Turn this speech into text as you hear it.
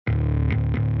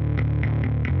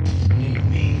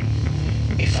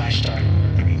started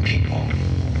murdering people.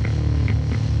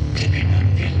 Did none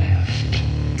of you left?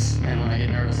 And when I get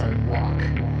nervous, I walk.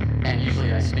 And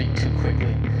usually I speak too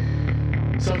quickly.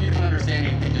 So if you don't understand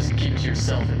anything, just keep it to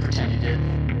yourself and pretend you did.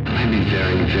 I'd be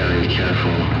very, very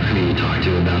careful who you talk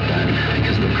to about that,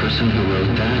 because the person who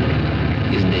wrote that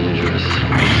is dangerous.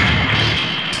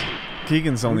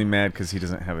 Keegan's only mad because he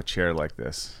doesn't have a chair like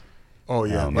this. Oh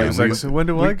yeah, He's like, so when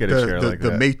do I get a chair like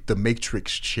that? The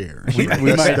Matrix chair.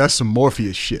 That's some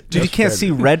Morpheus shit. Dude, you can't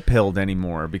see red pilled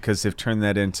anymore because they've turned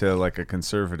that into like a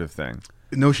conservative thing.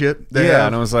 No shit.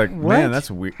 And I was like, man,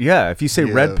 that's weird. Yeah, if you say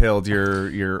red pilled,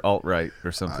 you're alt right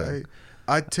or something.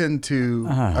 I tend to.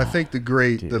 I think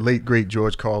the late great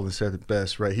George Carlin said it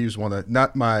best. Right, he was one of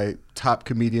not my top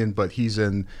comedian, but he's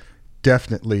in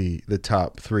definitely the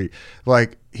top 3.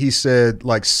 Like he said,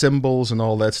 like symbols and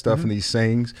all that stuff in these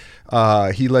sayings.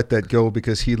 He let that go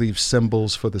because he leaves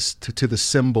symbols for to the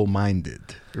symbol minded.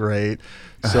 Right.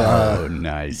 So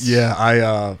nice.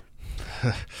 Yeah,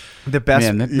 The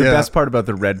best part about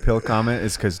the red pill comment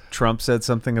is because Trump said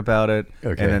something about it,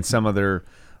 and then some other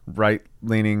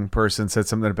right-leaning person said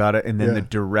something about it, and then the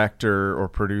director or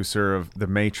producer of The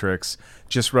Matrix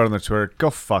just wrote on the Twitter, "Go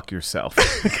fuck yourself."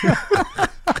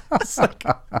 I was like,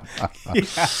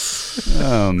 yes.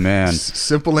 Oh man,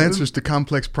 simple answers to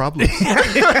complex problems.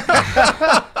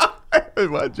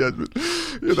 In my judgment,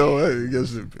 I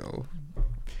guess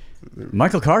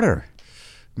Michael Carter.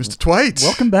 Mr. Twite,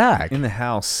 welcome back in the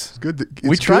house. It's good.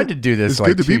 We tried to do this. It's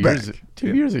like good to be back.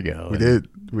 2 years ago. We did.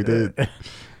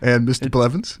 And Mr.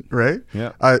 Blevins, right?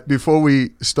 Yeah. Before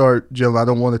we start, Jill, I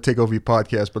don't want to take over your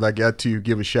podcast, but I got to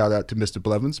give a shout out to Mr.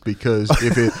 Blevins because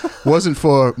if it wasn't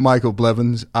for Michael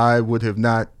Blevins, I would have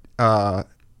not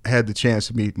had the chance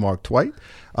to meet Mark Twite,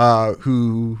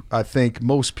 who I think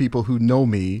most people who know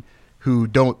me,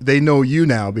 they know you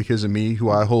now because of me, who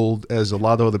I hold, as a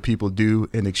lot of other people do,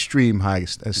 in extreme high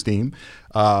esteem,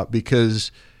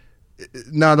 because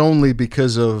not only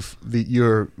because of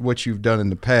what you've done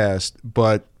in the past,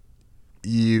 but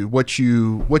what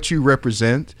you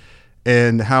represent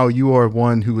and how you are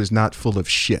one who is not full of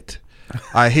shit.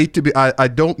 I hate to be. I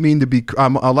don't mean to be. A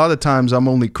lot of times I'm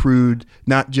only crude,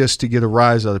 not just to get a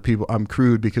rise out of people. I'm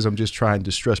crude because I'm just trying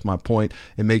to stress my point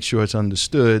and make sure it's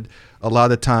understood. A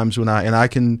lot of times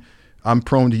I'm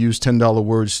prone to use $10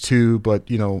 words too, but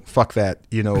fuck that.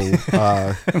 We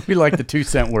like the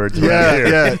 2-cent words.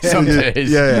 Yeah. Some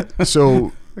days. Yeah.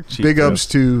 So big ups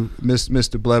to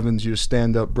Mr. Blevins, you're a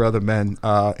stand-up brother, man,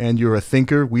 and you're a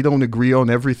thinker. We don't agree on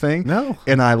everything. No.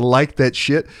 And I like that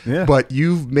shit. Yeah. But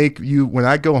when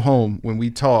I go home, when we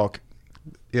talk,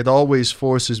 it always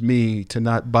forces me to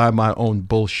not buy my own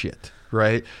bullshit,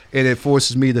 right? And it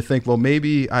forces me to think, well,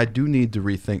 maybe I do need to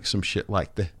rethink some shit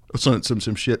like that.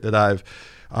 Some shit that I've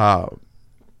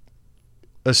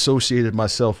associated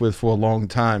myself with for a long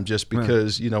time, just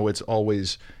because it's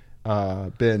always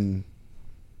been,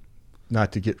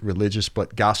 not to get religious,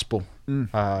 but gospel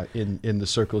in the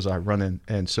circles I run in.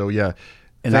 And so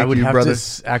and I would have brother.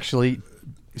 To actually,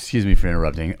 excuse me for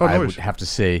interrupting. No I worries. would have to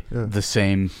say the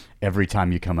same every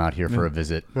time you come out here for a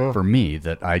visit. For me,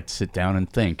 that I sit down and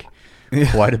think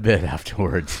quite a bit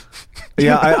afterwards.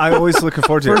 Yeah, I always looking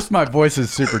forward to it. First, my voice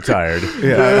is super tired.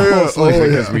 Mostly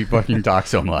because we fucking talk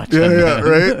so much.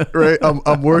 Right.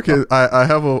 I'm working. I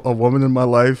have a woman in my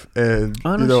life, and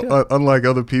unlike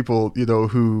other people,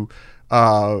 who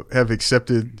have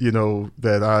accepted,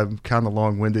 that I'm kind of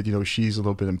long-winded. She's a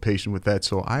little bit impatient with that,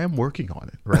 so I am working on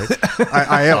it. Right.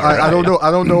 I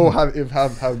don't know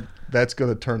how that's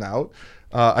going to turn out.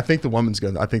 I think the woman's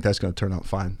good. I think that's going to turn out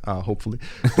fine, hopefully.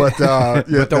 But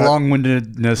but the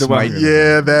long-windedness might.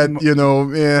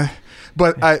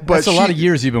 But that's a lot of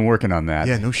years you've been working on that.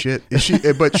 Yeah, no shit.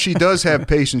 But she does have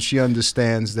patience. She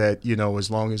understands that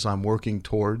as long as I'm working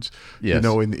towards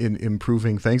in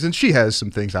improving things, and she has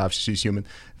some things. Obviously, she's human.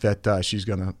 That she's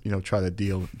gonna try to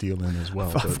deal in as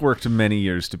well. I've worked many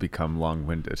years to become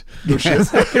long-winded. No shit.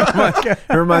 It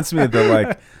reminds me of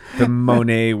the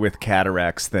Monet with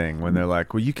cataracts thing when they're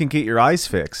like, well, you can get your eyes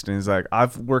fixed. And he's like,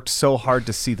 I've worked so hard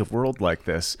to see the world like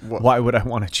this. Why would I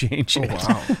want to change it?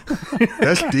 Wow.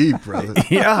 That's deep, brother.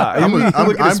 Yeah.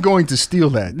 I'm going to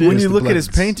steal that. When you look at his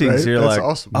paintings, you're That's like,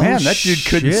 awesome. Man, that dude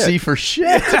couldn't see for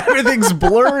shit. Everything's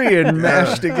blurry and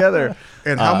mashed together.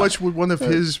 And how much would one of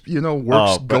his,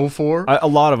 works go for? A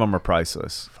lot of them are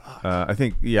priceless. I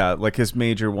think, like his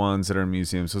major ones that are in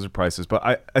museums, those are priceless. But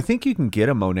I think you can get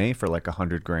a Monet for like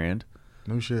 $100,000.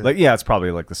 No shit. Like, it's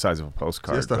probably like the size of a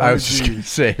postcard. I was just going to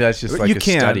say, that's just like a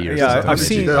study or something. I've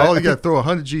seen. You got to throw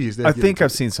 100 G's. I think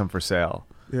I've seen some for sale.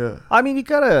 Yeah. I mean, you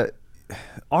gotta.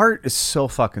 art is so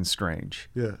fucking strange.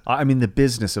 Yeah. I mean, the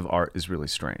business of art is really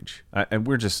strange. And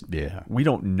we're just, we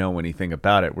don't know anything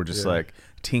about it. We're just like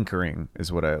tinkering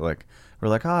is what I like. We're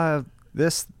like,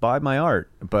 buy my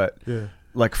art. But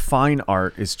like fine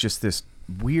art is just this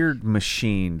weird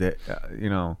machine that,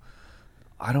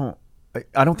 I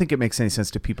don't think it makes any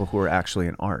sense to people who are actually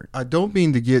in art. I don't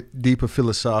mean to get deeper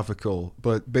philosophical,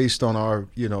 but based on our,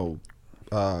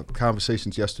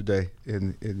 conversations yesterday,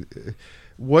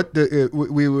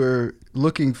 we were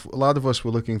looking for, a lot of us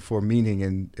were looking for meaning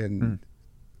and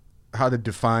how to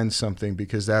define something,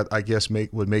 because that, I guess,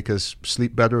 would make us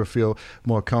sleep better or feel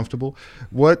more comfortable.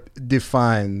 What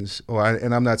defines,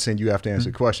 and I'm not saying you have to answer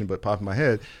the question, but pop in my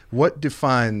head, what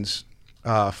defines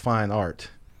fine art?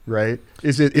 Right?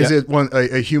 Is it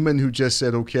a human who just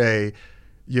said, okay,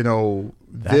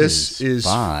 this is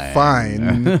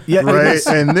fine. Right?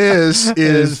 And this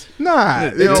is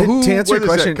not. To answer your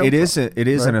question, it is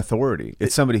an authority.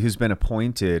 It's somebody who's been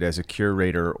appointed as a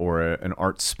curator or an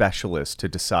art specialist to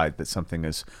decide that something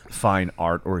is fine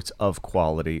art or it's of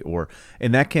quality,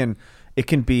 and that can. It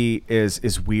can be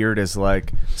as weird as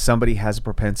like somebody has a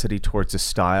propensity towards a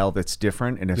style that's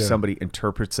different, and if somebody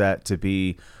interprets that to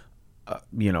be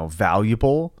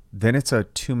valuable, then it's a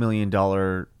 $2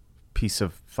 million piece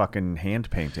of fucking hand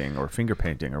painting or finger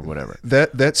painting or whatever.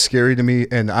 That's scary to me,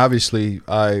 and obviously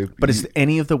But is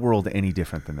any of the world any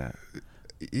different than that?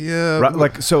 Yeah. Right?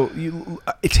 Like, so you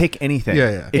take anything.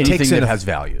 Yeah. Anything that has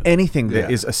value. Anything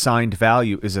that is assigned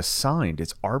value is assigned.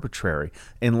 It's arbitrary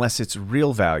unless it's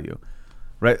real value.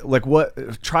 Right? Like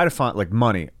try to find, like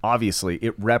money, obviously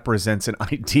it represents an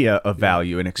idea of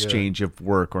value, an exchange of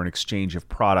work or an exchange of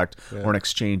product or an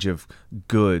exchange of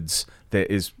goods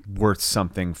that is worth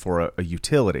something for a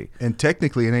utility. And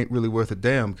technically it ain't really worth a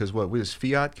damn, because what is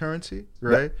fiat currency,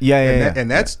 right? Yeah. And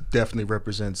that's definitely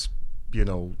represents,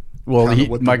 well,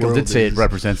 Michael did say it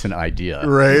represents an idea,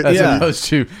 right? As opposed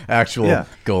to actual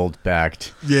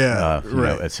gold-backed,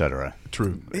 right, et cetera.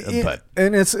 True,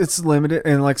 and it's limited,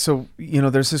 and like so,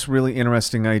 there's this really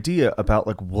interesting idea about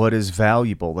like what is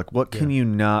valuable, like what can you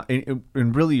not, and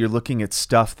really you're looking at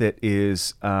stuff that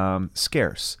is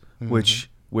scarce, which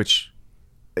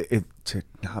to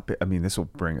not be, I mean, this will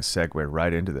bring a segue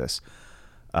right into this.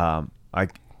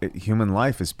 Human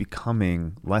life is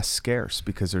becoming less scarce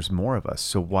because there's more of us.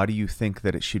 So why do you think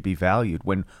that it should be valued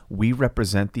when we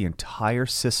represent the entire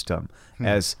system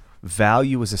as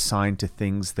value is assigned to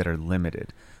things that are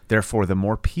limited? Therefore, the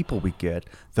more people we get,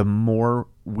 the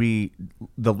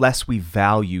less we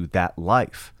value that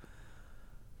life.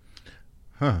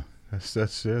 Huh. That's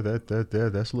a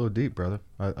little deep, brother.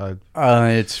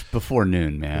 It's before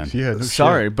noon, man. Yeah.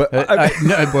 Sorry, shit. but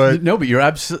but you're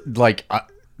absolutely like.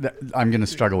 I'm going to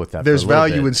struggle with that. There's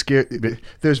value in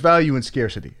There's value in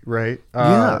scarcity, right?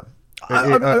 I'm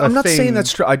not saying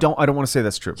that's true. I don't want to say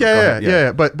that's true.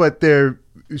 Yeah. But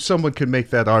someone could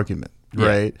make that argument,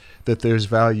 right? That there's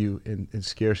value in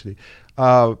scarcity.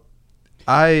 I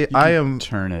am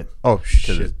turn it. Oh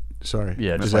shit! Sorry.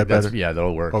 Yeah, is that better? Yeah,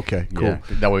 that'll work. Okay, cool. Yeah.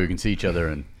 That way we can see each other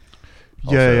and.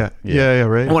 Also, yeah,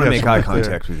 right. I want to make eye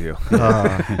contact with you.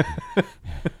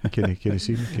 Can you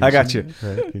see me? I got you.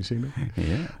 Right, can you see me?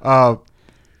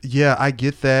 Yeah. I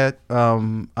get that.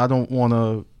 I don't want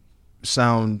to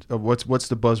sound what's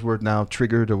the buzzword now?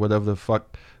 Triggered or whatever the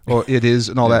fuck, or it is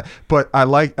and all that. But I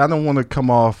don't want to come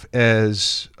off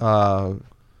as a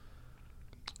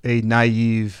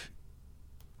naive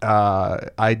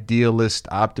idealist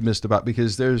optimist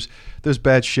because there's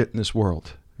bad shit in this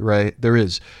world, right? There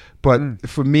is. But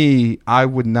for me, I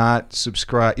would not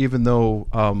subscribe, even though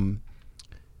a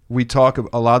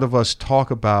lot of us talk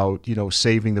about,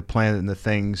 saving the planet and the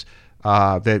things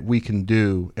that we can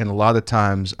do. And a lot of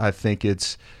times I think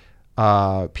it's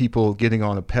people getting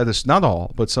on a pedestal, not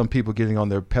all, but some people getting on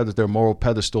their moral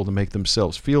pedestal to make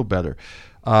themselves feel better.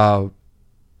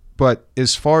 But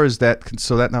as far as that,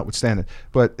 so that notwithstanding,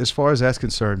 but as far as that's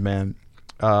concerned, man,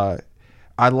 I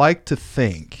like to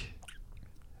think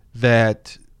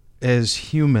that as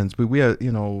humans, but we are,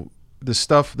 the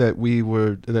stuff that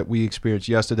we experienced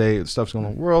yesterday, the stuff's going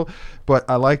on in the world. But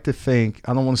I like to think,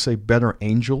 I don't want to say better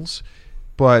angels,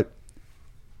 but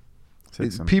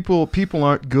people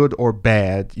aren't good or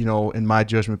bad. In my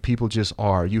judgment, people just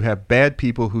are. You have bad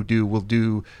people who will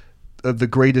do the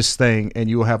greatest thing,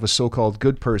 and you will have a so-called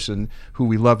good person who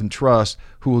we love and trust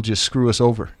who will just screw us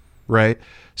over, right?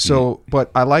 So,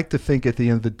 but I like to think at the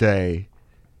end of the day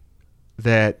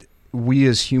that we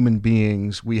as human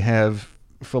beings, we have,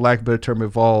 for lack of a better term,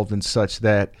 evolved in such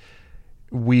that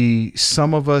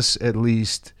some of us at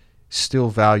least still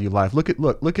value life. Look at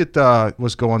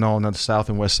what's going on the south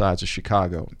and west sides of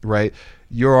Chicago, right?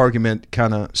 Your argument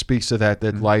kind of speaks to that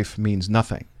life means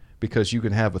nothing, because you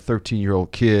can have a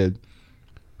 13-year-old kid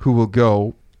who will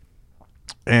go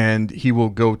and he will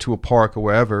go to a park or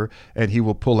wherever, and he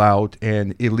will pull out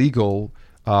an illegal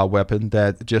weapon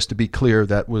that, just to be clear,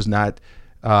 that was not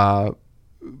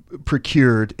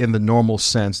procured in the normal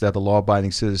sense that a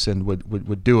law-abiding citizen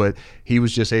would do it. He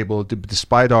was just able to,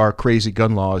 despite our crazy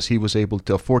gun laws, a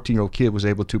 14-year-old kid was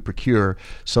able to procure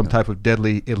some type of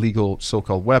deadly illegal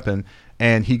so-called weapon,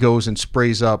 and he goes and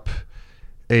sprays up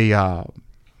a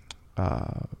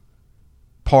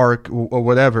park or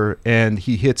whatever, and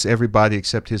he hits everybody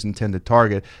except his intended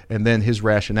target. And then his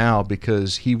rationale,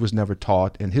 because he was never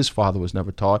taught and his father was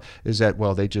never taught, is that,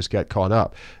 well, they just got caught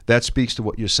up. That speaks to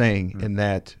what you're saying in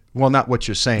that, well, not what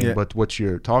you're saying, but what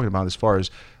you're talking about as far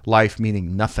as life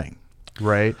meaning nothing,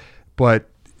 right? But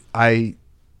I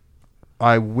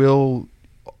will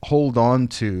hold on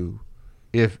to,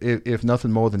 if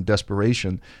nothing more than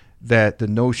desperation, that the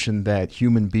notion that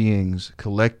human beings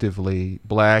collectively,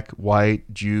 black,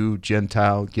 white, Jew,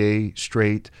 Gentile, gay,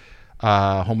 straight,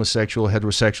 homosexual,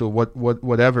 heterosexual,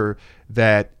 whatever,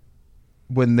 that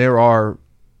when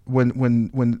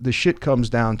the shit comes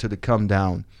down to the come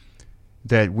down,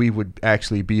 that we would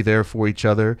actually be there for each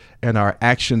other, and our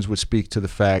actions would speak to the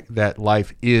fact that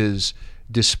life is,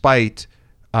 despite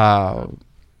that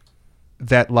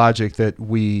logic that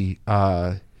we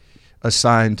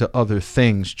assigned to other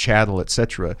things, chattel,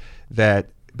 etc., that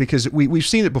because we've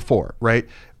seen it before, right?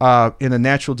 In a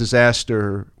natural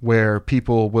disaster where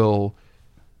people will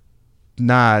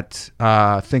not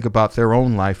think about their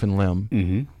own life and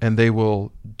limb, and they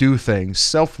will do things,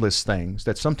 selfless things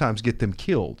that sometimes get them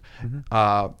killed,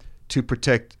 to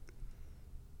protect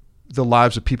the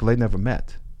lives of people they never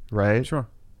met, right? Sure.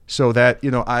 So that,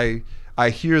 I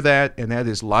hear that, and that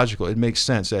is logical. It makes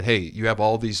sense that, hey, you have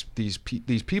all these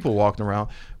people walking around.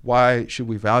 Why should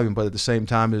we value them? But at the same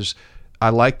time, I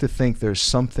like to think there's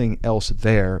something else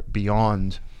there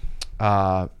beyond.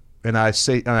 And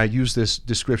I use this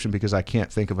description because I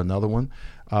can't think of another one.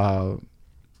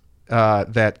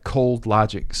 That cold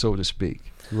logic, so to speak,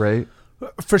 right?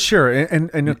 For sure,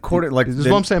 and according what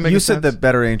I'm saying, you said that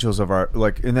better angels of our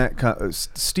in that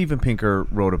Steven Pinker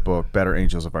wrote a book, Better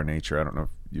Angels of Our Nature. I don't know if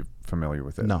you're familiar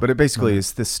with it, but it basically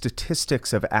is the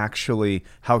statistics of actually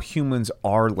how humans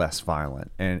are less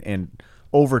violent, and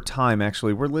over time,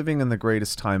 actually, we're living in the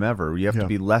greatest time ever. You have to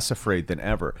be less afraid than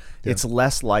ever. It's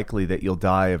less likely that you'll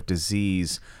die of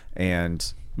disease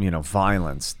and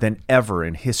violence than ever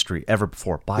in history, ever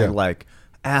before, by like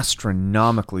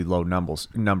astronomically low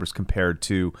numbers compared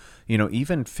to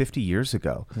even 50 years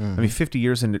ago. I mean, 50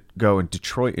 years ago in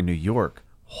Detroit and New York,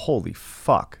 holy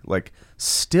fuck, like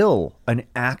still an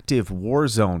active war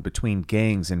zone between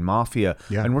gangs and mafia,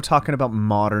 and we're talking about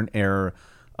modern era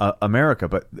America.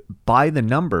 But by the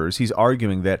numbers, he's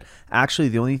arguing that actually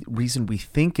the only reason we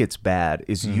think it's bad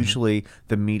is usually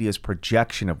the media's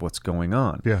projection of what's going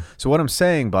on. So what I'm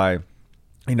saying by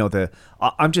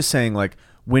I'm just saying, like,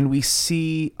 when we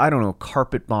see, I don't know,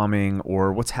 carpet bombing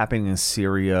or what's happening in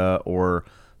Syria, or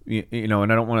and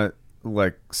I don't want to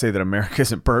like say that America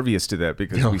isn't pervious to that,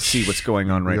 because we see what's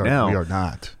going on now. We are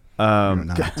not.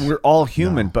 We're all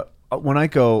human, but when I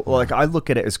go, like, I look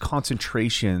at it as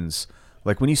concentrations.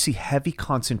 Like when you see heavy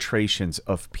concentrations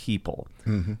of people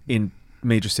in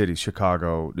major cities,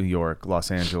 Chicago, New York, Los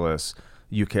Angeles,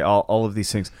 UK, all of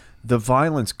these things, the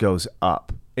violence goes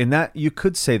up. And that, you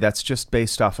could say that's just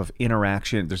based off of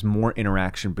interaction. There's more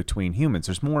interaction between humans.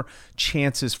 There's more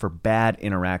chances for bad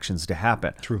interactions to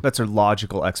happen. True. That's a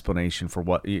logical explanation for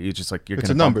what it's just like. It's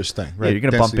a numbers thing, right? Yeah, you're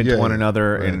going to bump into one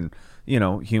another, and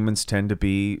humans tend to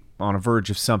be on a verge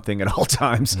of something at all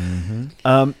times.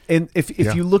 And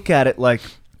if you look at it, like,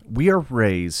 we are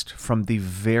raised from the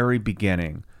very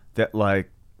beginning that, like,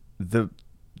 the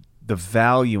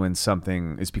value in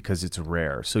something is because it's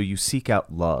rare. So you seek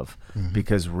out love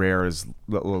because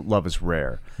love is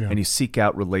rare. And you seek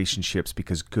out relationships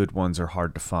because good ones are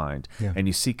hard to find. And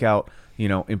you seek out,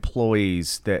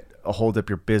 employees that hold up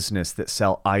your business, that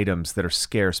sell items that are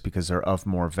scarce because they're of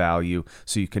more value,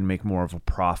 so you can make more of a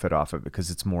profit off of it because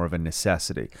it's more of a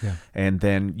necessity. And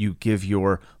then you give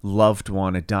your loved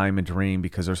one a diamond ring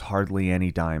because there's hardly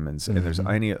any diamonds, and there's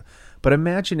any. But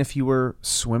imagine if you were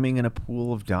swimming in a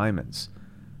pool of diamonds.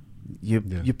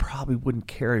 You probably wouldn't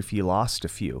care if you lost a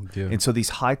few. And so these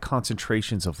high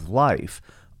concentrations of life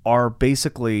are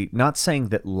basically not saying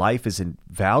that life isn't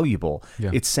valuable.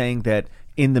 It's saying that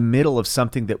in the middle of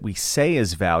something that we say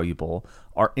is valuable,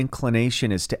 our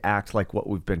inclination is to act like what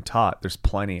we've been taught. There's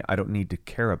plenty. I don't need to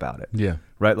care about it. Yeah.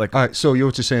 Right. Like, all right. So what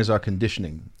you're saying is our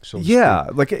conditioning. So yeah.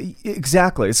 Like,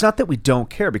 exactly. It's not that we don't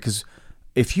care, because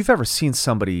if you've ever seen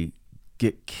somebody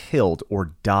get killed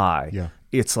or die,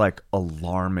 it's like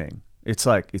alarming. It's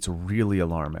really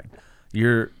alarming.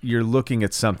 You're looking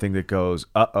at something that goes,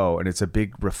 uh-oh, and it's a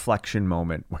big reflection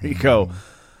moment where you go,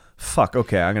 fuck,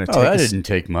 okay, I'm going to take that didn't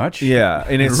take much. Yeah,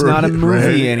 and it's not a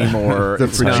movie anymore. The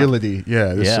fragility,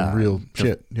 this is some real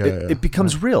shit. It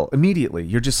becomes real immediately.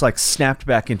 You're just like snapped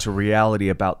back into reality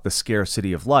about the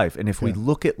scarcity of life. And if we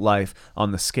look at life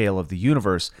on the scale of the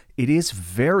universe, it is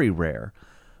very rare.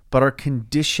 But our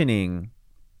conditioning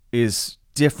is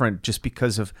different just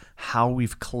because of how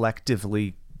we've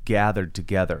collectively gathered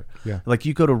together. Like,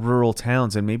 you go to rural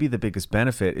towns, and maybe the biggest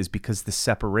benefit is because the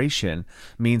separation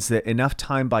means that enough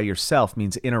time by yourself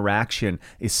means interaction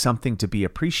is something to be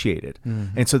appreciated.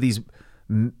 And so these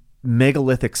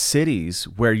megalithic cities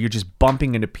where you're just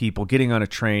bumping into people, getting on a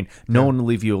train, no one will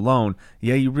leave you alone,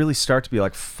 you really start to be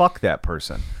like, fuck that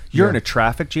person. You're in a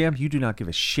traffic jam, you do not give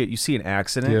a shit. You see an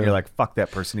accident, you're like, fuck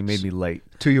that person, he made me late.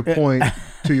 To your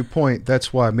point,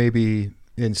 that's why maybe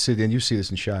in city, and you see this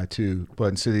in Chi too,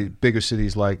 but in bigger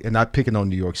cities like, and not picking on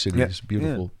New York City, it's a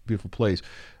beautiful place.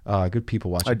 Good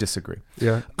people watching. I disagree.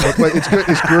 Yeah, but it's good.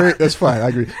 It's great. That's fine. I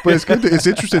agree. But it's good. It's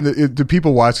interesting that the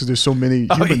people watch, because there's so many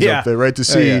humans up there, right? To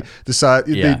see the side,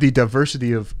 the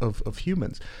diversity of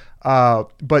humans.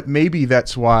 But maybe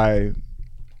that's why,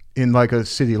 in like a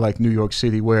city like New York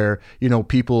City, where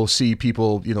people see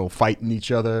people fighting each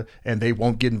other and they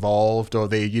won't get involved, or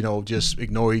they just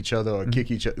ignore each other or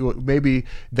kick each other. Maybe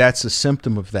that's a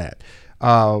symptom of that.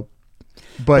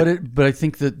 But I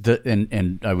think that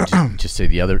and I would just say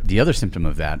the other symptom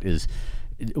of that is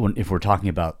if we're talking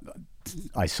about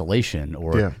isolation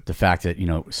or the fact that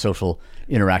social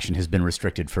interaction has been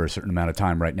restricted for a certain amount of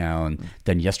time right now, and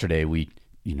then yesterday we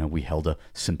held a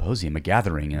symposium, a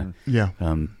gathering.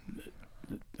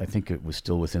 I think it was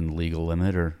still within the legal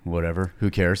limit or whatever.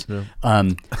 Who cares? Yeah.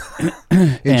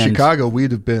 In Chicago,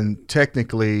 we'd have been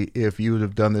technically, if you would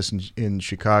have done this in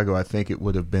Chicago, I think it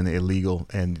would have been illegal.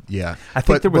 And I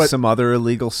think there was some other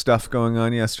illegal stuff going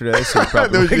on yesterday. So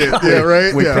probably,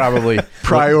 we probably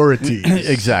priorities.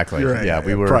 Exactly. Right. Yeah,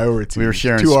 we were priorities. We were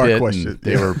sharing to spit. Our question. And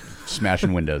they were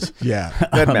smashing windows. They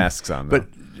had masks on, though.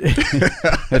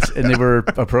 But and they were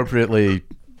appropriately.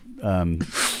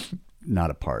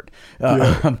 Not apart,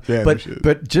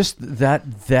 but just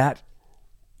that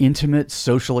intimate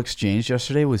social exchange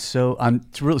yesterday was so. I'm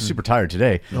really super tired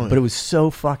today, but it was so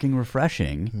fucking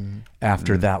refreshing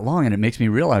after that long, and it makes me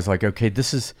realize, like, okay,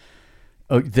 this is.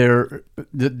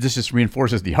 This just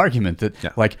reinforces the argument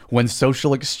that like when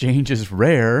social exchange is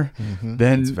rare,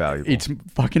 then it's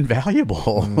fucking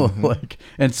valuable. Like,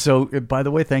 and so by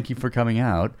the way, thank you for coming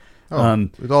out.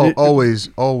 Always,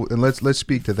 and let's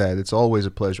speak to that. It's always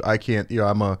a pleasure. I can't,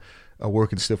 I'm a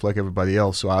working stiff like everybody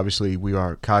else, so obviously we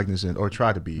are cognizant, or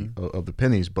try to be, of the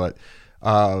pennies. But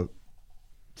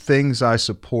things I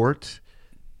support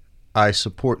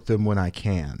them when I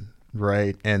can,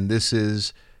 right? And this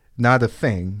is not a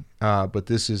thing, but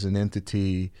this is an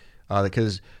entity,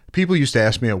 because people used to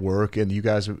ask me at work, and you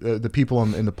guys, the people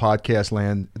in the podcast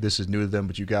land, this is new to them,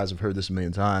 but you guys have heard this a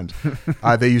million times.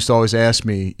 They used to always ask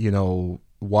me,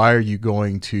 why are you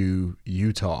going to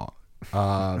Utah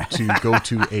to go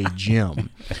to a gym?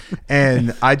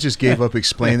 And I just gave up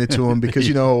explaining it to them, because,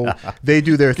 they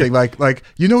do their thing. Like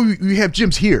you have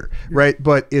gyms here, right?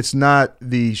 But it's not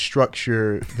the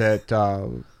structure that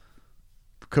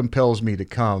compels me to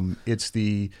come. It's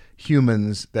the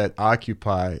humans that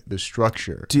occupy the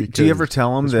structure. Do you ever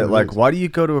tell them that, like, why do you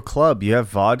go to a club? You have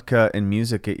vodka and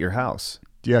music at your house.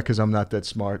 Yeah, because I'm not that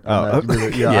smart. I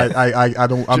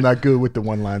don't. I'm not good with the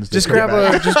one-liners. Just grab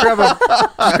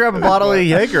a bottle of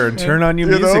Jaeger and turn on your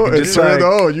music. And just turn it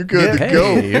on. You're good to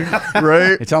go.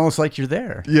 Right? It's almost like you're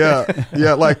there. Yeah.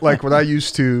 Like when I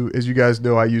used to, as you guys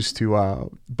know, I used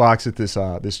to box at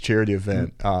this charity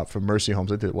event for Mercy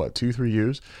Homes. I did 2-3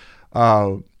 years,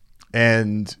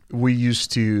 and we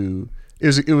used to.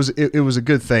 It was a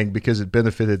good thing because it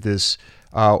benefited this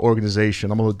organization.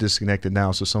 I'm a little disconnected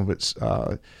now, so some of it's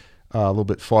a little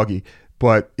bit foggy.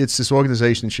 But it's this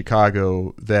organization in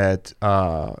Chicago that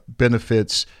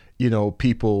benefits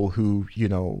people who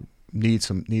need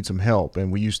some help.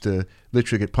 And we used to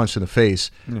literally get punched in the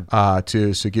face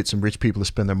to get some rich people to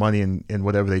spend their money in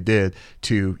whatever they did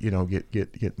to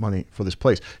get money for this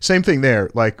place. Same thing there.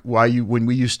 Like when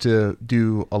we used to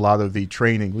do a lot of the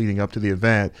training leading up to the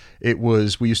event,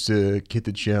 we used to hit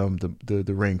the gym,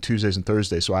 the ring Tuesdays and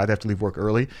Thursdays. So I'd have to leave work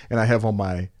early, and I have all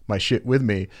my shit with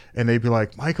me, and they'd be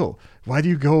like, Michael, why do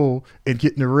you go and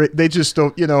get in the ring? They just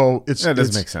don't, it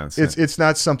doesn't make sense. It's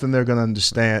not something they're going to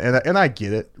understand, and I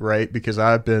get it, right? Because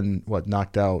I've been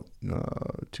knocked out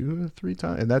 2 or 3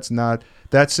 times, and I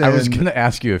was going to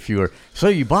ask you if you were. So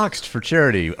you boxed for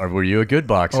charity, or were you a good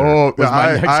boxer? Oh,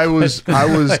 I was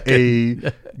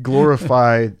a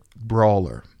glorified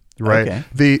brawler. Right.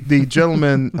 Okay. The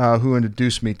gentleman who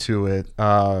introduced me to it,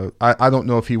 I don't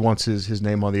know if he wants his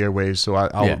name on the airwaves, so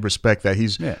I'll respect that.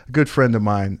 He's a good friend of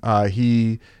mine.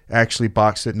 He actually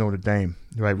boxed at Notre Dame.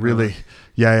 Right. Really.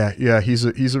 Yeah. He's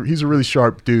a really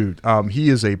sharp dude. He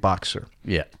is a boxer.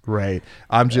 Yeah. Right.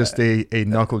 I'm just a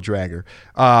knuckle dragger.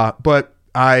 But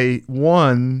I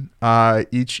won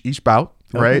each bout.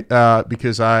 Right,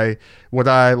 because what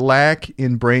I lack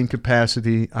in brain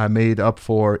capacity, I made up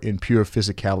for in pure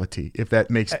physicality. If that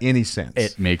makes any sense,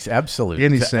 it makes absolutely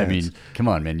any sense. I mean, come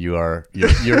on, man, you're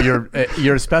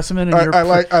a specimen. And I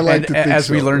like to think as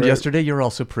we so, learned right? yesterday, you're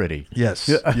also pretty. Yes,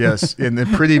 and then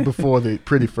pretty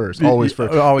first, always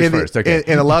first, first. Okay,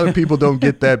 and a lot of people don't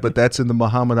get that, but that's in the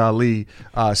Muhammad Ali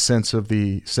sense of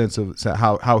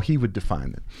how he would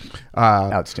define it.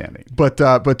 Outstanding. But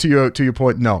to your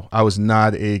point, no, I was not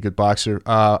a good boxer.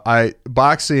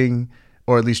 Boxing,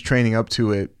 or at least training up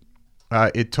to it,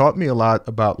 it taught me a lot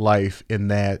about life in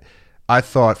that I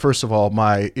thought, first of all,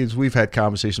 as we've had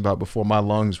conversations about before, my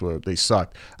lungs they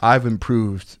sucked. I've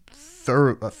improved,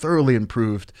 thoroughly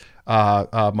improved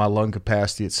my lung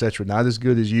capacity, etc. Not as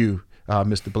good as you,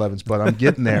 Mr. Blevins, but I'm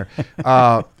getting there.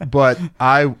 But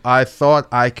I thought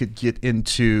I could get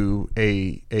into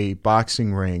a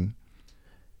boxing ring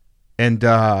and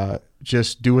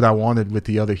just do what I wanted with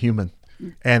the other human.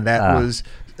 And that was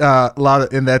a lot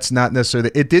of, and that's not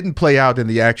necessarily, it didn't play out in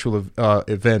the actual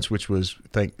events, which was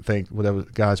thank whatever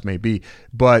gods may be.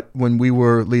 But when we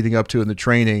were leading up to it in the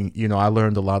training, I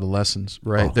learned a lot of lessons,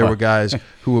 right? There were guys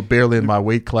who were barely in my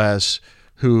weight class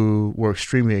who were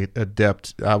extremely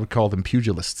adept. I would call them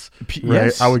pugilists. Right?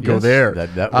 Yes, I would go there.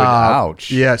 That would,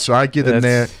 ouch. Yeah, so I get in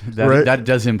there. That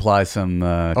does imply some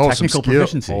technical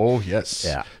proficiency. Oh, yes.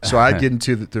 Yeah. So I get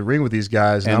into the ring with these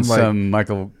guys, and I'm like, some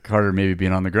Michael Carter maybe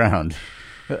being on the ground.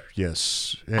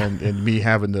 Yes, and me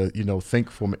having to think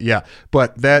for me. Yeah,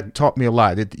 but that taught me a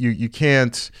lot. You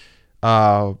can't.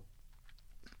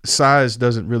 Size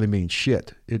doesn't really mean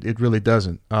shit. It really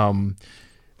doesn't.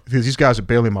 Because these guys are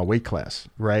barely in my weight class,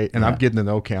 right? And I'm getting I'm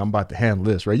about to handle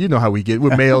this, right? You know how we get.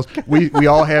 We're males. we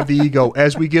all have the ego.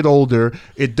 As we get older,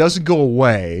 it doesn't go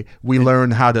away. We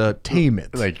learn how to tame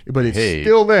it. But it's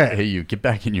still there. Hey, you get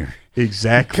back in your...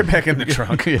 Exactly. Get back in the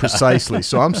trunk. Precisely.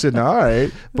 So I'm sitting there, all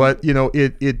right. But,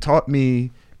 it taught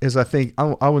me, as I think,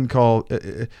 I wouldn't call,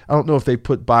 I don't know if they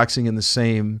put boxing in the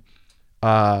same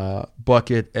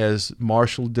bucket as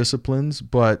martial disciplines,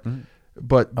 but...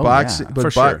 But boxing, yeah,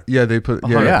 for sure. Yeah, they put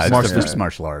it's the first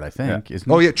martial art, I think. Yeah. Isn't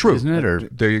it? True. Isn't it? Or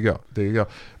there you go.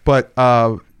 But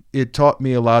it taught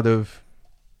me a lot of,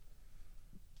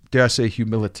 dare I say,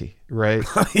 humility, right?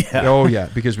 Yeah. Oh yeah,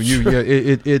 because when you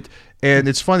and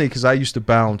it's funny because I used to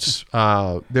bounce.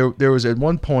 There was at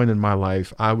one point in my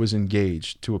life I was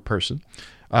engaged to a person.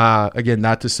 Again,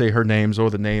 not to say her names or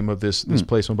the name of this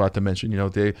place I'm about to mention.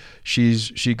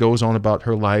 She goes on about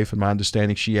her life, and my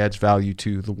understanding, she adds value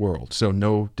to the world. So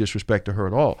no disrespect to her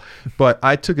at all. But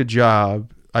I took a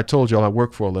job. I told y'all I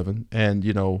work for a living, and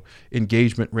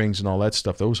engagement rings and all that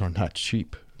stuff. Those are not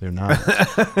cheap. They're not.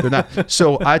 They're not.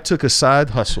 So I took a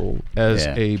side hustle as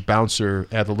a bouncer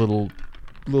at a little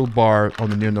bar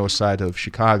on the near north side of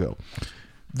Chicago.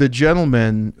 The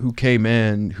gentleman who came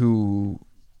in who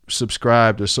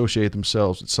subscribed, associated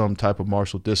themselves with some type of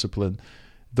martial discipline,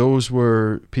 those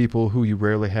were people who you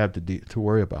rarely have to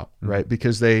worry about, right?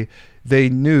 Because they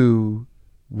knew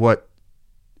what,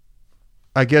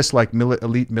 I guess, like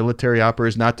elite military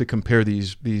operators, not to compare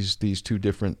these two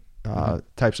different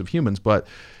types of humans, but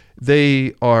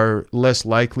they are less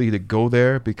likely to go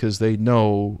there because they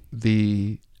know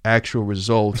the actual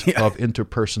result of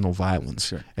interpersonal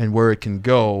violence and where it can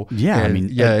go.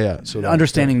 So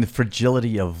understanding the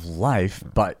fragility of life,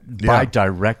 but by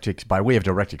way of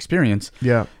direct experience.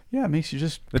 It makes you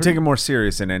just... They take it more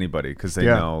serious than anybody because they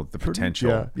know the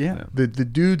potential. The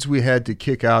dudes we had to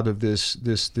kick out of this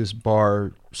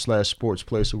bar / sports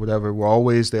place or whatever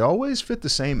they always fit the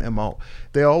same MO.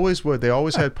 They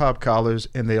always had pop collars,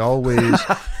 and they always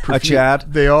a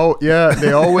Chad. They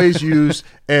always use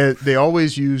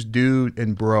dude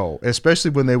and bro,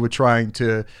 especially when they were trying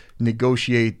to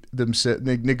negotiate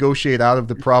out of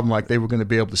the problem, like they were going to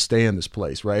be able to stay in this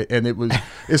place, right? And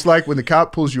it's like when the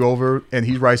cop pulls you over and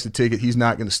he writes the ticket, he's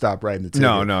not going to stop writing the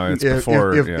ticket. No, it's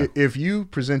before. If you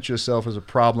present yourself as a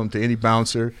problem to any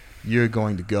bouncer, you're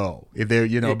going to go. If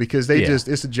they're, because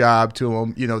it's a job to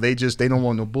them. They don't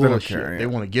want no bullshit. They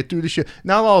want to get through the shit.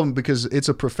 Not all of them, because it's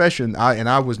a profession.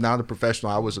 I was not a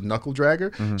professional. I was a knuckle dragger.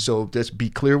 Mm-hmm. So just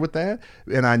be clear with that.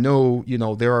 And I know,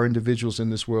 there are individuals in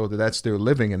this world that's their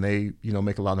living, and they,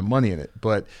 make a lot of money in it.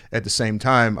 But at the same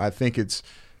time, I think it's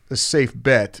a safe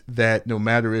bet that no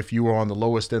matter if you are on the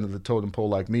lowest end of the totem pole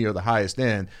like me or the highest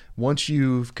end, once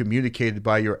you've communicated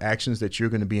by your actions that you're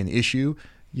going to be an issue,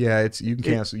 you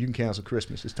can cancel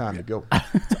Christmas. It's time to go.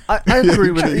 I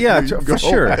agree with it. Yeah, for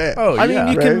sure. I mean,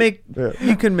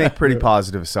 you can make pretty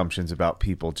positive assumptions about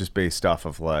people just based off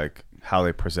of like how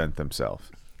they present themselves.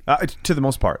 To the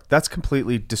most part, that's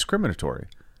completely discriminatory,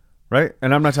 right?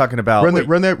 And I'm not talking about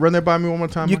run that by me one more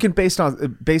time. You can based on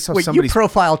somebody's you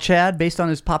profile Chad based on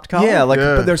his popped collar. Yeah,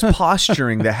 but there's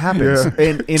posturing that happens.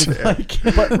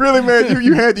 But really, man,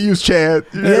 you had to use Chad.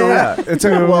 It's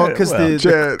because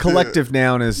the collective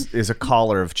noun is a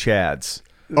collar of Chads.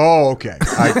 Oh, okay.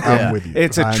 I'm with you.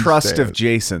 It's a trust of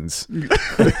Jasons,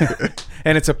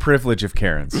 and it's a privilege of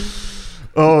Karens.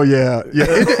 Oh yeah.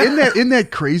 Isn't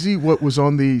that crazy? What was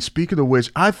on the? Speaking of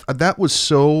which, that was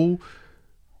so.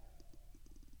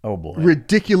 Oh boy!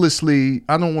 Ridiculously,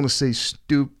 I don't want to say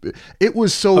stupid. It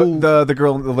was so the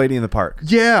lady in the park.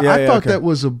 Yeah, I thought that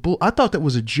was I thought that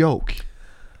was a joke.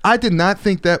 I did not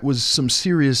think that was some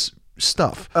serious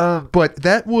stuff. But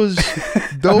that was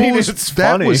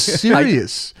that was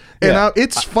serious.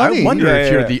 It's funny. I wonder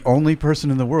if you're the only person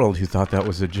in the world who thought that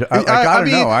was a joke. I gotta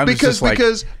know. Because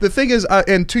the thing is,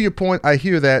 and to your point, I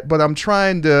hear that, but I'm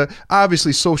trying to.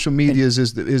 Obviously, social media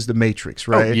is the matrix,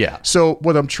 right? Oh, yeah. So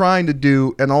what I'm trying to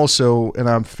do, and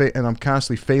I'm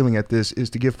constantly failing at this, is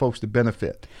to give folks the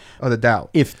benefit of the doubt.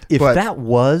 If that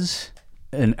was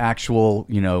an actual,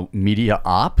 media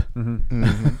op,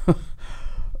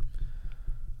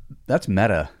 that's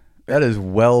meta. That is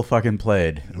well fucking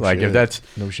played. If that's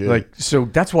no shit. So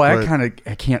that's why I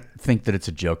can't think that it's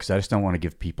a joke, because I just don't want to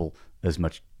give people as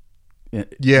much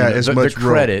much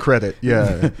credit.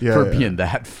 Yeah, for being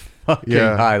that fucking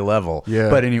high level. Yeah.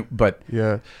 But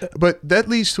But that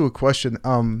leads to a question.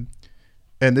 And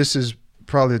this is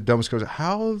probably the dumbest question.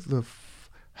 How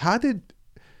did,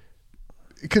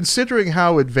 considering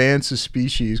how advanced a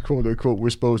species, quote unquote, we're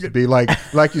supposed to be, like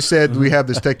you said, we have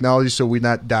this technology, so we're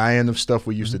not dying of stuff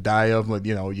we used to die of,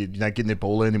 you're not getting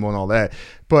Ebola anymore and all that.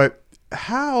 But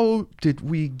how did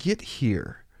we get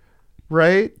here,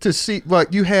 right? To see,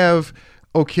 you have,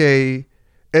 okay,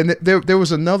 and there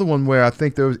was another one where I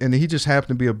think and he just happened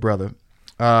to be a brother.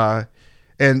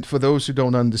 And for those who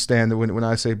don't understand, when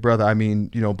I say brother, I mean,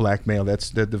 black male.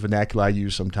 That's the vernacular I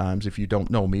use sometimes. If you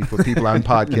don't know me, for people on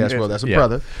podcasts, well, that's a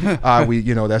brother.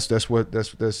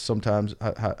 That's sometimes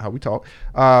how we talk.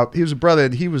 He was a brother,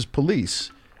 and he was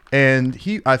police, and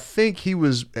I think he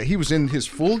was in his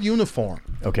full uniform,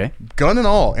 okay, gun and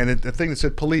all, and the thing that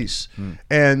said police,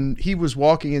 and he was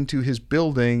walking into his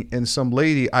building, and some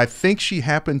lady, I think she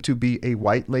happened to be a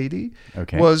white lady,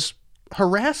 was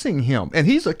harassing him, and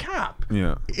he's a cop.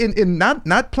 Yeah, in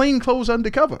not plain clothes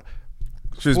undercover.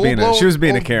 She was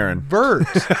being a Karen. Bird.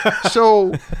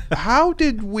 So how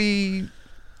did we?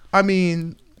 I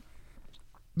mean,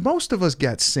 most of us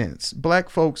got sense. Black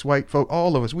folks, white folk,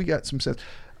 all of us, we got some sense.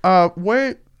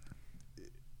 Where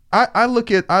I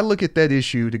look at that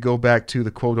issue, to go back to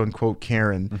the quote unquote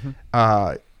Karen,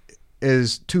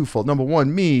 is twofold. Number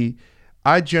one,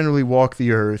 I generally walk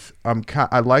the earth.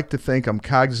 I like to think I'm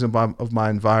cognizant of my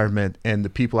environment and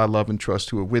the people I love and trust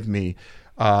who are with me.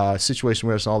 Situation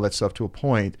where it's all that stuff to a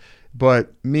point.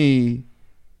 But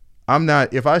I'm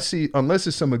not. If I see, unless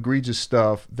it's some egregious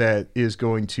stuff that is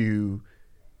going to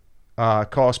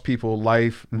cost people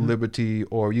life, liberty,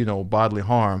 or bodily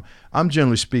harm, I'm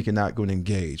generally speaking not going to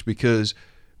engage, because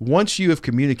once you have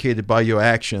communicated by your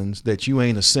actions that you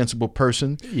ain't a sensible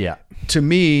person, to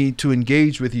me, to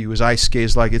engage with you is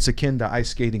it's akin to ice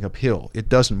skating uphill. It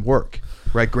doesn't work,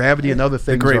 right? Gravity and other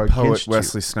things are against you. The great poet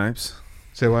Wesley Snipes.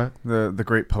 Say what? The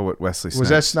great poet Wesley Snipes. Was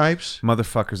that Snipes?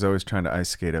 Motherfucker's always trying to ice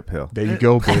skate uphill. There you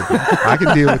go, baby. I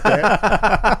can deal with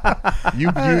that.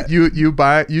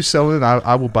 You sell it,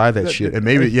 I will buy that shit. And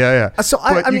maybe, So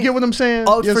but you get what I'm saying?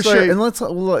 Oh, for sure.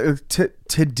 And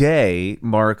today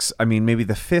marks, maybe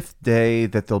the 5th day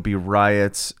that there'll be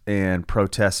riots and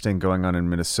protesting going on in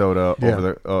Minnesota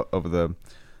over the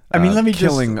I mean, let me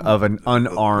killing of an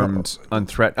unarmed,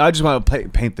 unthreatened. I just want to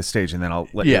paint the stage, and then I'll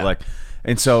let you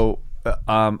And so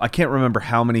I can't remember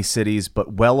how many cities,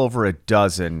 but well over a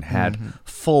dozen had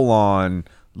full on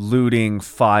looting,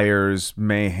 fires,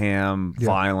 mayhem,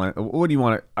 violent. What do you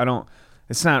want to? I don't.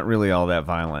 It's not really all that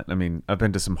violent. I mean, I've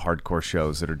been to some hardcore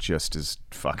shows that are just as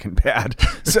fucking bad.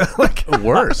 So like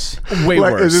worse, way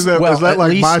worse. Is that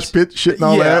like mosh pit shit and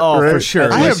all that? Oh, right? for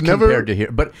sure. I have never compared to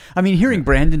hear, but I mean, hearing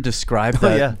Brandon describe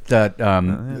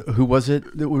that who was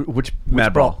it? Which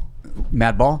Madball?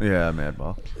 Madball? Yeah,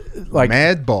 Madball. Like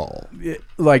Madball.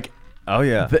 Like. Oh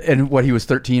yeah. And what, he was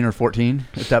 13 or 14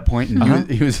 at that point,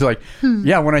 and he was like,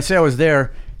 yeah. When I say I was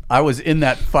there, I was in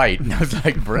that fight, and I was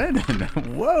like, Brandon,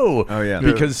 whoa. Oh, yeah.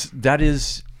 Because that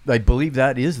is, I believe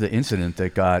that is the incident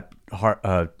that got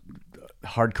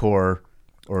hardcore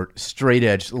or straight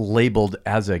edge labeled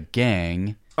as a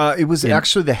gang. It was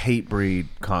actually the Hatebreed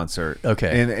concert.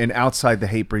 Okay. And outside the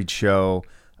Hatebreed show,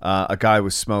 a guy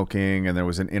was smoking, and there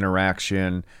was an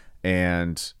interaction,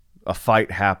 and a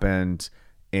fight happened,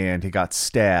 and he got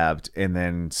stabbed, and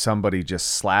then somebody just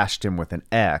slashed him with an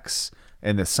X.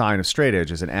 And the sign of straight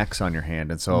edge is an X on your hand.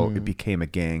 And so it became a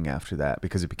gang after that,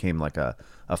 because it became like a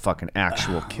fucking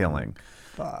actual killing.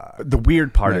 The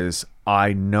weird part is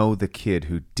I know the kid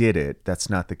who did it. That's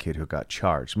not the kid who got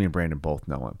charged. Me and Brandon both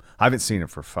know him. I haven't seen him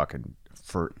for fucking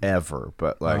forever.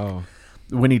 But like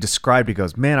when he described it, he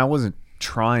goes, man, I wasn't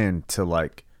trying to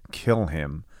like kill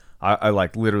him. I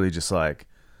like literally just like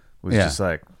was just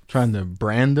like, trying to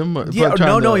brand him? Yeah,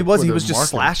 no, he was. He was just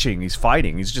slashing. He's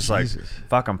fighting. He's just like,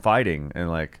 fuck, I'm fighting. And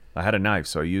like, I had a knife,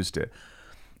 so I used it.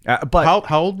 But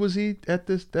how old was he at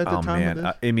the time? Man, of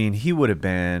this? I mean, he would have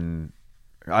been.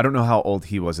 I don't know how old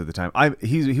he was at the time.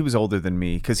 He was older than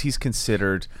me, because he's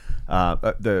considered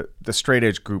the straight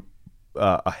edge group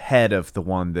ahead of the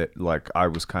one that like I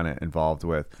was kind of involved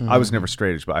with. I was never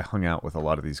straight edge, but I hung out with a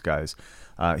lot of these guys.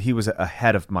 He was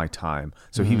ahead of my time,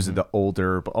 so he was the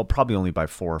older, but probably only by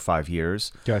 4 or 5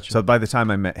 years. Gotcha. So by the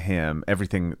time I met him,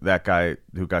 everything, that guy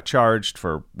who got charged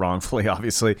for wrongfully,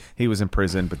 obviously, he was in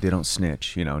prison, but they don't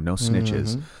snitch, no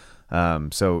snitches.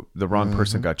 So the wrong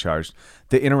person got charged.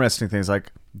 The interesting thing is,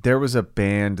 like, there was a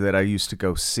band that I used to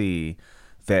go see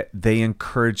that they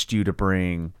encouraged you to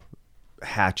bring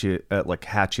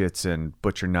hatchets and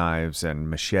butcher knives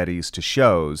and machetes to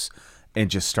shows, and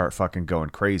just start fucking going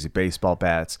crazy. Baseball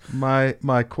bats. I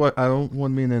don't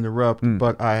want me to interrupt,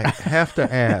 but I have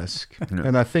to ask,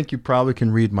 and I think you probably can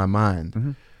read my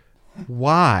mind.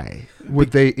 Why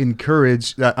would they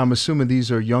encourage that? I'm assuming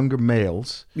these are younger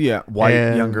males. Yeah,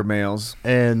 white younger males.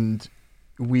 And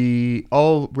we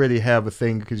already have a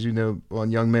thing, because on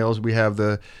young males we have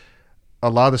a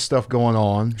lot of stuff going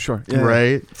on. Sure. Yeah.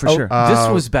 Right? For sure. This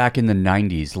was back in the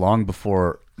 90s, long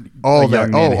before before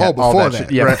that.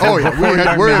 Yeah. Right. Oh, yeah. We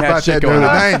had worried about that during the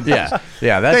 90s.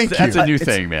 Yeah. That's a new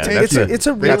thing, man. It's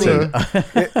a really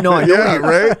no. I know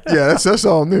right. Yeah, that's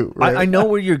all new. Right? I know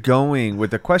where you're going with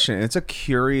the question. It's a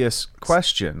curious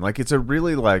question. Like, it's a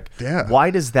really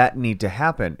why does that need to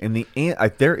happen? And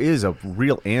there is a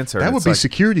real answer. That would be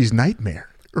security's nightmare,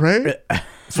 right?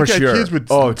 For sure. Kids with,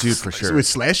 for sure. With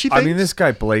slashy things? I mean, this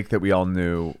guy Blake that we all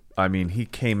knew, I mean, he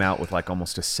came out with like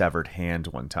almost a severed hand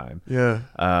one time. Yeah.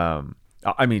 I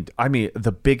mean,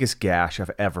 the biggest gash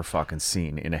I've ever fucking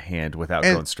seen in a hand without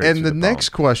going straight through the bone. And the next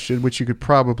question, which you could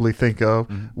probably think of,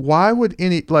 why would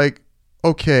anybody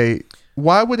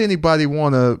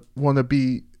want to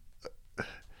be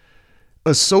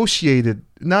associated?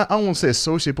 I don't want to say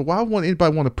associated, but why would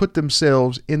anybody want to put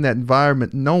themselves in that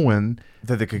environment knowing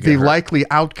that they could get the hurt? likely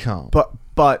outcome?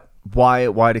 But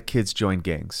why do kids join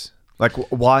gangs? Like,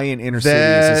 why in inner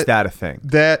cities is that a thing?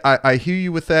 That I hear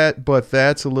you with that, but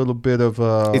that's a little bit of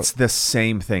a... It's the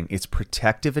same thing. It's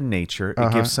protective in nature.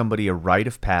 It gives somebody a rite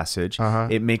of passage.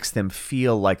 It makes them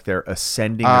feel like they're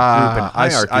ascending a group in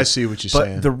hierarchy. I see what you're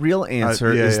saying. But the real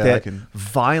answer is that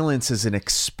violence is an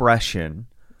expression.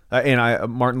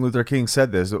 And Martin Luther King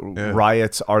said this,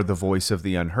 riots are the voice of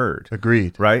the unheard.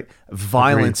 Agreed. Right?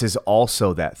 Violence is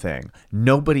also that thing.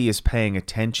 Nobody is paying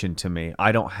attention to me.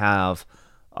 I don't have...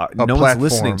 no one's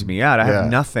listening to me. I have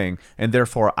nothing, and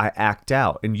therefore I act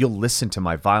out. And you'll listen to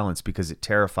my violence because it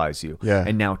terrifies you. Yeah.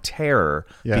 And now terror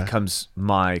becomes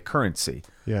my currency.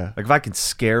 Yeah. Like, if I can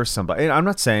scare somebody, and I'm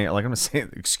not saying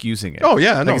excusing it. Oh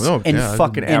yeah, no.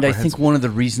 Fucking. And I think one of the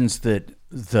reasons that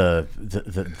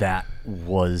that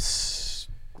was,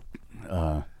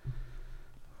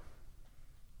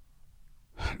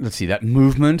 let's see, that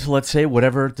movement, let's say,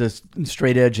 whatever the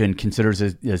straight edge and considers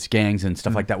as gangs and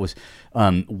stuff like that was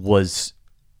that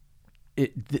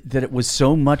it was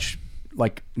so much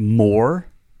like more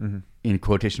in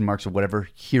quotation marks or whatever,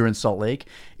 here in Salt Lake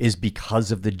is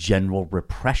because of the general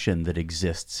repression that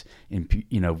exists in,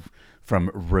 from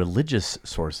religious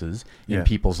sources in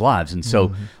people's lives. And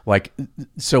so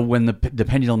so when the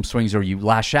pendulum swings or you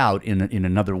lash out in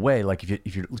another way, like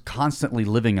if you're constantly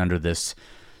living under this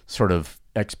sort of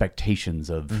expectations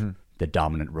of the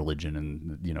dominant religion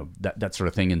and that sort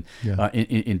of thing, and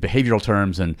in behavioral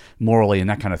terms and morally and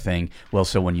that kind of thing. Well,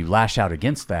 so when you lash out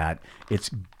against that, it's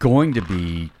going to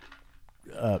be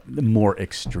more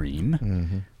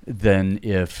extreme than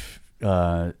if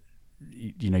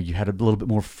you had a little bit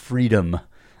more freedom,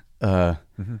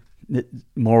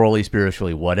 morally,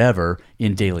 spiritually, whatever,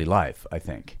 in daily life, I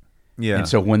think. Yeah. And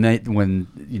so when I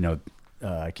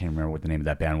can't remember what the name of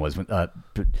that band was, but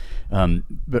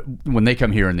when they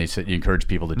come here and they encourage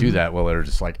people to do that, well, they're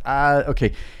just like,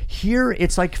 okay, here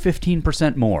it's like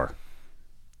 15% more.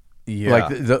 Yeah, like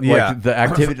the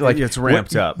activity, like it's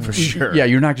ramped up for sure. Yeah,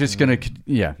 you're not just gonna.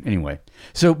 Yeah. Anyway,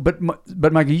 so but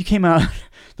Michael, you came out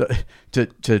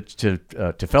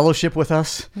to fellowship with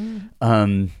us.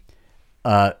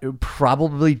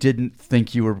 Probably didn't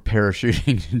think you were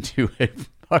parachuting into a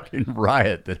fucking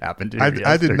riot that happened here yesterday.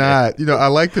 I did not. I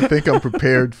like to think I'm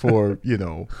prepared for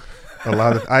a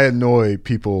lot of. I annoy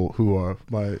people who are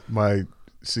my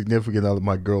significant other,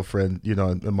 my girlfriend,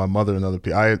 and my mother and other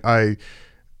people. I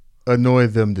annoy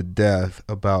them to death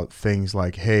about things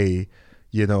like, hey,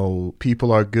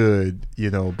 people are good,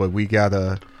 but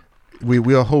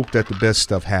we'll hope that the best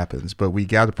stuff happens, but we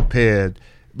got to prepare.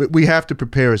 But we have to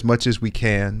prepare as much as we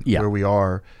can where we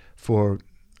are for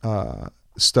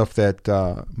stuff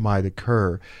that might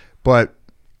occur. But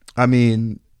I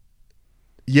mean,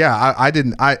 I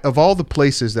didn't. Of all the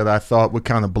places that I thought would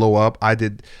kind of blow up, I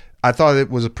thought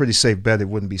it was a pretty safe bet it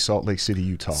wouldn't be Salt Lake City,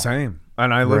 Utah. Same.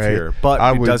 And I live here,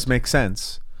 but it does make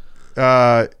sense.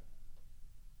 Because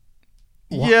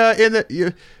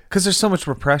there's so much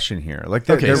repression here. Like,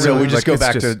 so we just go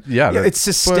back to it's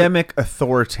systemic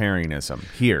authoritarianism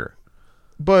here.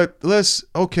 But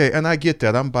and I get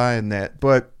that, I'm buying that.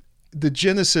 But the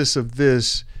genesis of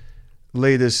this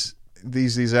latest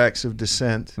these acts of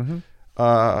dissent,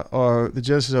 or the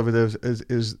genesis of it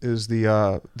is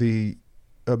the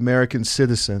American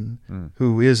citizen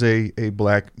who is a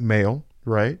black male,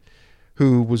 right,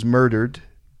 who was murdered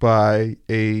by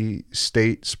a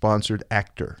state-sponsored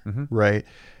actor, right,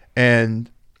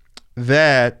 and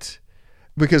that,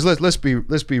 because let's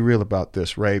be real about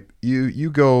this, right?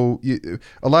 A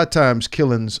lot of times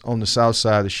killings on the south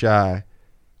side of Chi,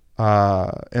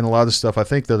 and a lot of stuff I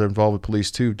think that are involved with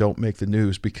police too don't make the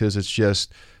news because it's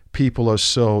just people are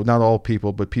so, not all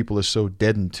people, but people are so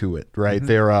deadened to it, right?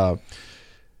 They're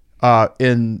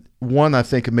and one, I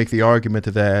think, could make the argument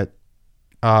that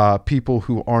people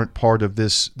who aren't part of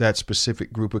that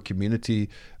specific group of community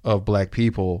of black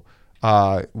people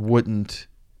wouldn't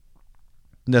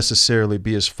necessarily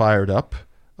be as fired up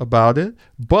about it.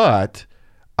 But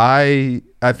I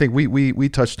think we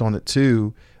touched on it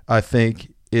too. I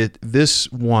think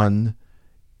this one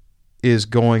is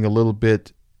going a little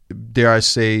bit, dare I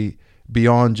say,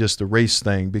 beyond just the race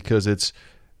thing, because it's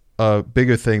a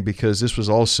bigger thing, because this was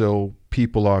also,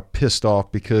 people are pissed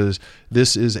off because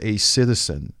this is a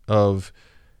citizen of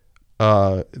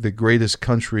the greatest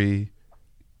country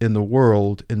in the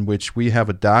world, in which we have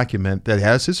a document that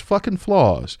has its fucking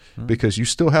flaws, because you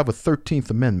still have a 13th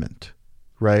Amendment,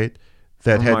 right?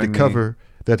 That had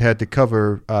to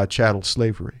cover chattel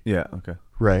slavery. Yeah. Okay.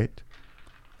 Right.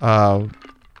 But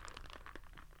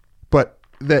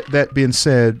that being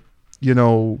said,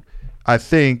 I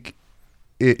think,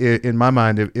 in my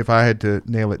mind, if I had to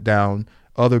nail it down,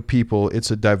 other people, it's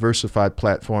a diversified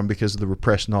platform because of the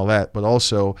repression and all that. But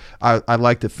also, I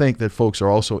like to think that folks are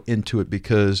also into it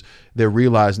because they're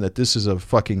realizing that this is a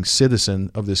fucking citizen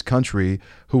of this country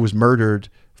who was murdered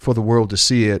for the world to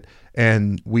see it.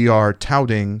 And we are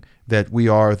touting that we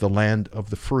are the land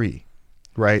of the free,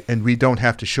 right? And we don't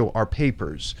have to show our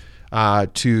papers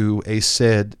to a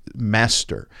said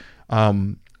master.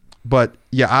 But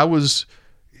yeah, I was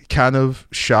kind of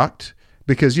shocked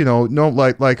because,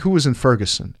 like who was in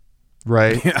Ferguson,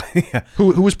 right? Yeah.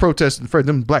 Who was protesting for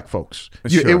them? Black folks.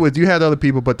 Sure. You had other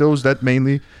people, but that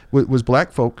mainly was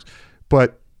black folks.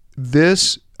 But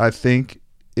this, I think,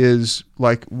 is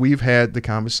like, we've had the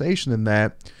conversation in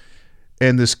that,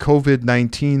 and this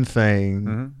COVID-19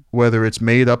 thing, whether it's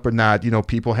made up or not,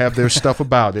 people have their stuff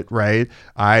about it, right?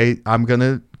 I'm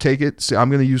gonna take it. I'm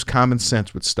gonna use common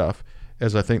sense with stuff,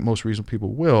 as I think most reasonable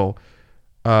people will.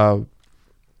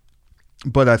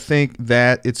 But I think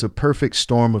that it's a perfect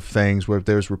storm of things where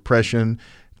there's repression,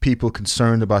 people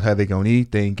concerned about how they gonna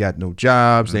eat. They ain't got no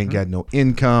jobs. They ain't got no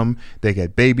income. They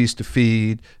got babies to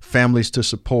feed, families to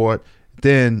support.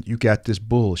 Then you got this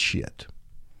bullshit,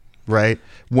 right?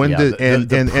 When the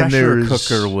pressure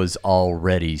cooker was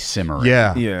already simmering.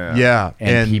 Yeah.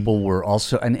 And people were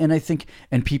also, and I think,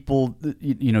 and people,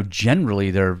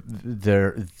 generally they're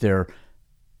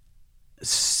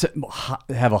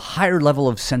have a higher level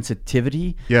of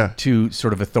sensitivity to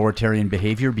sort of authoritarian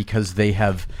behavior because they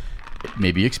have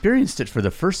maybe experienced it for the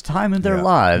first time in their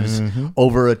lives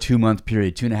over a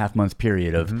 2.5 month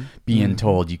period of being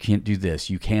told you can't do this,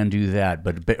 you can do that,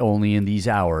 but only in these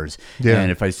hours.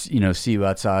 And if I see you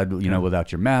outside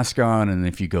without your mask on, and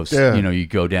if you go you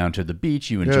go down to the beach,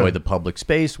 you enjoy the public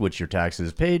space which your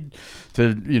taxes paid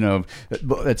to,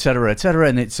 et cetera,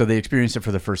 and so they experience it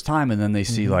for the first time, and then they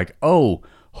see like oh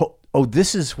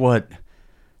this is what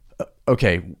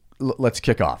okay, let's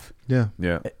kick off. Yeah.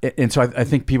 And so I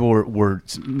think people were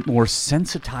more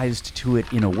sensitized to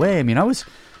it in a way. I mean, I was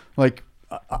like,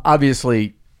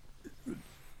 obviously,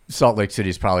 Salt Lake City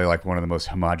is probably like one of the most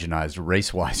homogenized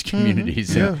race-wise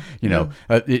communities, in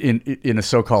a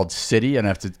so-called city. And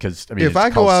because if I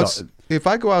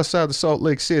go outside of Salt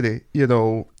Lake City,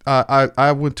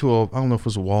 I went to I don't know if it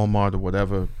was a Walmart or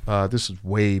whatever. This is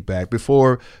way back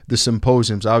before the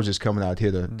symposiums. I was just coming out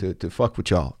here to fuck with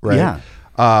y'all, right? Yeah.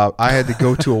 I had to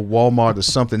go to a Walmart or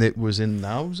something. I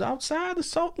was outside of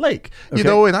Salt Lake,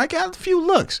 and I got a few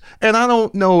looks. And I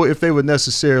don't know if they were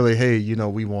necessarily, hey,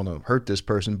 we want to hurt this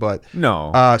person, but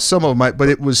no, some of them might. But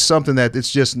it was something that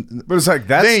it's just. But it's like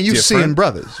that's they ain't used seeing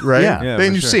brothers, right? Yeah, they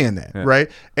ain't used seeing that, right?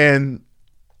 And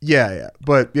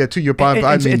but to your point,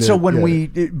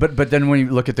 but then when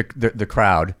you look at the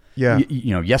crowd.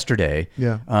 Yesterday.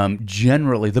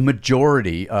 Generally, the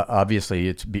majority, obviously,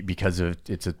 it's because of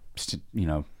it's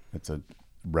a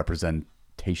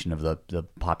representation of the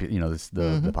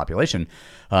population.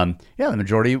 The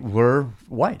majority were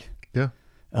white.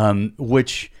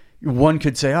 Which one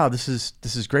could say, oh, this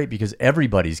is great because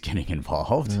everybody's getting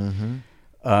involved,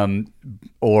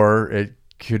 or it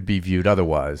could be viewed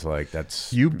otherwise. Like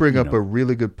that's you bring up a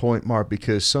really good point, Mark,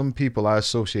 because some people I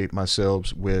associate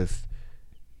myself with,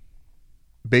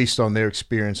 based on their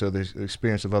experience or the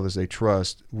experience of others they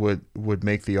trust, would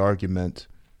make the argument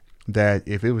that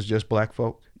if it was just black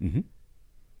folk,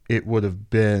 it would have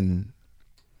been,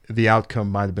 the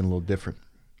outcome might have been a little different,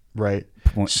 right?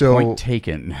 Point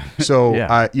taken. So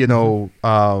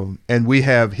and we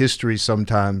have history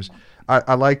sometimes.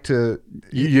 I like to.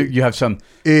 You have some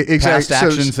past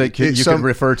actions that you can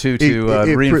refer to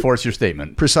reinforce your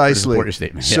statement. Precisely. Support your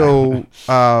statement. So,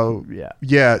 so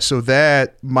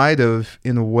that might have,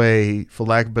 in a way, for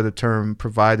lack of a better term,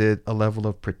 provided a level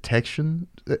of protection.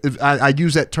 I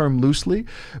use that term loosely,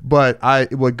 but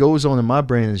what goes on in my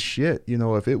brain is shit.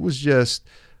 If it was just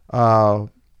some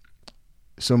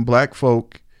black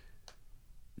folk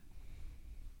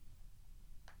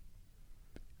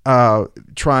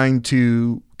trying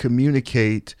to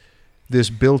communicate this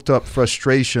built-up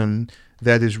frustration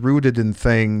that is rooted in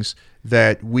things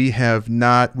that we've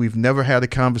never had a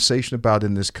conversation about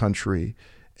in this country,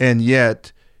 and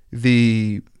yet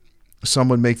some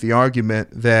would make the argument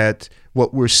that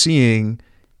what we're seeing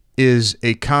is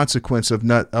a consequence of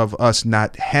us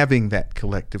not having that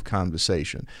collective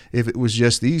conversation. If it was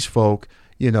just these folk,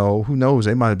 who knows?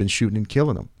 They might have been shooting and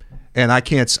killing them. And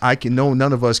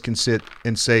none of us can sit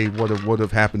and say what would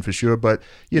have happened for sure. But,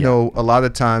 a lot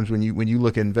of times when you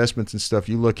look at investments and stuff,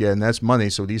 you look at, and that's money.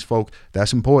 So these folk,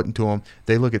 that's important to them.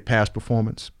 They look at past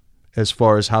performance as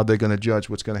far as how they're going to judge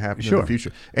what's going to happen in the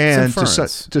future. And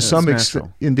to some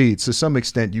extent, indeed, to some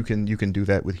extent, you can do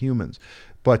that with humans.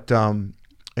 But, and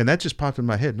that just popped in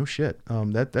my head. No shit.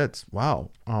 That's wow.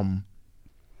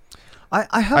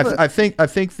 I think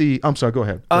I'm sorry, go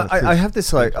ahead. I have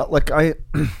this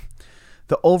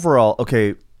the overall,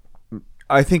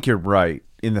 I think you're right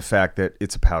in the fact that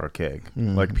it's a powder keg.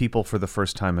 Like people for the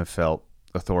first time have felt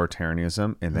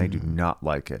authoritarianism and they do not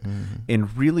like it.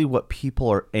 And really what people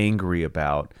are angry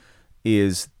about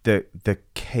is the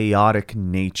chaotic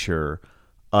nature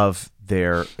of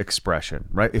their expression,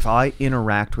 right? If I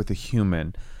interact with a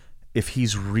human, if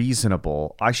he's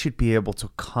reasonable, I should be able to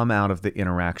come out of the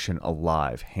interaction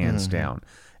alive, hands down.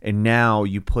 And now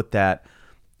you put that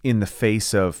in the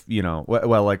face of,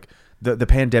 like the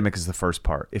pandemic is the first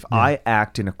part. If I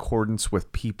act in accordance with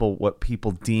what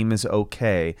people deem is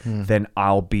okay, then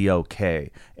I'll be okay.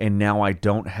 And now I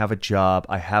don't have a job,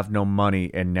 I have no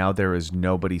money, and now there is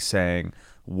nobody saying,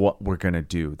 what we're going to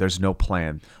do. There's no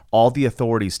plan. All the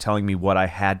authorities telling me what I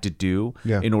had to do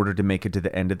in order to make it to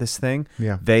the end of this thing,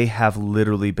 they have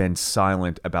literally been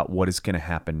silent about what is going to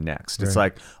happen next. Right. It's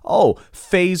like, oh,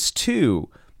 phase 2,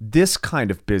 this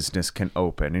kind of business can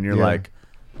open. And you're like,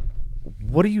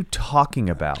 what are you talking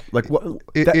about? Like, what?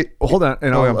 Hold on,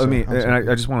 and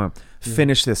I just want to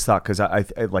finish this thought because I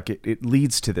like it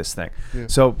leads to this thing. Yeah.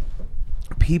 So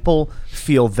people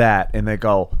feel that, and they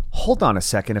go, hold on a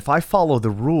second. If I follow the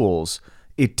rules,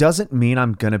 it doesn't mean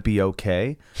I'm gonna be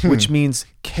okay, which means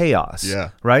chaos.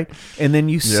 Yeah. Right. And then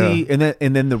you see, and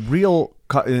then the real,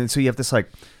 and so you have this like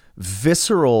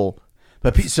visceral.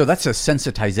 But so that's a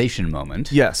sensitization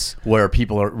moment. Yes. Where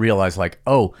people realize like,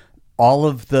 oh, all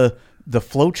of the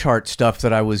flowchart stuff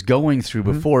that I was going through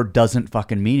before doesn't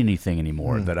fucking mean anything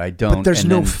anymore. That I don't. But there's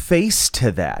no face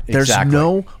to that. There's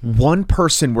no one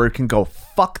person where it can go,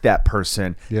 fuck that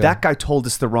person. Yeah. That guy told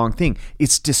us the wrong thing.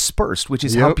 It's dispersed, which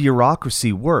is how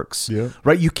bureaucracy works. Yep.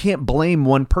 Right? You can't blame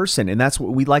one person. And that's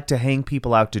what we like to hang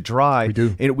people out to dry. We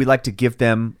do. And we like to give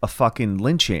them a fucking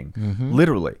lynching.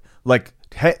 Literally. Like,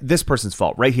 hey, this person's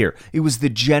fault right here. It was the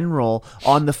general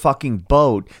on the fucking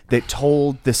boat that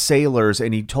told the sailors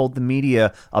and he told the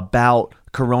media about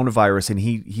coronavirus, and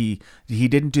he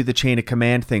didn't do the chain of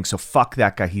command thing, so fuck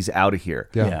that guy, he's out of here.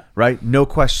 Yeah. Right? No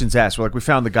questions asked. We're like, we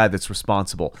found the guy that's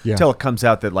responsible. Yeah. Until it comes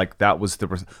out that like that was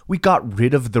we got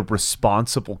rid of the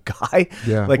responsible guy.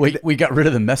 Yeah. Like we got rid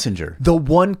of the messenger. The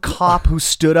one cop who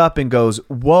stood up and goes,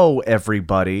 whoa,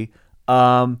 everybody,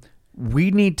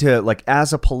 we need to, like,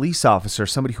 as a police officer,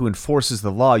 somebody who enforces the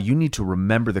law, you need to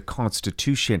remember the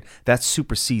Constitution. That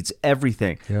supersedes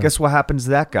everything. Yeah. Guess what happens to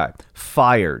that guy?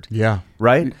 Fired. Yeah.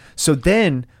 Right? So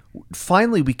then,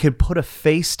 finally, we could put a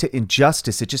face to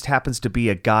injustice. It just happens to be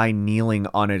a guy kneeling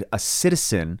on a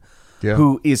citizen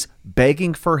who is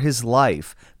begging for his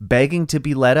life, begging to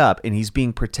be let up, and he's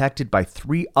being protected by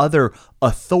 3 other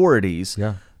authorities.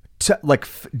 Yeah.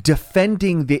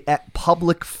 Defending the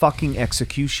public fucking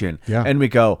execution. Yeah. And we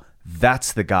go,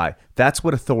 that's the guy. That's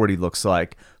what authority looks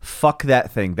like. Fuck that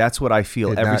thing. That's what I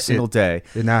feel every single day.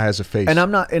 It now has a face. And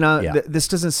I'm not, this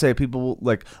doesn't say people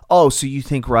like, oh, so you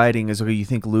think rioting is okay, you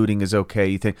think looting is okay,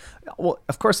 you think, well,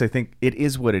 of course I think it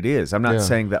is what it is. I'm not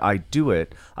saying that I do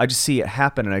it. I just see it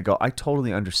happen and I go, I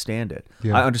totally understand it.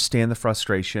 Yeah. I understand the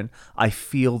frustration. I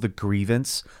feel the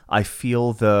grievance. I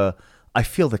feel the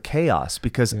chaos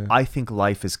because I think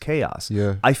life is chaos.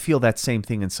 Yeah. I feel that same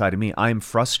thing inside of me. I am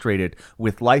frustrated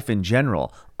with life in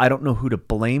general. I don't know who to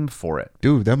blame for it.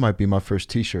 Dude, that might be my first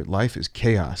t-shirt. Life is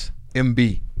chaos.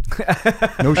 MB.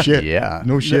 No shit. Yeah.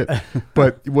 No shit.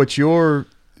 But what you're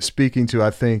speaking to,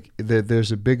 I think that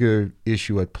there's a bigger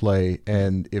issue at play.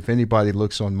 And if anybody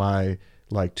looks on my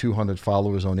like 200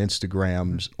 followers on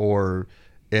Instagrams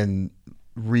and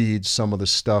read some of the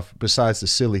stuff besides the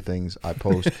silly things I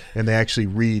post and they actually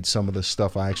read some of the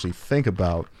stuff I actually think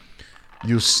about,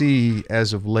 you'll see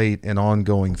as of late an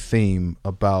ongoing theme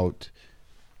about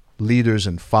leaders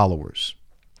and followers.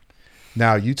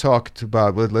 Now you talked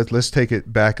about, let's take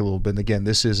it back a little bit. And again,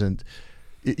 this isn't,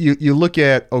 you look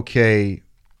at, okay,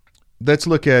 let's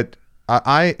look at,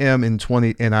 I am in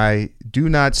 20, and I do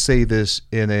not say this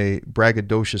in a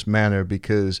braggadocious manner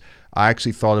because I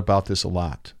actually thought about this a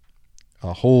lot.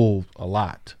 A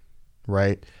lot,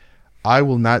 right? I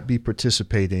will not be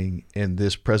participating in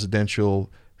this presidential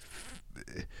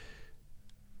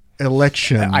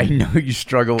election. I know you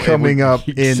struggle coming up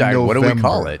in November. What do we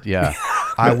call it? Yeah,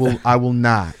 I will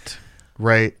not,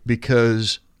 right?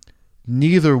 Because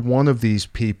neither one of these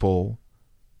people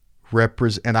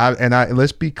represent, and I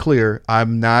let's be clear,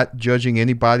 I'm not judging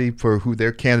anybody for who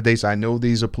their candidates. I know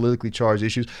these are politically charged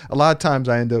issues. A lot of times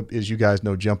I end up, as you guys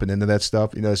know, jumping into that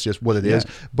stuff. You know, it's just what it is.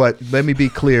 But let me be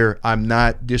clear, I'm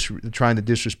not trying to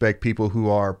disrespect people who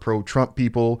are pro-Trump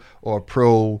people or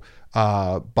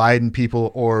pro-Biden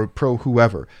people or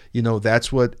pro-whoever. You know,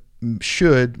 that's what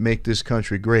should make this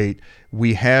country great.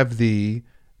 We have the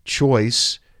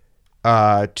choice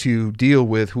to deal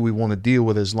with who we want to deal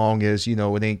with, as long as, you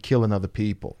know, it ain't killing other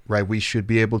people, right? We should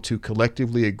be able to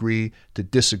collectively agree to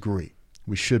disagree.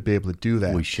 We should be able to do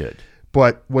that. We should.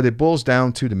 But what it boils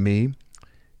down to me,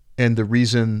 and the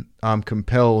reason I'm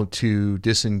compelled to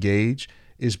disengage,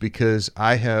 is because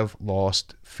I have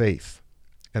lost faith.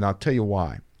 And I'll tell you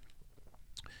why.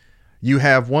 You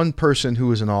have one person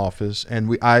who is in office,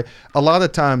 and a lot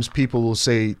of times people will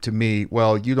say to me,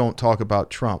 well, you don't talk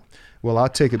about Trump. Well, I'll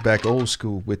take it back old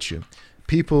school with you.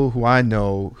 People who I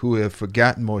know who have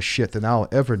forgotten more shit than I'll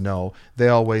ever know, they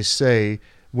always say,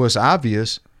 well, it's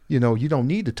obvious, you know, you don't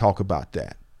need to talk about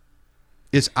that.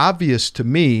 It's obvious to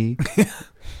me,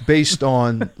 based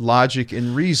on logic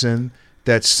and reason,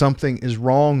 that something is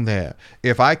wrong there.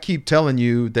 If I keep telling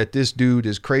you that this dude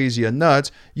is crazy or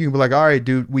nuts, you can be like, all right,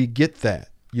 dude, we get that.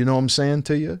 You know what I'm saying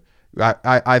to you?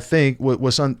 I think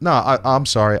I'm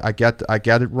sorry, I got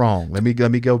it wrong. Let me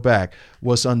go back.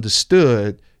 What's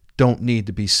understood don't need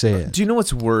to be said. Do you know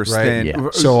what's worse than? Yeah.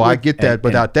 So I get that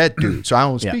without that dude. So I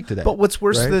don't speak to that. But what's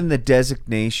worse than the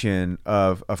designation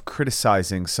of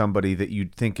criticizing somebody that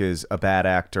you'd think is a bad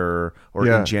actor or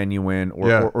ingenuine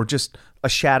or just a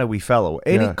shadowy fellow?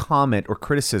 Any comment or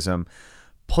criticism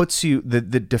puts you. The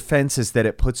defense is that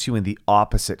it puts you in the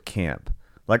opposite camp.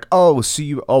 Like,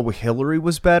 Hillary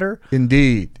was better?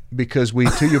 Indeed, because we,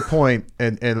 to your point,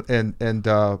 and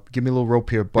give me a little rope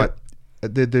here, but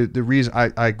the reason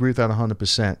I agree with that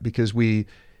 100%, because we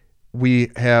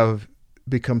have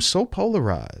become so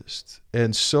polarized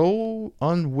and so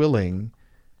unwilling.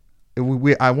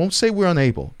 I won't say we're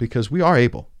unable, because we are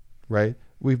able, right?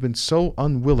 We've been so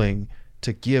unwilling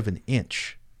to give an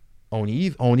inch on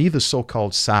either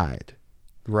so-called side,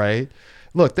 right?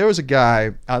 Look, there was a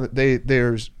guy, they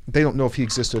don't know if he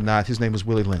exists or not. His name was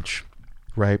Willie Lynch,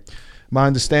 right? My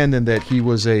understanding that he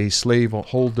was a slave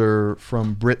holder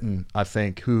from Britain, I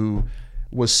think, who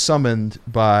was summoned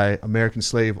by American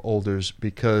slave holders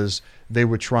because they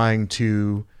were trying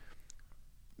to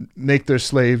make their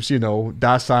slaves,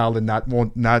 docile and not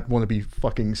want to be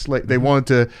fucking slaves. They wanted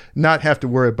to not have to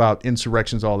worry about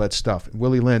insurrections, all that stuff.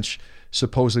 Willie Lynch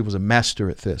supposedly was a master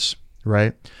at this,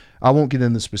 right? I won't get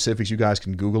into the specifics. You guys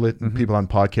can Google it, and people on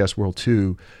podcast world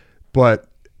too. But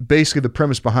basically, the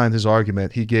premise behind his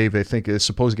argument, he gave a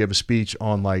speech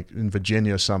on, like, in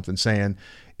Virginia or something, saying,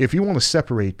 if you want to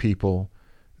separate people,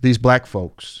 these black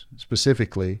folks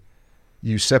specifically,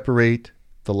 you separate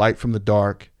the light from the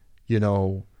dark. We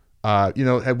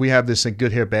have this thing,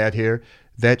 good hair, bad hair.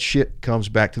 That shit comes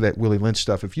back to that Willie Lynch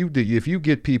stuff. If you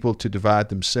get people to divide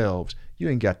themselves, you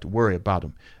ain't got to worry about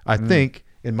them. I think,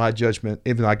 in my judgment,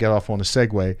 even though I got off on a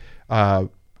segue,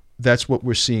 that's what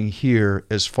we're seeing here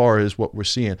as far as what we're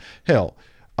seeing. Hell,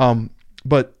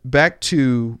 but back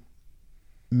to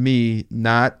me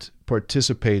not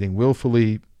participating,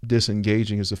 willfully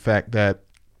disengaging, is the fact that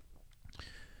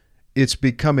it's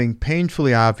becoming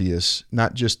painfully obvious,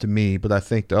 not just to me, but I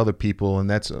think to other people, and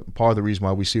that's part of the reason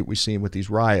why we see what we're seeing with these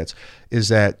riots, is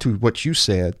that, to what you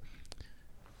said,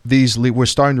 we're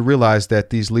starting to realize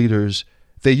that these leaders,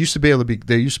 they used to be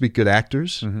good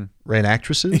actors, right, and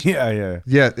actresses. Yeah.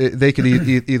 They could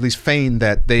at least feign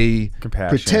that they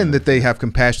pretend that they have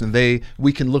compassion.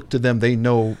 We can look to them. They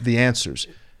know the answers.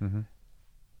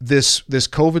 This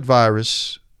COVID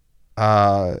virus,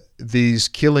 these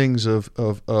killings of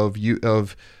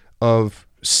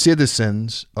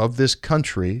citizens of this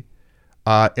country,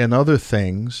 and other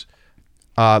things.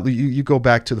 You go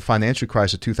back to the financial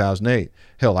crisis of 2008.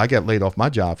 Hell, I got laid off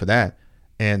my job for that.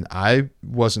 And I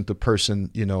wasn't the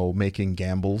person, making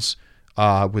gambles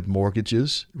with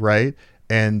mortgages, right?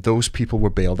 And those people were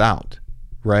bailed out,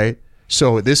 right?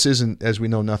 So this isn't, as we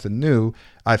know, nothing new.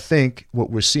 I think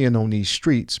what we're seeing on these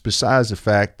streets, besides the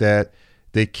fact that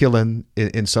they're killing,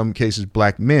 in some cases,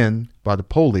 black men by the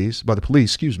police, that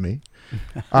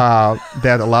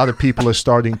a lot of people are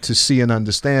starting to see and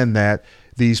understand that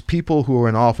these people who are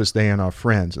in office, they ain't our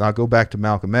friends. And I'll go back to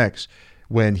Malcolm X.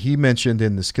 When he mentioned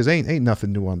in this, because ain't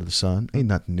nothing new under the sun, ain't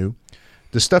nothing new.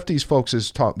 The stuff these folks is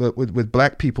taught with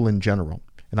black people in general,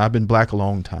 and I've been black a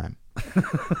long time.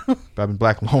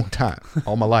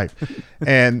 All my life.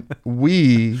 And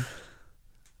we,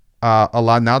 a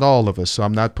lot, not all of us, so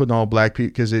I'm not putting all black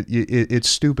people, because it's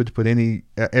stupid to put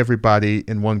everybody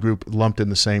in one group lumped in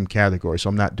the same category, so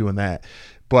I'm not doing that.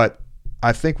 But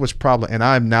I think what's problem, and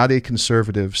I'm not a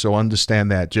conservative, so understand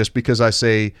that. Just because I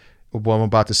say what I'm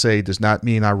about to say does not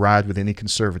mean I ride with any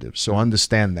conservatives. So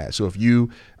understand that. So if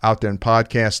you out there in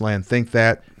podcast land think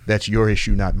that, that's your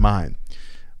issue, not mine.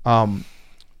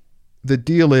 The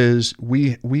deal is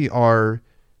we are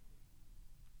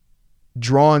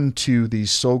drawn to these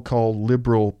so-called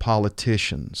liberal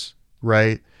politicians,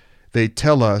 right? They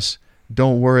tell us,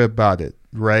 don't worry about it,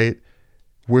 right?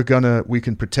 We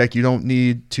can protect. You don't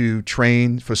need to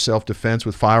train for self-defense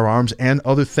with firearms and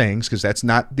other things, because that's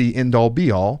not the end-all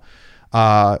be-all.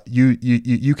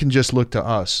 You can just look to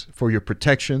us for your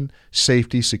protection,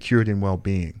 safety, security, and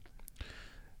well-being.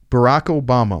 Barack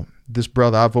Obama, this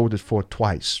brother I voted for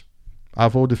twice. I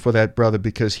voted for that brother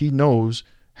because he knows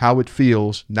how it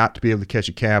feels not to be able to catch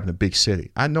a cab in a big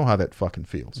city. I know how that fucking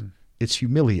feels. It's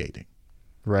humiliating,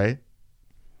 right?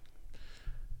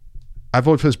 I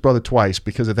voted for his brother twice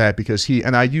because of that,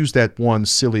 and I use that one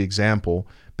silly example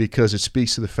because it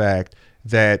speaks to the fact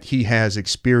that he has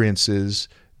experiences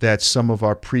that some of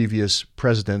our previous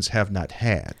presidents have not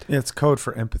had. Yeah, it's code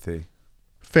for empathy.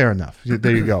 Fair enough.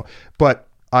 There you go. But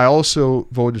I also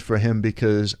voted for him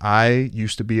because I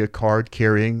used to be a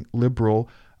card-carrying liberal.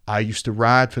 I used to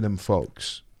ride for them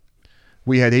folks.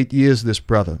 We had 8 years of this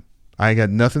brother. I ain't got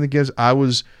nothing against.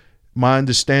 My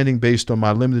understanding based on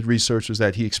my limited research was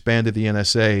that he expanded the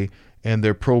NSA and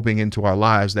they're probing into our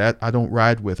lives. That I don't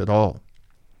ride with at all.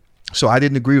 So I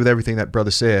didn't agree with everything that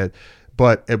brother said.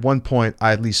 But at one point,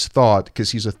 I at least thought,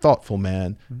 because he's a thoughtful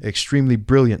man, extremely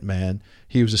brilliant man.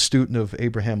 He was a student of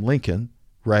Abraham Lincoln,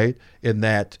 right? In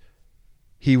that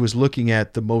he was looking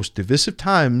at the most divisive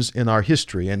times in our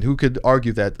history. And who could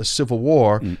argue that a civil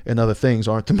war and other things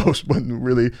aren't the most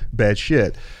really bad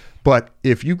shit? But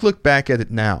if you look back at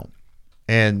it now,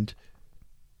 and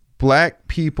black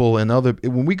people and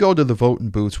when we go to the voting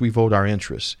booths, we vote our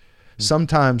interests.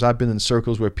 Sometimes I've been in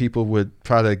circles where people would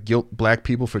try to guilt black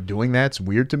people for doing that. It's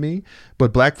weird to me.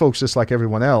 But black folks, just like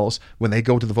everyone else, when they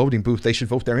go to the voting booth, they should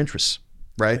vote their interests,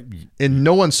 right? In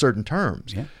no uncertain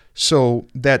terms. Yeah. So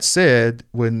that said,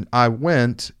 when I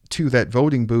went to that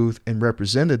voting booth and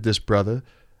represented this brother,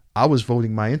 I was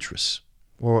voting my interests,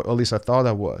 or at least I thought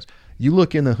I was. You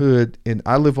look in the hood, and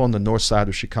I live on the north side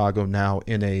of Chicago now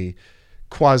in a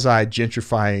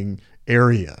quasi-gentrifying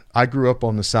area. I grew up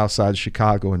on the south side of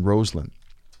Chicago in Roseland.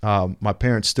 My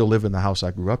parents still live in the house I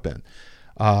grew up in.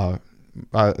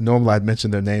 Normally I'd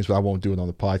mention their names, but I won't do it on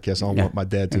the podcast. I don't want my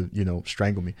dad to,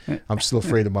 strangle me. I'm still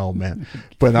afraid of my old man,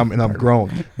 but I'm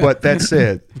grown. But that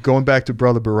said, going back to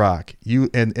Brother Barack,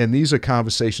 and these are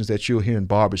conversations that you'll hear in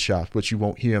barbershops, but you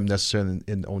won't hear them necessarily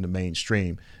on the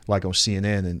mainstream, like on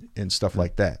CNN and stuff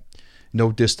like that.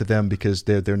 No diss to them because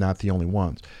they're not the only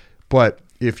ones. But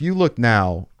if you look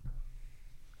now,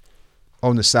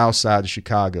 on the south side of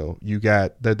Chicago,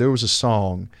 there was a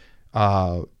song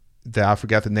that I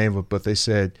forgot the name of it, but they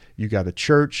said you got a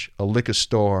church, a liquor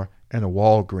store, and a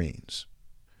Walgreens.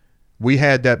 We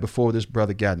had that before this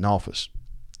brother got in office.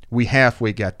 We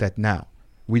halfway got that now.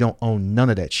 We don't own none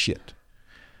of that shit.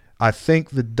 I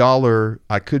think the dollar,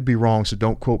 I could be wrong, so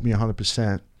don't quote me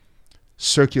 100%,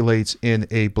 circulates in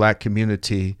a black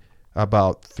community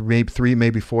about three,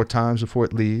 maybe 4 times before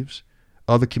it leaves.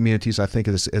 Other communities, I think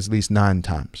it's at least 9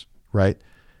 times, right?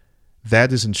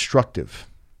 That is instructive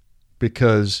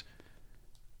because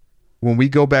when we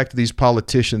go back to these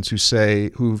politicians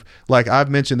like I've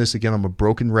mentioned this again, I'm a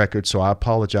broken record, so I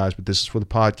apologize, but this is for the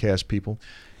podcast people.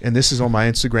 And this is on my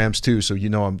Instagrams too, so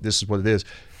this is what it is.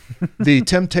 The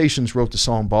Temptations wrote the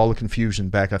song Ball of Confusion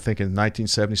back, I think, in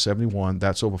 1970, 71.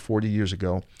 That's over 40 years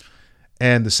ago.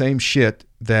 And the same shit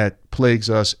that plagues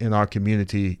us in our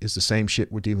community is the same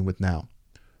shit we're dealing with now.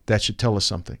 That should tell us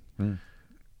something. And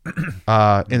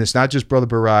it's not just Brother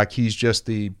Barack. He's just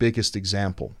the biggest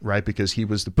example, right? Because he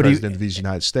was the president of these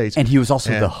United States. And he was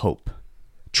also the hope.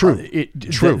 True.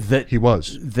 True. He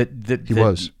was. He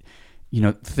was.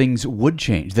 Things would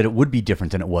change, that it would be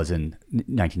different than it was in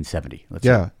 1970. Let's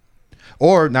say.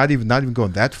 Or not even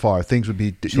going that far. Things would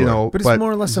be, But it's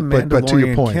more or less a Mandalorian but to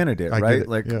your point, candidate, right?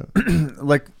 Like,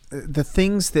 like the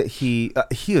things that he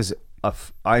is.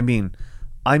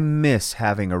 I miss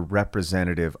having a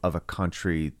representative of a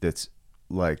country that's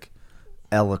like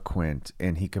eloquent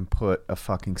and he can put a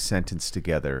fucking sentence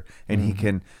together and he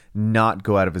can not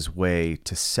go out of his way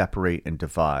to separate and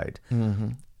divide.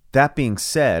 That being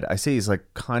said, I say he's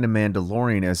like kind of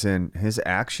Mandalorian, as in his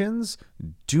actions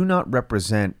do not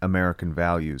represent American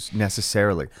values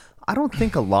necessarily. I don't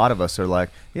think a lot of us are like,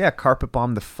 carpet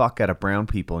bomb the fuck out of brown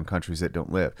people in countries that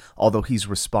don't live. Although he's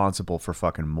responsible for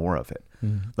fucking more of it.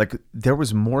 Like there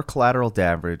was more collateral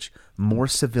damage, more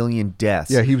civilian deaths.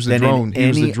 Yeah, he was the drone. He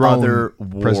was the drone other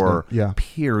war. Yeah.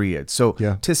 Period. So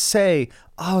to say,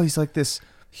 he's like this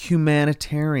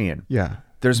humanitarian. Yeah.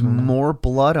 There's more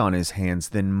blood on his hands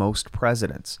than most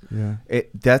presidents. Yeah.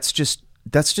 That's just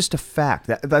a fact.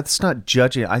 That's not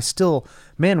judging.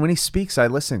 When he speaks, I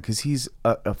listen because he's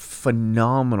a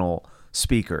phenomenal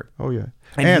speaker. Oh yeah,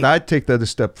 and I'd take that a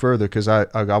step further because I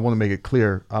want to make it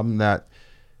clear I'm not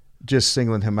just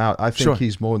singling him out. I think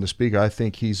he's more than a speaker. I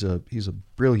think he's a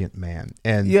brilliant man.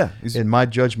 And in my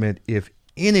judgment, if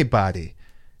anybody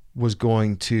was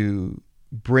going to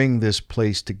bring this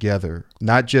place together,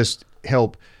 not just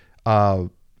help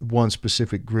one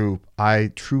specific group,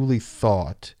 I truly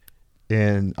thought.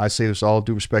 And I say this all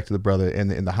due respect to the brother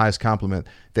and the highest compliment,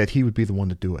 that he would be the one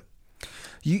to do it.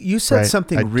 You said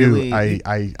something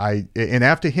and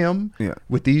after him,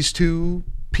 with these 2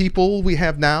 people we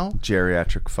have now,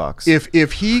 geriatric fucks.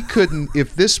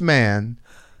 If this man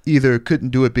either couldn't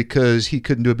do it because he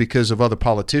couldn't do it because of other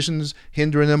politicians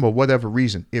hindering him or whatever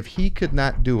reason, if he could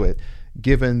not do it,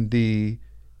 given the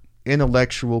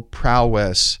intellectual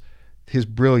prowess, his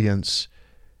brilliance,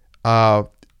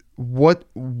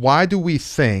 why do we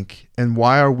think, and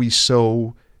why are we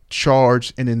so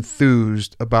charged and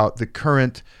enthused about the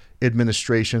current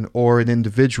administration or an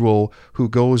individual who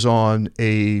goes on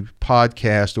a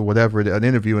podcast or whatever, an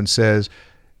interview, and says,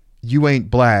 "You ain't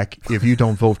black if you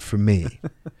don't vote for me"?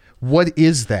 What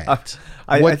is that?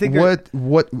 I think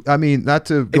what I mean, not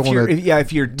to go on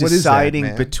if you're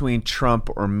deciding between Trump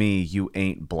or me, you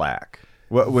ain't black.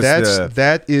 What was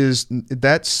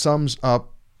that sums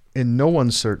up in no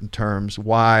uncertain terms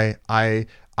why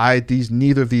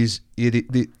neither of these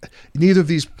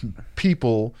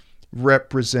people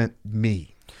represent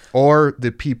me or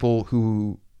the people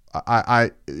who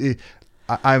I'm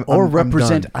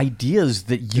represent done. Ideas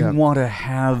that you want to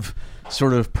have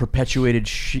sort of perpetuated,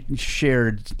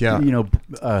 shared,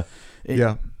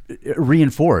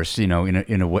 reinforced, in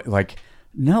a way. Like,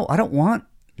 no, I don't want.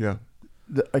 Yeah.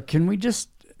 Can we just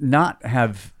not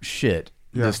have shit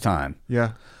this time?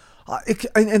 Yeah.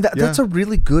 That's a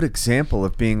really good example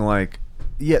of being like,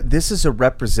 this is a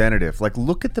representative. Like,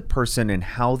 look at the person and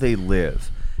how they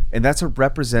live. And that's a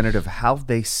representative of how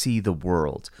they see the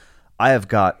world. I have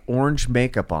got orange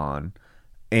makeup on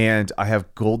and I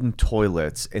have golden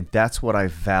toilets, and that's what I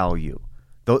value.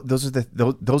 Those are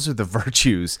the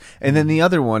virtues. And then the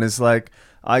other one is like,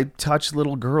 I touch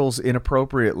little girls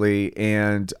inappropriately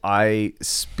and I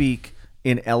speak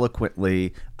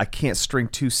ineloquently. I can't string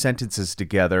two sentences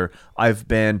together. I've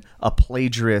been a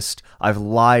plagiarist. I've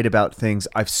lied about things.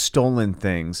 I've stolen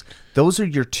things. Those are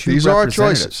your two These are our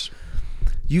representatives. choices.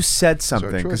 You said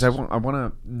something, because I want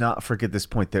to not forget this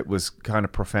point that was kind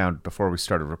of profound before we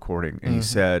started recording. And you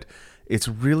said, it's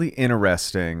really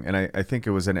interesting, and I think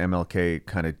it was an MLK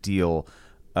kind of deal,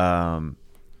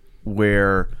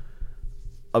 where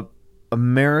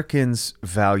Americans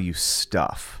value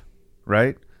stuff,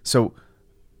 right? So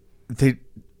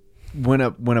when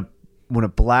a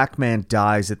black man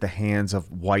dies at the hands of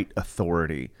white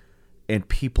authority and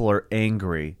people are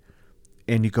angry,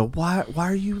 and you go, why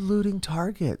are you looting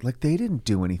Target? Like, they didn't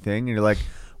do anything. And you're like,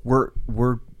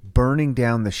 we're burning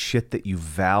down the shit that you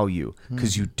value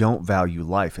because you don't value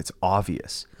life. It's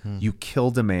obvious. You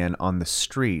killed a man on the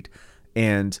street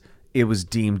and it was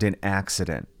deemed an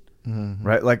accident.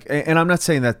 Right? Like, and I'm not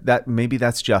saying that maybe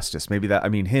that's justice. Maybe that, I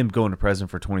mean, him going to prison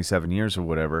for 27 years or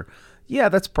whatever. Yeah,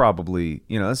 that's probably,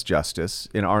 that's justice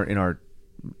in our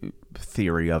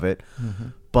theory of it.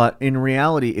 But in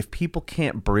reality, if people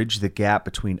can't bridge the gap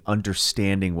between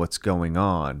understanding what's going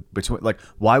on,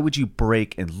 why would you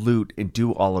break and loot and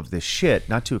do all of this shit?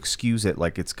 Not to excuse it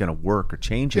like it's going to work or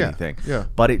change anything. Yeah.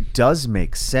 But it does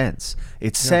make sense.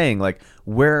 It's saying, like,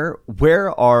 where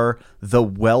are the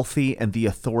wealthy and the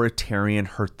authoritarian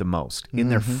hurt the most? In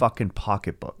their fucking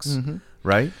pocketbooks,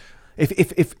 right?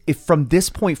 If from this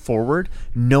point forward,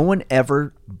 no one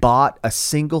ever bought a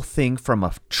single thing from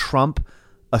a Trump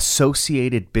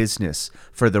associated business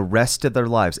for the rest of their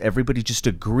lives, everybody just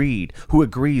who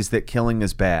agrees that killing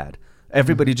is bad.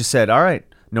 Everybody just said, all right,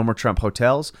 no more Trump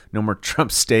hotels, no more Trump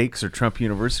steaks or Trump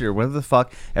University or whatever the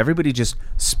fuck. Everybody just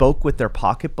spoke with their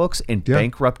pocketbooks and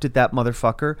bankrupted that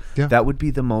motherfucker. Yeah. That would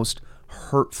be the most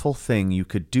hurtful thing you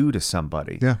could do to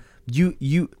somebody. Yeah.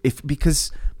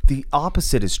 Because the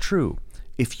opposite is true.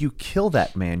 If you kill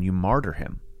that man, you martyr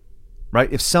him. Right?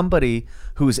 If somebody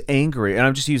who is angry, and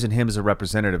I'm just using him as a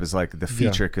representative as like the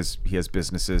feature because he has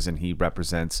businesses and he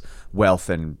represents wealth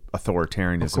and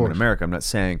authoritarianism in America. I'm not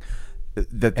saying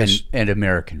that and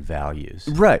American values.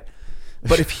 Right.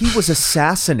 But if he was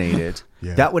assassinated,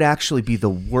 that would actually be the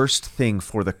worst thing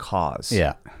for the cause.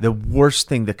 Yeah. The worst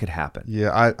thing that could happen.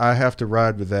 Yeah, I have to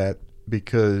ride with that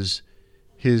because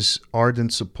his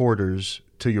ardent supporters,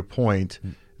 to your point,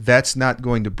 that's not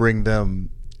going to bring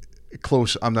them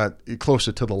closer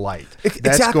to the light.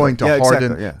 That's going to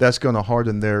harden. Exactly, That's going to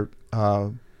harden their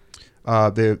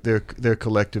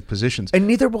collective positions. And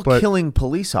neither will killing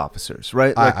police officers,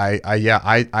 right? Like,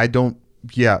 I don't.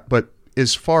 Yeah, but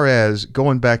as far as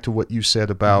going back to what you said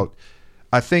about,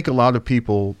 I think a lot of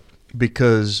people,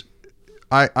 because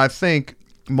I think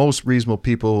most reasonable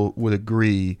people would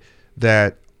agree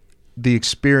that the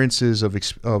experiences of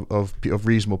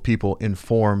reasonable people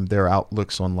inform their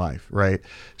outlooks on life, right?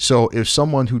 So if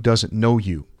someone who doesn't know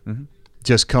you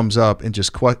just comes up and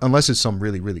just unless it's some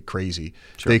really, really crazy,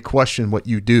 they question what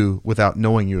you do without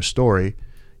knowing your story,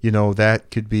 that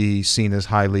could be seen as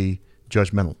highly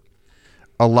judgmental.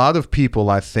 A lot of people,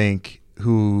 I think,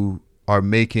 who are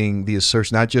making the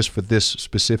assertion, not just for this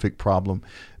specific problem,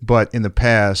 but in the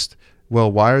past,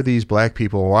 well, why are these black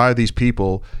people, why are these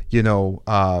people,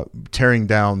 tearing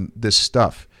down this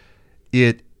stuff?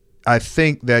 I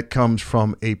think that comes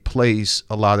from a place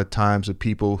a lot of times of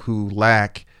people who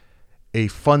lack a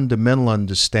fundamental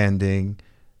understanding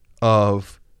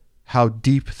of how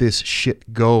deep this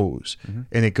shit goes.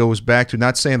 And it goes back to,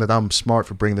 not saying that I'm smart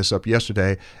for bringing this up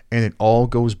yesterday, and it all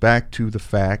goes back to the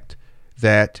fact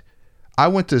that I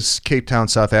went to Cape Town,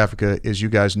 South Africa, as you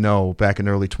guys know, back in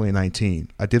early 2019.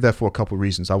 I did that for a couple of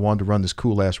reasons. I wanted to run this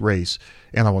cool-ass race,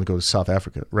 and I want to go to South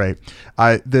Africa, right?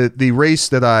 The race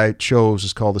that I chose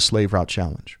is called the Slave Route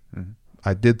Challenge.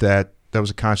 I did that. That was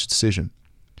a conscious decision.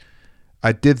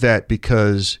 I did that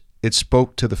because it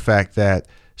spoke to the fact that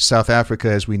South Africa,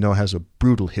 as we know, has a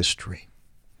brutal history,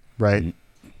 right?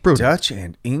 Brutal. Dutch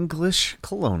and English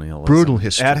colonialism. Brutal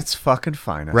history. At its fucking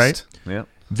finest. Right? Yep.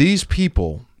 These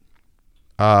people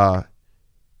are,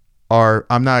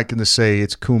 I'm not going to say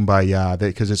it's kumbaya,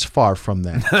 because it's far from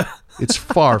that. It's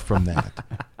far from that.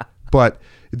 But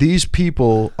these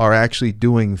people are actually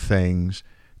doing things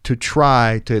to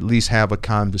try to at least have a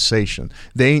conversation.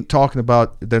 They're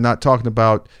not talking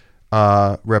about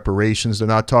reparations. They're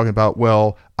not talking about,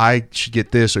 well, I should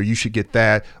get this or you should get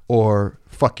that or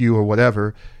fuck you or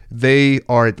whatever. They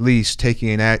are at least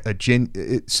taking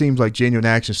it seems like genuine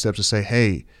action steps to say,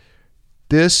 hey,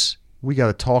 this we got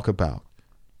to talk about.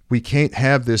 We can't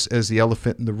have this as the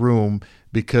elephant in the room,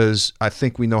 because I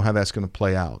think we know how that's going to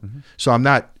play out. So I'm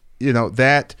not,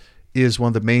 that is one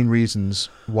of the main reasons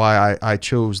why I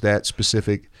chose that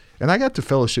specific. And I got to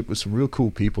fellowship with some real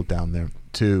cool people down there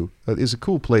too. It's a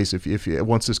cool place if you,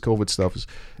 once this COVID stuff is,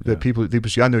 that people,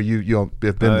 I know you have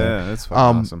been there. Yeah, that's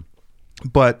awesome.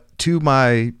 But to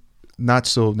my not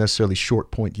so necessarily short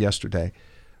point yesterday,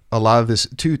 a lot of this,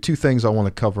 two things I want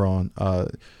to cover on.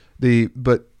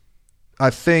 But I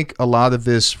think a lot of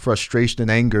this frustration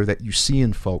and anger that you see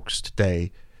in folks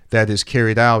today that is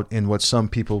carried out in what some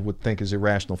people would think is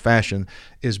irrational fashion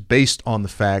is based on the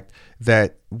fact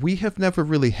that we have never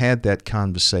really had that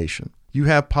conversation. You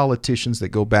have politicians that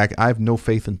go back. I have no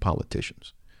faith in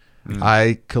politicians.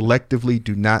 I collectively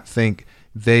do not think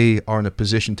they are in a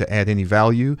position to add any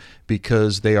value,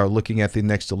 because they are looking at the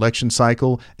next election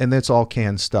cycle, and that's all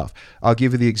canned stuff. I'll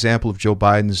give you the example of Joe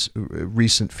Biden's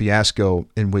recent fiasco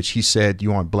in which he said,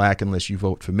 you aren't black unless you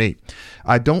vote for me.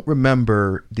 I don't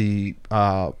remember the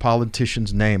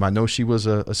politician's name. I know she was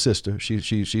a sister.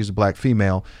 She's a black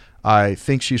female. I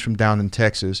think she's from down in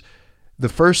Texas. The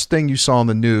first thing you saw on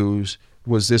the news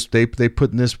was this, they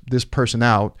put this person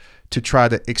out to try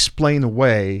to explain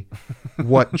away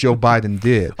what Joe Biden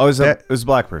did. Oh, it was a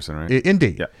black person, right?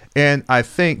 Indeed. Yeah. And I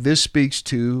think this speaks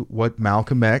to what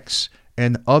Malcolm X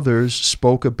and others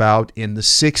spoke about in the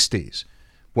 60s.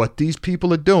 What these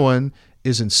people are doing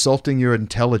is insulting your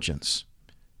intelligence.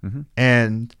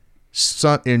 And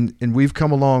we've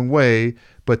come a long way,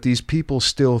 but these people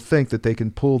still think that they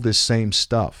can pull this same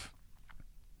stuff.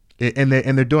 And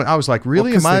they're doing. I was like,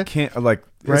 really? Well, they can't, like,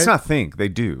 right? It's not think, they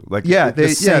do. Like,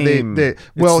 they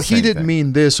well, he didn't thing.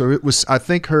 mean this, or it was. I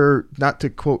think not to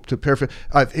quote, to paraphrase.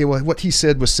 What he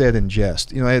said was said in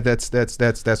jest.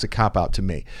 That's a cop out to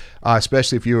me,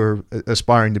 especially if you're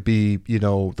aspiring to be,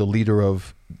 the leader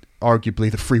of arguably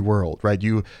the free world, right?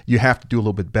 You have to do a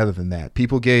little bit better than that.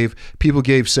 People gave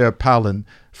Sarah Palin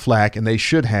flack, and they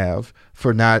should have,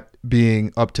 for not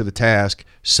being up to the task.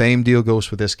 Same deal goes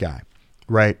for this guy.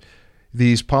 Right.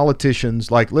 These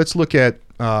politicians, like, let's look at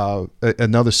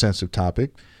another sensitive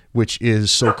topic, which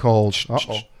is so-called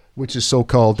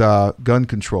gun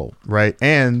control, right?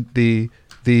 And the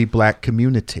black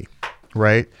community,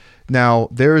 right? Now,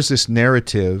 there is this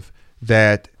narrative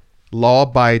that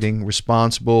law-abiding,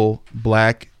 responsible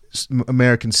black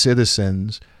American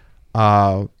citizens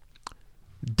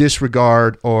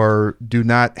disregard or do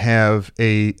not have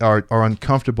are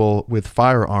uncomfortable with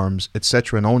firearms,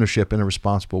 etc., and ownership in a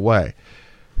responsible way.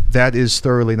 That is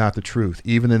thoroughly not the truth.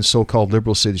 Even in so-called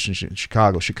liberal cities in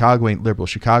Chicago. Chicago ain't liberal.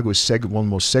 Chicago is one of the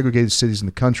most segregated cities in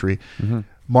the country. Dr.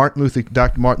 Martin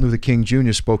Luther King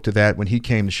Jr. spoke to that when he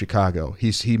came to Chicago.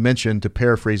 He mentioned, to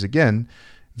paraphrase again,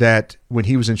 that when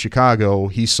he was in Chicago,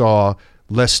 he saw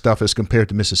less stuff as compared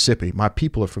to Mississippi. My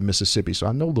people are from Mississippi, so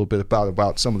I know a little bit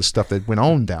about some of the stuff that went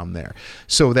on down there.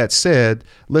 So that said,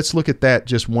 let's look at that,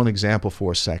 just one example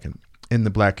for a second, in the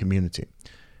black community.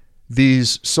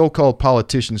 These so-called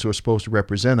politicians who are supposed to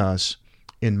represent us,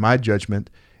 in my judgment,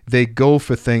 they go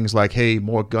for things like, hey,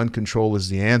 more gun control is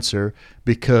the answer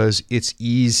because it's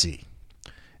easy.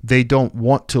 They don't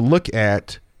want to look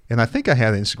at, and I think I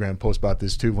had an Instagram post about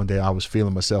this too one day. I was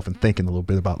feeling myself and thinking a little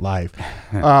bit about life.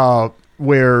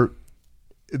 Where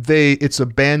it's a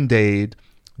Band-Aid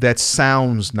that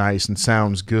sounds nice and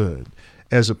sounds good,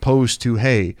 as opposed to,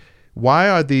 hey,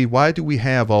 why do we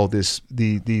have all this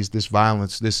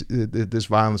violence, this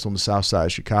violence on the south side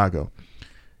of Chicago?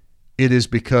 It is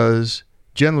because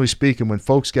generally speaking, when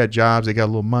folks got jobs, they got a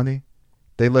little money,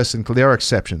 they listen. There are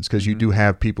exceptions because you do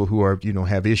have people who are,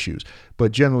 have issues.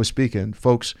 But generally speaking,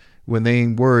 folks, when they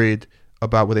ain't worried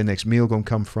about where their next meal going to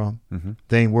come from,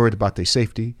 they ain't worried about their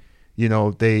safety, they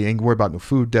ain't worried about no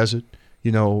food desert,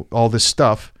 all this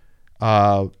stuff.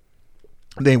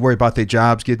 They ain't worried about their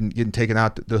jobs getting taken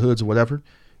out the hoods or whatever.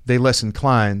 They less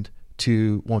inclined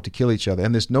to want to kill each other.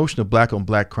 And this notion of black on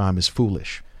black crime is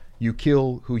foolish. You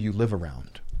kill who you live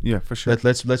around. Yeah, for sure.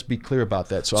 Let's be clear about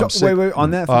that. So wait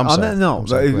on that.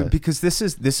 Because this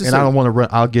is. And I don't want to run.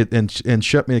 I'll get and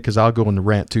shut me because I'll go in the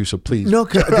rant too. So please. No,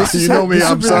 this is, me. This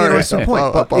I'm is sorry. Really the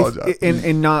point. I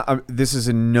apologize. This is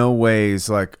in no ways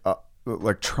like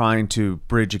trying to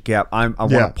bridge a gap. I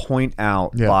want to point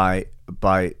out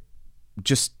by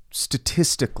just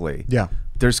statistically,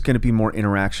 there's going to be more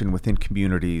interaction within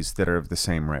communities that are of the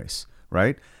same race,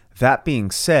 right? That being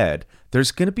said,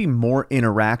 there's going to be more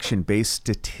interaction based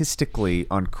statistically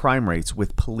on crime rates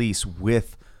with police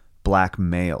with black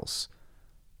males.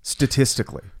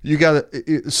 Statistically, you got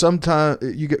to sometime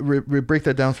break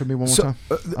that down for me one more time.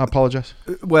 I apologize.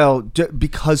 Well,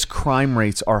 because crime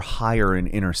rates are higher in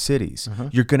inner cities,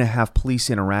 you're going to have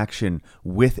police interaction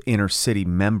with inner city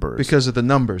members because of the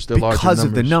numbers. Because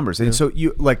of the numbers, and so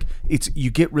you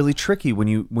get really tricky when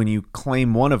you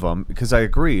claim one of them. Because I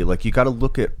agree, like you got to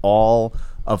look at all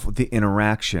of the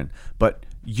interaction, but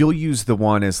you'll use the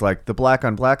one as like the black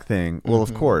on black thing. Well,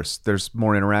 of course, there's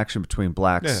more interaction between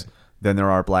blacks. Than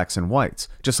there are blacks and whites.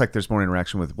 Just like there's more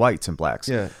interaction with whites and blacks.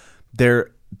 Yeah.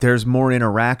 There's more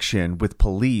interaction with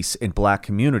police in black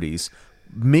communities,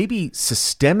 maybe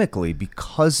systemically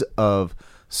because of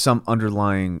some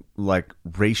underlying like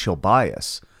racial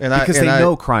bias. Because they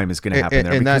know crime is going to happen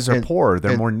there because they're poor,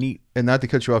 they're more neat. And not to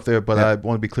cut you off there, but I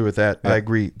want to be clear with that. I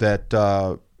agree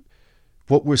that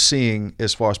what we're seeing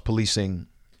as far as policing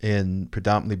in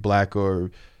predominantly black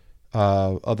or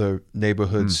other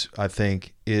neighborhoods, I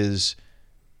think,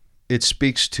 it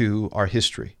speaks to our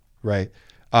history, right?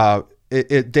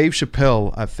 Dave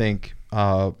Chappelle, I think,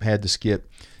 had the skit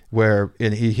where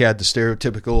he had the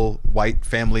stereotypical white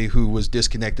family who was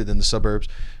disconnected in the suburbs.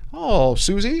 Oh,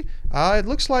 Susie, it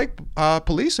looks like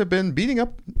police have been beating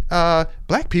up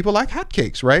black people like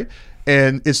hotcakes, right?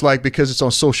 And it's like because it's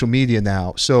on social media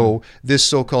now. So this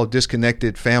so-called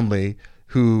disconnected family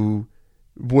who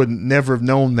would never have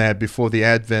known that before the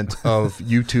advent of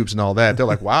YouTubes and all that. They're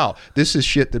like, wow, this is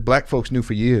shit that black folks knew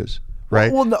for years,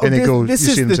 right? Well, no, and this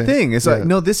is the thing. It's like,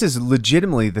 no, this is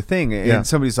legitimately the thing. And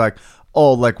somebody's like,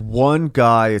 oh, like one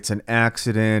guy, it's an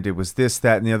accident. It was this,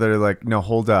 that, and the other. Like, no,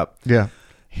 hold up. Yeah.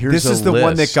 This is the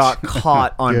one that got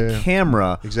caught on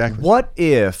camera. Exactly. What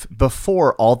if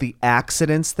before all the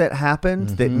accidents that happened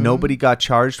that nobody got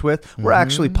charged with were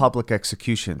actually public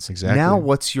executions? Exactly. Now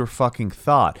what's your fucking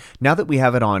thought? Now that we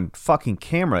have it on fucking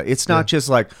camera, it's not just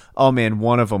like, oh man,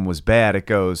 one of them was bad. It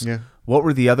goes, what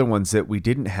were the other ones that we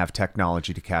didn't have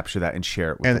technology to capture that and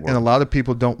share it with the world? And a lot of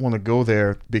people don't want to go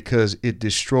there because it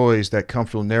destroys that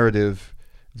comfortable narrative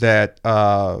that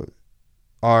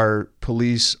our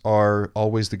police are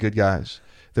always the good guys.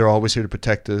 They're always here to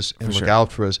protect us and look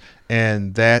out for us.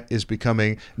 And that is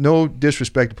becoming, no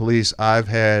disrespect to police. I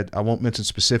won't mention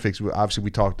specifics. Obviously, we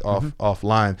talked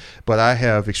offline, but I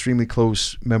have extremely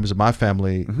close members of my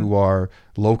family who are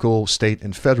local, state,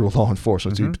 and federal law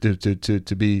enforcement,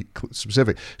 to be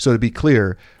specific. So to be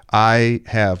clear, I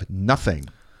have nothing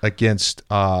against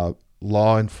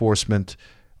law enforcement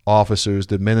officers,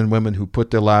 the men and women who put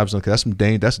their lives on. That's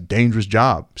a dangerous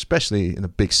job, especially in a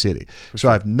big city. So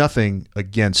I have nothing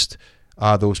against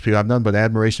those people. I have nothing but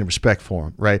admiration and respect for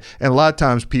them, right? And a lot of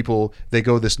times people, they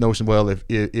go this notion, well,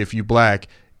 if you black,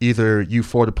 either you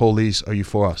for the police or you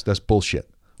for us. That's bullshit.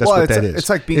 That's what that is. It's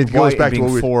like being white and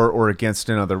being for or against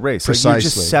another race. Precisely. Like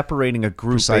you're just separating a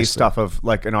group based off of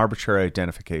like an arbitrary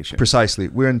identification. Precisely.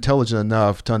 We're intelligent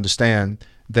enough to understand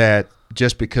that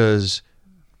just because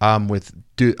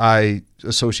I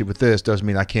associate with this doesn't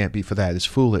mean I can't be for that. It's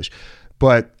foolish.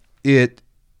 But it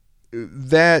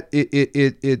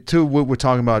to what we're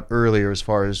talking about earlier as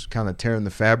far as kind of tearing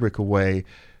the fabric away,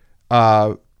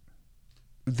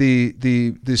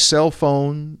 the cell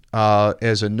phone,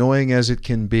 as annoying as it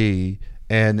can be,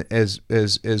 and as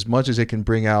much as it can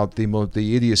bring out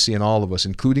the idiocy in all of us,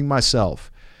 including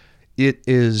myself, it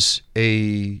is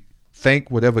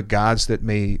thank whatever gods that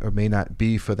may or may not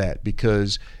be for that,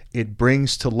 because it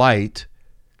brings to light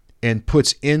and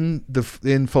puts in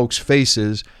folks'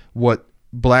 faces what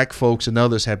black folks and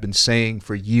others have been saying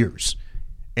for years.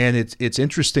 And it's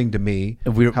interesting to me.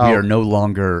 We are no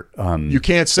longer. You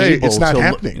can't say it's not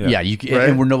happening.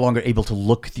 And we're no longer able to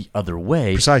look the other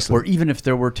way. Precisely. Or even if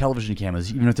there were television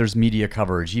cameras, even if there's media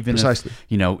coverage, even if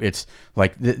it's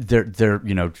like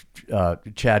they're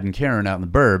Chad and Karen out in the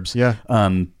burbs.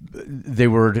 They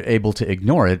were able to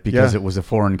ignore it because it was a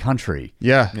foreign country.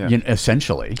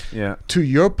 Essentially. Yeah. To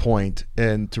your point,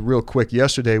 and to real quick,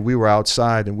 yesterday we were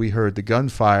outside and we heard the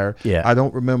gunfire. I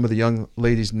don't remember the young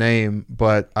lady's name,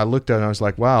 but I looked at it and I was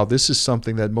like, wow, this is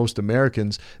something that most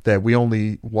Americans that we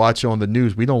only watch on the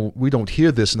news. We don't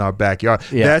hear this in our backyard.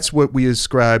 That's what we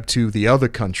ascribe to the other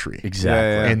country.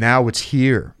 Exactly. And now it's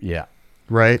here.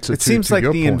 Right. So it seems like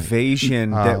the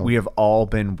invasion that we have all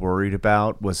been worried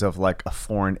about was of like a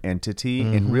foreign entity,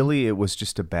 and really it was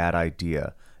just a bad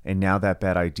idea. And now that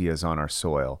bad idea is on our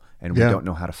soil, and we don't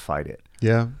know how to fight it.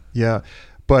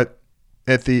 But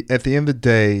at the end of the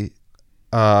day,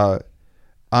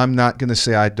 I'm not going to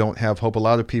say I don't have hope. A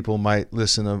lot of people might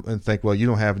listen and think, well, you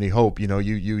don't have any hope. You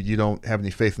don't have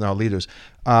any faith in our leaders.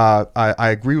 I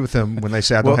agree with them when they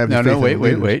say I don't have any faith in our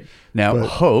leaders. Wait. Now,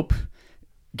 hope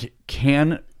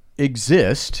can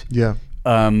exist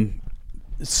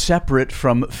separate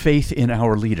from faith in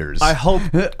our leaders. I hope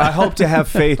to have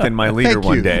faith in my leader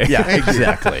one day.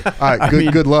 Exactly. All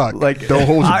right, good luck. Like, don't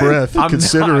hold your breath.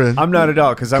 I'm not at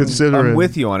all, because I'm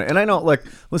with you on it. And I know, like,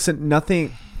 listen,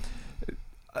 nothing...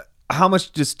 How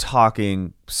much does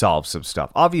talking solve some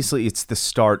stuff? Obviously, it's the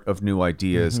start of new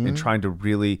ideas and trying to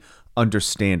really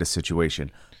understand a situation.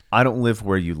 I don't live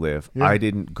where you live. I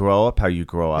didn't grow up how you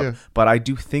grow up. But I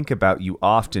do think about you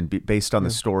often based on the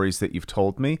stories that you've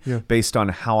told me, based on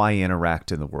how I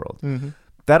interact in the world.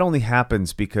 That only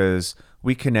happens because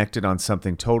we connected on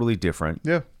something totally different.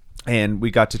 And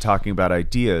we got to talking about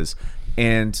ideas.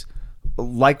 And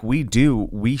like we do,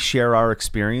 we share our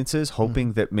experiences,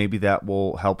 hoping that maybe that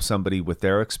will help somebody with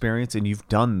their experience. And you've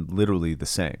done literally the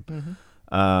same.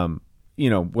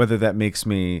 Whether that makes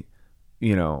me,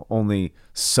 only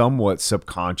somewhat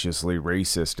subconsciously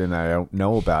racist and I don't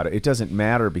know about it, it doesn't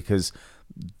matter, because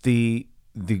the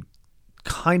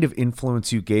kind of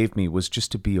influence you gave me was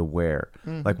just to be aware.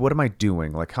 Like, what am I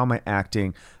doing? Like, how am I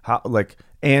acting?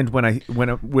 And when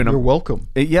you're welcome.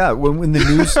 When the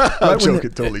news, I'm joking,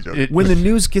 totally joking. When the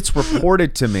news gets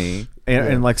reported to me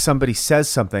and like somebody says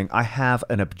something, I have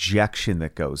an objection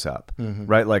that goes up,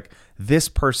 right? Like, this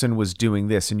person was doing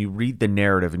this, and you read the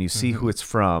narrative and you see who it's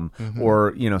from,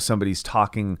 or somebody's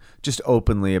talking just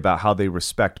openly about how they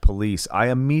respect police. I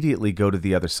immediately go to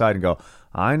the other side and go,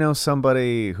 I know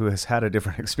somebody who has had a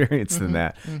different experience than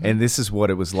that, and this is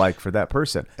what it was like for that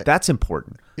person. That's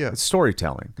important. It's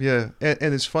storytelling. And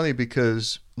it's funny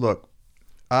because, look,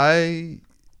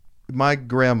 my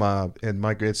grandma and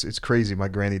it's crazy. My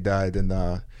granny died, and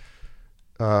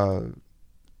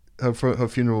her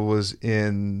funeral was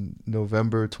in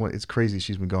November 20. It's crazy.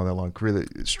 She's been gone that long. Really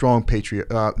strong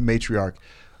matriarch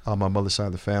on my mother's side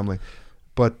of the family,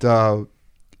 but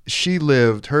she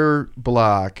lived her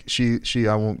block. She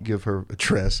I won't give her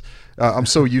address. I'm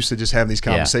so used to just having these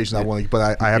conversations.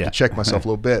 I have to check myself a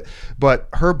little bit. But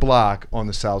her block on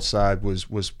the south side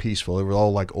was peaceful. They were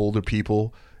all like older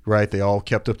people, right? They all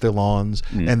kept up their lawns,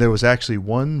 and there was actually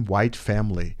one white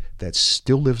family that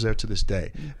still lives there to this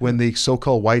day. When the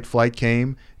so-called white flight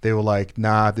came, they were like,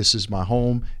 "Nah, this is my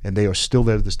home," and they are still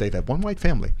there to this day. That one white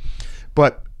family,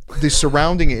 but the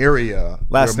surrounding area,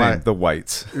 the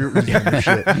whites.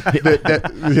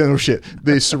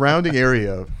 The surrounding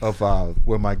area of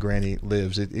where my granny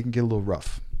lives, it can get a little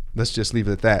rough. Let's just leave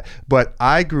it at that. But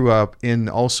I grew up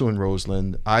also in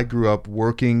Roseland. I grew up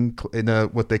working in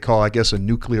what they call, I guess, a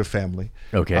nuclear family.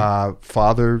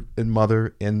 Father and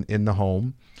mother in the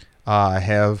home. I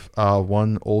have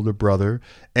one older brother,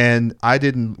 and I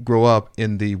didn't grow up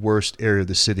in the worst area of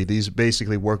the city. These are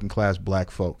basically working class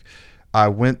black folk. I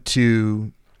went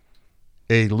to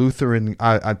a Lutheran.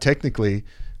 I technically,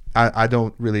 I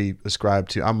don't really ascribe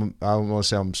to. I don't want to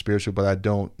say I'm spiritual, but I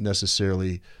don't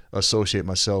necessarily associate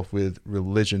myself with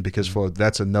religion, because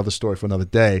that's another story for another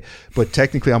day. But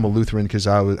technically, I'm a Lutheran because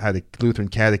I had a Lutheran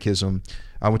catechism.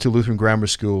 I went to Lutheran grammar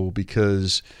school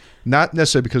because, not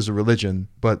necessarily because of religion,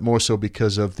 but more so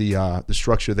because of the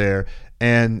structure there.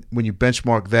 And when you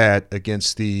benchmark that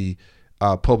against the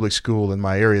public school in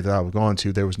my area that I was going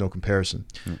to, there was no comparison.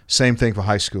 Same thing for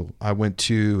high school. I went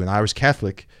to an Irish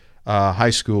Catholic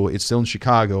high school. It's still in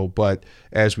Chicago, but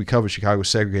as we covered, Chicago was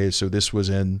segregated, so this was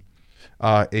in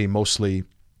a mostly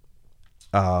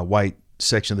white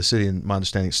section of the city, and my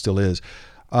understanding it still is.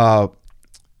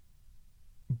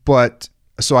 But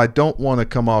So I don't want to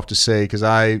come off to say, because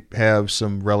I have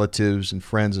some relatives and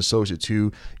friends and associates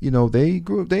who, they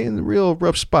grew up, they in a real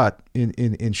rough spot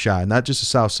in Chi, not just the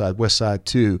South Side, West Side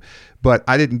too. But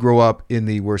I didn't grow up in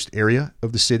the worst area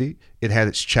of the city. It had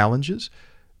its challenges,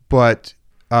 but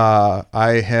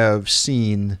I have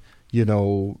seen,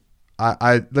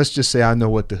 I let's just say I know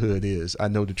what the hood is. I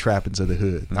know the trappings of the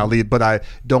hood. Mm-hmm. But I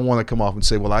don't want to come off and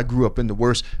say, well, I grew up in the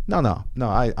worst. No.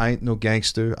 I ain't no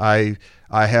gangster. I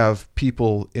have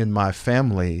people in my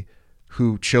family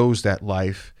who chose that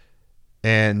life,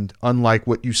 and unlike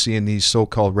what you see in these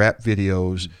so-called rap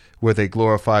videos where they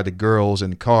glorify the girls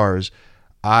and cars,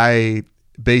 I,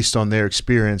 based on their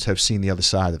experience, have seen the other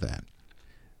side of that.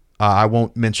 I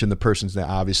won't mention the person's name,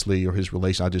 obviously, or his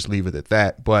relation. I'll just leave it at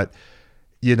that. But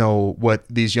what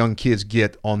these young kids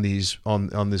get on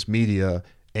this media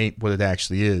ain't what it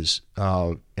actually is.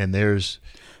 And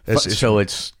so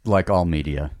it's like all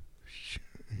media.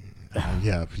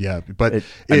 Yeah. But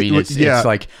it's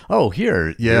like,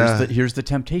 here's the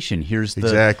temptation. Here's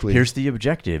the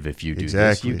objective. If you do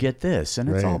this, you get this, and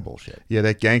it's all bullshit. Yeah,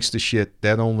 that gangster shit.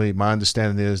 My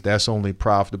understanding is that's only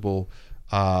profitable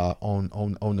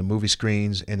on the movie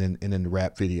screens and in the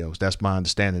rap videos. That's my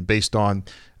understanding, based on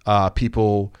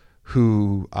people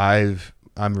who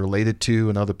I'm related to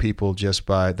and other people just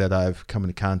by that I've come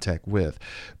into contact with.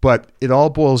 But it all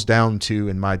boils down to,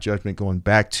 in my judgment, going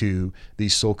back to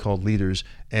these so-called leaders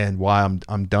and why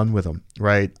I'm done with them.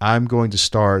 Right? I'm going to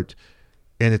start,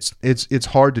 and it's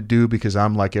hard to do because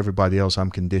I'm like everybody else.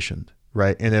 I'm conditioned.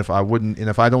 Right. And if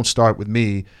I don't start with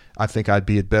me, I think I'd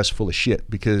be at best full of shit,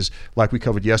 because like we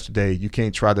covered yesterday, you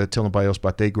can't try to tell nobody else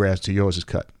about their grass till yours is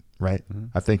cut. Right.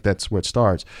 Mm-hmm. I think that's where it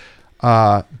starts.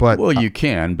 But you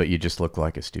can, but you just look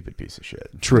like a stupid piece of shit.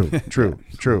 True.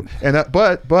 And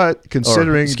but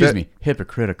considering,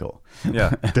 hypocritical.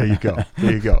 Yeah. There you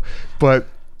go. But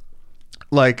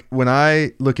like when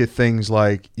I look at things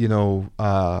like,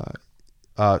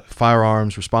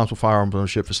 firearms, responsible firearms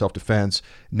ownership for self-defense,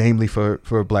 namely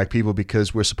for black people,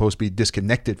 because we're supposed to be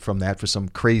disconnected from that for some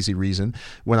crazy reason.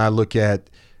 When I look at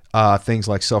things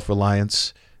like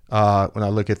self-reliance, when I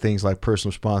look at things like personal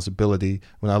responsibility,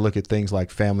 when I look at things like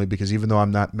family, because even though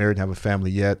I'm not married and have a family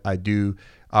yet, I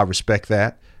respect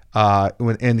that.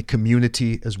 And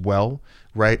community as well,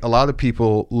 right? A lot of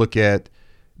people look at,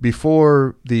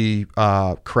 before the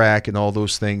crack and all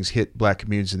those things hit black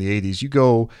communities in the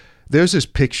 80s, there's this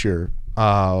picture,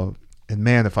 and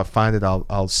man, if I find it,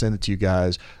 I'll send it to you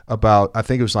guys, about, I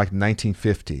think it was like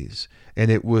 1950s. And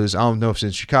it was, I don't know if it's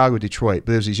in Chicago or Detroit,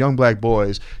 but there's these young black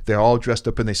boys. They're all dressed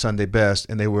up in their Sunday best,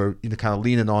 and they were kind of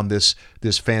leaning on this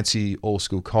fancy old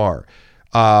school car.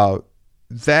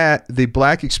 That the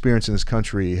black experience in this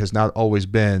country has not always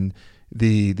been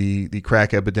the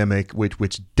crack epidemic,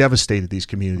 which devastated these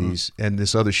communities and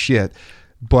this other shit.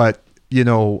 But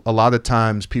a lot of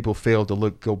times people fail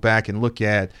to go back and look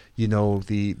at,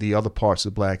 the other parts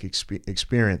of the black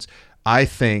experience. I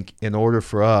think in order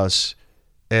for us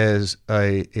as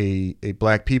a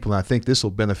black people, and I think this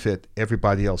will benefit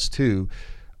everybody else too,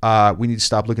 we need to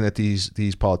stop looking at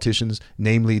these politicians,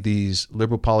 namely these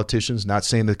liberal politicians, not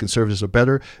saying that conservatives are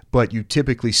better, but you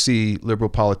typically see liberal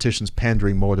politicians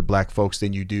pandering more to black folks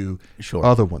than you do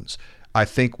other ones. I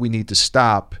think we need to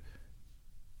stop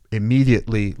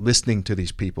immediately listening to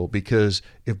these people, because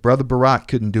if Brother Barack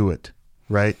couldn't do it,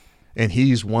 right, and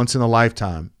he's once in a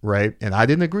lifetime, right, and I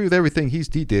didn't agree with everything he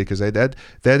did, because that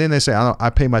in they say, I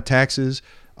pay my taxes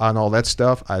and all that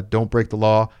stuff, I don't break the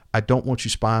law, I don't want you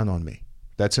spying on me.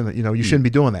 That's you shouldn't be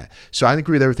doing that. So I didn't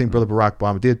agree with everything Brother Barack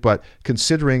Obama did, but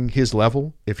considering his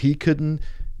level, if he couldn't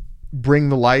bring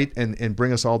the light and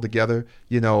bring us all together,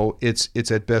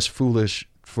 it's at best foolish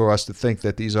for us to think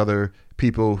that these other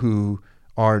people who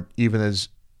aren't even as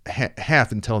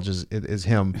half intelligent as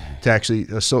him to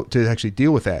actually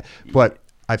deal with that. But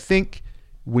I think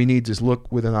we need to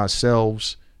look within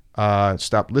ourselves,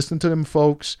 stop listening to them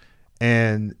folks,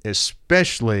 and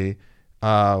especially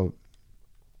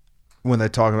when they're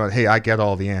talking about, hey, I get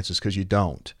all the answers, because you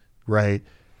don't, right?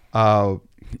 No,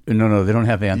 they don't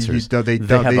have answers.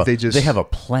 They have a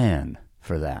plan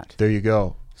for that. There you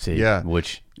go. See, yeah,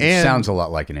 which sounds a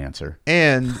lot like an answer.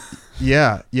 And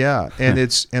yeah,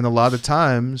 and and a lot of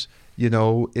times,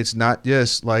 it's not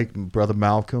just like Brother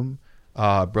Malcolm,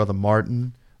 Brother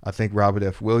Martin, I think Robert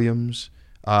F. Williams,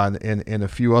 and a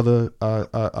few other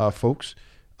folks.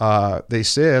 They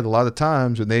said a lot of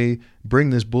times when they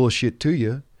bring this bullshit to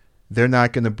you, they're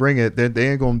not going to bring it. They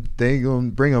ain't going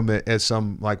to bring them as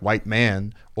some like white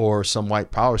man or some white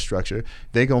power structure.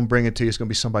 They're going to bring it to you. It's going to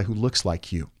be somebody who looks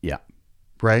like you. Yeah.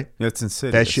 Right? That's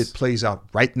insidious. That shit plays out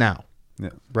right now.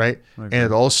 right? And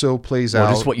it also plays out.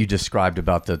 Just what you described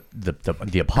about the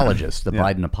apologist, the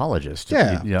Biden apologist.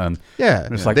 Yeah.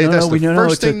 It's like, that's the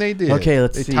first thing they did. Okay,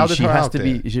 let's see. She has to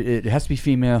be. It has to be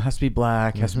female. Has to be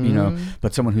black. Has to be,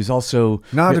 but someone who's also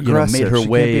not aggressive. Made her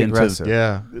way into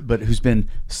aggressive. But who's been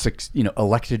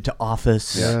elected to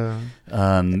office.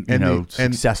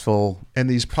 Successful. And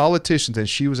these politicians, and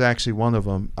she was actually one of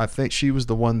them. I think she was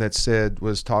the one that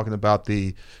was talking about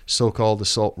the so-called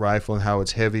assault rifle and how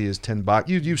it's heavy as 10 bucks.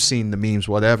 You've seen the memes,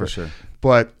 whatever. For sure.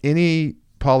 But any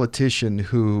politician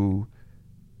who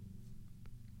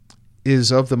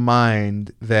is of the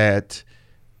mind that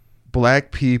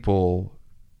black people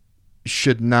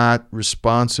should not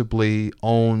responsibly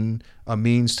own a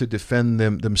means to defend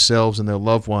themselves and their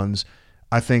loved ones,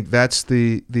 I think that's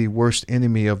the worst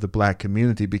enemy of the black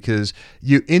community, because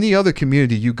any other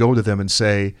community, you go to them and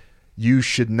say, you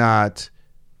should not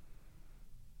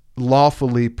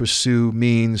lawfully pursue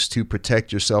means to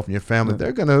protect yourself and your family.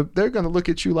 They're gonna look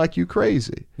at you like you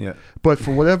crazy. Yeah. But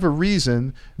for whatever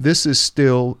reason, this is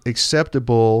still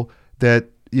acceptable that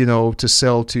to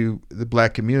sell to the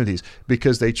black communities,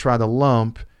 because they try to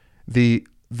lump the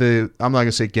I'm not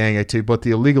gonna say gang activity, but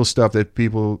the illegal stuff that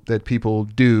people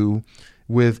do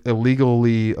with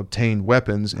illegally obtained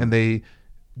weapons, and they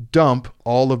dump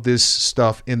all of this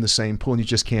stuff in the same pool, and you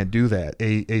just can't do that.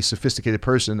 A sophisticated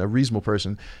person, a reasonable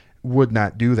person, would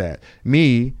not do that.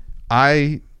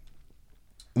 I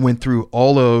went through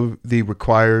all of the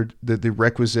required, the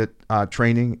requisite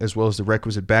training, as well as the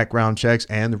requisite background checks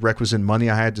and the requisite money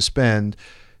I had to spend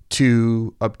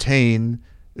to obtain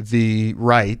the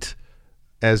right,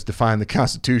 as defined in the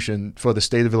Constitution, for the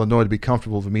state of Illinois to be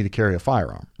comfortable for me to carry a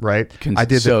firearm. Right? I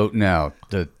did. So now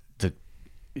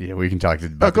we can talk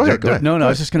about. Go ahead. No, I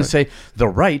was just going to say the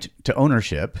right to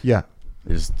ownership. Yeah.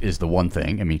 Is the one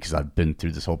thing. I mean, because I've been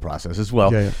through this whole process as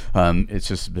well. Yeah. It's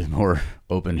just a bit more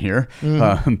open here.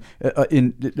 But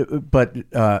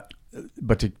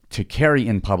to carry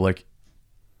in public,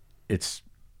 it's.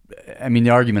 I mean,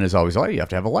 the argument is always, you have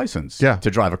to have a license to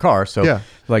drive a car. So,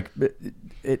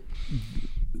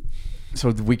 so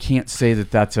we can't say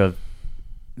that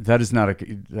is not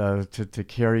to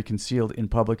carry concealed in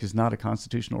public is not a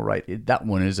constitutional right. That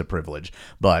one is a privilege,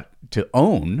 but to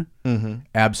own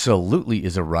absolutely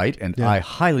is a right, and I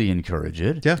highly encourage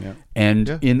it.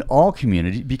 In all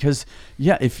communities, because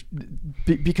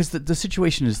the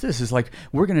situation is this: is like,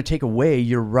 we're going to take away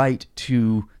your right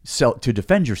to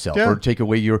defend yourself, or take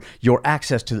away your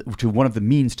access to one of the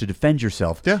means to defend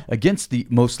yourself against the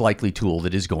most likely tool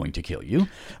that is going to kill you.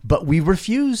 But we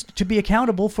refused to be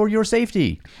accountable for your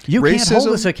safety. You can't hold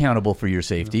us accountable for your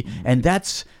safety, and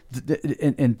that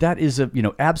is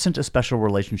absent a special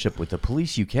relationship with the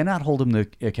police, you cannot hold them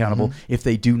accountable if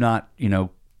they do not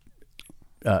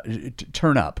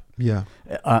turn up.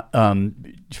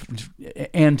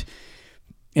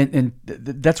 And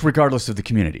that's regardless of the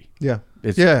community.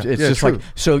 It's just true. Like,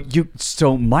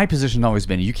 so my position has always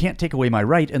been, you can't take away my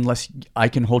right unless I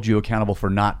can hold you accountable for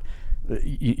not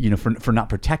for not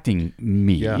protecting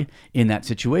me in that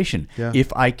situation.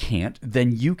 If I can't,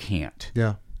 then you can't.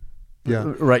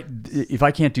 Right. If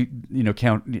I can't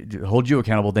hold you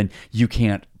accountable, then you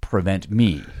can't prevent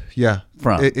me.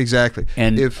 From exactly.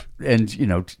 Anyway,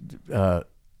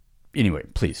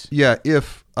 please.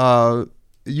 If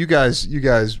you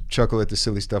guys chuckle at the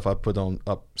silly stuff I put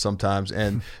up sometimes,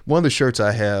 and one of the shirts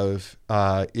I have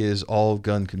is all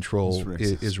gun control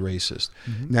is racist.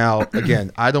 Now,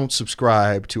 again, I don't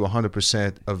subscribe to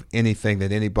 100% of anything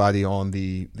that anybody on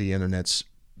the internet's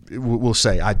will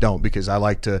say. I don't, because I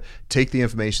like to take the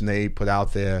information they put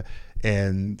out there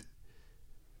and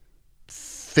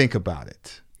think about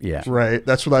it. Right?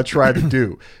 That's what I try to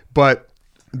do. But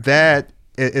that,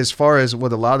 as far as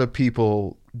what a lot of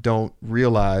people don't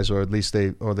realize, or at least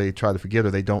they try to forget,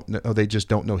 or they just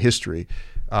don't know history,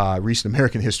 recent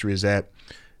American history, is that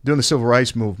during the Civil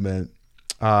Rights Movement,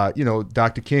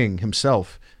 Dr. King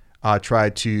himself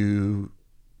tried to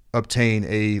obtain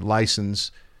a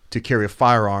license to carry a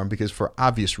firearm, because for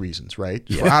obvious reasons, right?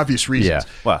 For obvious reasons.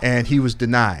 Wow. And he was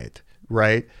denied,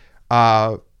 right?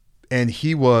 And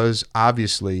he was,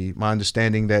 obviously, my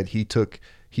understanding that he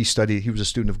was a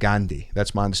student of Gandhi.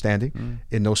 That's my understanding,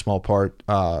 in no small part,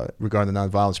 regarding the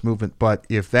nonviolence movement. But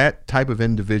if that type of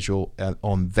individual at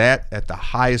the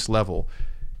highest level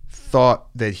thought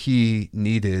that he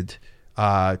needed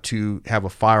to have a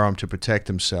firearm to protect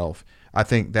himself, I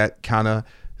think that kind of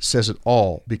says it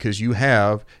all. Because you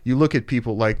look at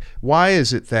people like, why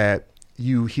is it that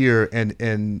you hear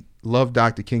and love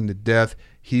Dr. King to death?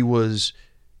 He was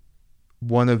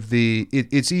one of the,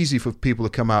 it's easy for people to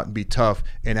come out and be tough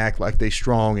and act like they're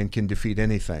strong and can defeat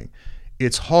anything.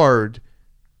 It's hard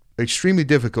extremely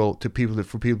difficult for people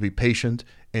to be patient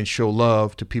and show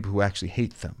love to people who actually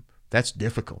hate them. That's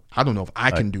difficult. I don't know if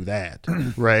I can do that,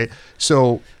 right?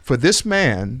 So for this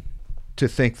man to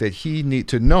think that he needed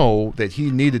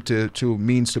to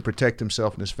means to protect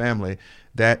himself and his family,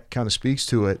 that kind of speaks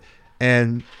to it.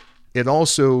 And it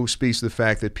also speaks to the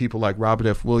fact that people like Robert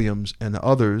F. Williams and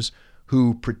others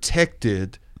who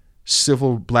protected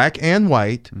black and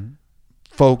white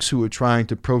folks who were trying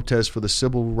to protest for the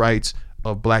civil rights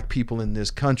of black people in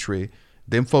this country,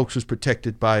 them folks was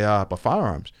protected by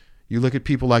firearms. You look at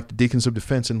people like the Deacons of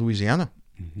Defense in Louisiana,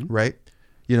 right?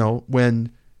 You know,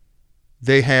 when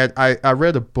they had, I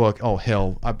read a book. Oh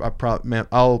hell,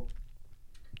 I'll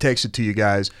text it to you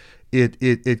guys.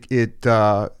 It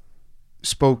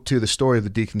spoke to the story of the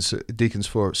Deacons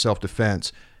for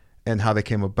Self-Defense and how they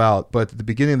came about. But at the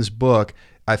beginning of this book,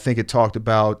 I think it talked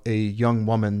about a young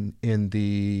woman in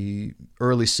the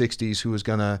early 60s who was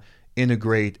going to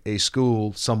integrate a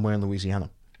school somewhere in Louisiana.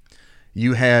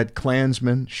 You had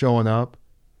Klansmen showing up,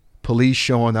 police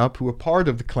showing up who were part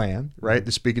of the Klan, right?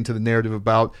 They're speaking to the narrative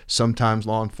about sometimes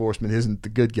law enforcement isn't the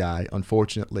good guy,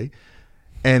 unfortunately.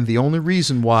 And the only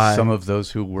reason why... Some of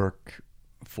those who work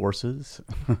forces...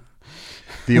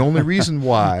 The only reason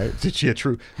why,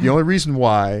 true. The only reason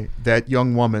why that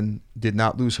young woman did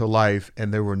not lose her life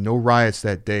and there were no riots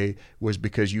that day was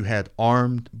because you had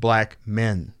armed black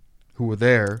men who were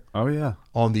there. Oh yeah.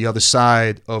 On the other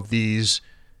side of these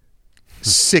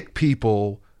sick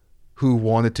people who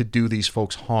wanted to do these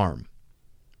folks harm,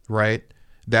 right?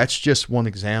 That's just one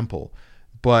example.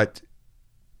 But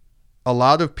a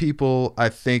lot of people, I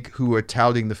think, who are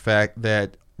touting the fact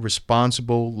that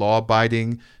responsible,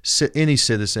 law-abiding, any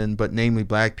citizen, but namely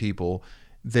black people,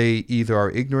 they either are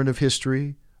ignorant of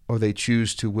history or they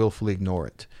choose to willfully ignore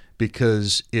it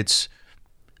because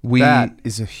that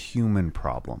is a human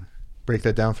problem. Break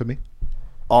that down for me.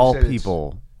 All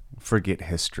people forget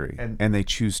history and they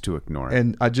choose to ignore it.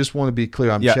 And I just want to be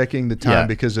clear. I'm checking the time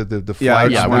because of the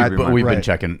flight. We've been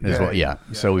checking as well. Yeah.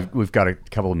 So we've got a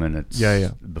couple of minutes.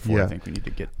 Before I think we need to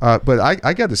get. But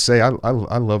I got to say, I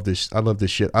love this. I love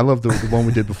this shit. I love the one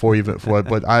we did before even for it.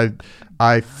 But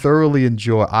I thoroughly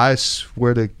enjoy. I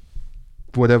swear to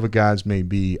whatever guys may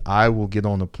be, I will get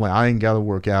on the plane. I ain't got to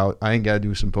work out. I ain't got to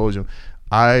do a symposium.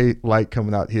 I like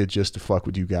coming out here just to fuck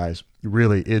with you guys.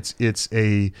 Really,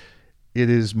 it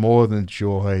is more than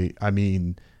joy. I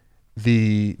mean,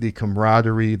 the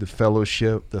camaraderie, the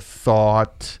fellowship, the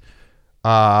thought,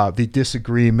 the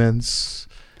disagreements,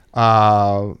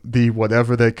 the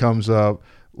whatever that comes up.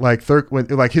 Like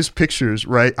like his pictures,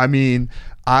 right? I mean,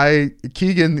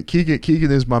 Keegan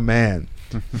is my man,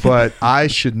 but I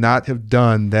should not have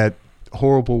done that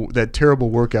terrible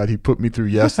workout he put me through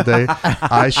yesterday.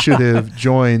 I should have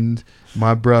joined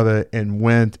my brother and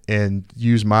went and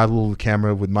used my little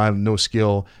camera with my no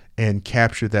skill and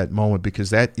captured that moment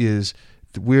because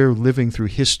we're living through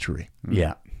history.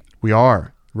 Yeah, we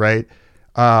are, right?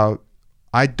 I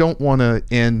don't want to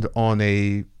end on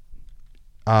a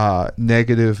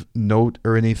negative note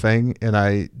or anything, and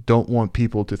I don't want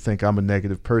people to think I'm a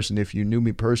negative person. If you knew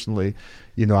me personally,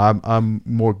 I'm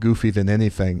more goofy than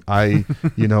anything.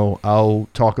 I'll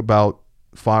talk about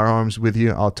firearms with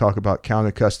you. I'll talk about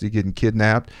counter custody, getting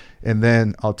kidnapped, and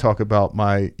then I'll talk about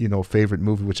my favorite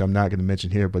movie, which I'm not going to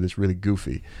mention here, but it's really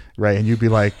goofy, right? And you'd be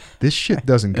like, this shit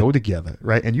doesn't go together,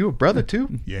 right? And you a brother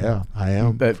too? Yeah, I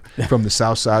am. From the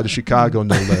south side of Chicago,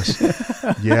 no less.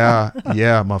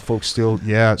 Yeah, my folks still,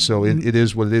 so it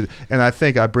is what it is. And I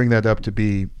think I bring that up to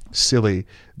be silly,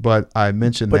 but I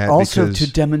mentioned that also because, to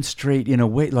demonstrate in a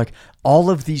way, like all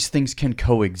of these things can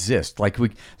coexist.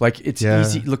 It's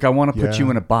easy. Look, I want to put you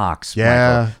in a box.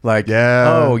 Michael.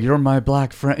 Oh, you're my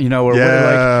black friend, or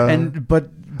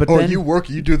but then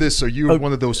you do this, so you're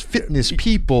one of those fitness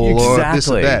people, exactly. Or this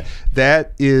or that.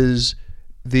 That is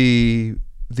the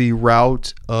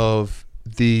route of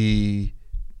the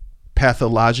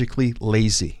pathologically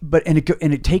lazy. But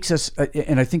it takes us,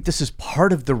 and I think this is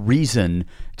part of the reason,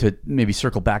 to maybe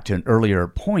circle back to an earlier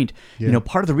point.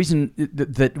 Part of the reason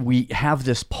that we have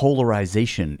this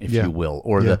polarization, if you will,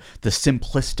 or the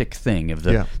simplistic thing of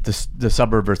the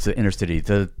suburb versus the inner city,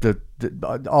 the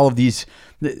all of these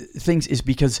things is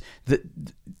because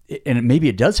and maybe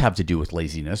it does have to do with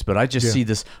laziness, but I just see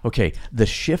this. Okay, the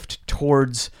shift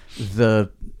towards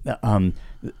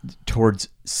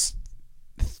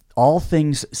all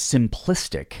things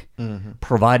simplistic,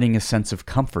 providing a sense of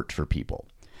comfort for people.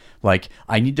 Like,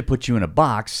 I need to put you in a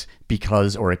box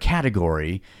or a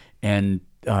category, and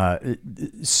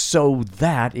so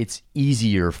that it's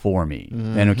easier for me.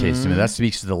 And so that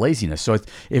speaks to the laziness. So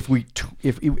if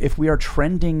we are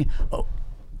trending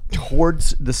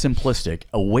towards the simplistic,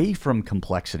 away from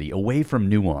complexity, away from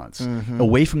nuance,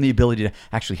 away from the ability to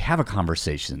actually have a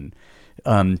conversation,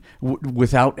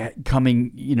 without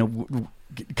coming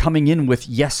in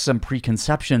with some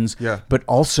preconceptions, but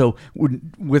also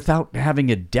without having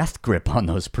a death grip on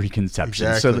those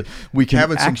preconceptions, so that we can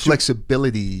having some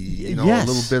flexibility, a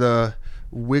little bit of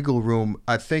wiggle room.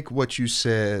 I think what you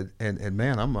said, and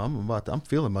man, I'm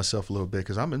feeling myself a little bit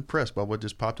because I'm impressed by what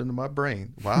just popped into my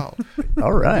brain. Wow.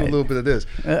 All right. A little bit of this.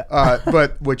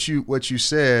 But what you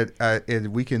said, and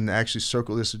we can actually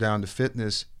circle this down to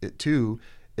fitness too,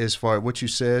 as far as what you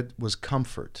said was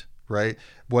comfort, right?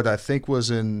 What I think was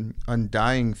an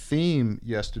undying theme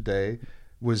yesterday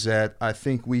was that I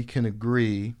think we can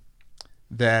agree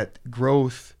that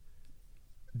growth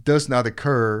does not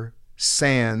occur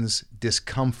sans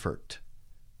discomfort.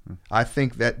 I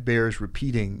think that bears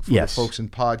repeating for the folks in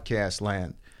podcast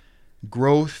land.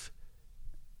 Growth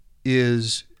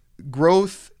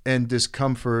and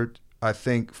discomfort, I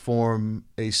think, form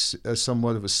a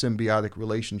somewhat of a symbiotic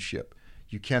relationship.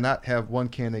 You cannot have one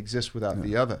can't exist without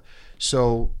the other.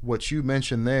 So what you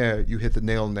mentioned there, you hit the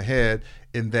nail on the head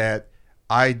in that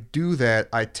I do that,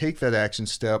 I take that action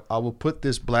step, I will put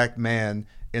this black man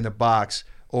in a box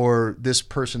or this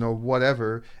person or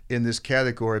whatever in this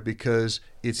category because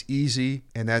it's easy,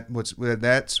 and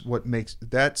that's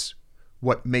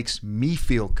what makes me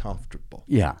feel comfortable.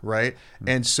 Yeah. Right?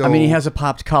 And so I mean, he has a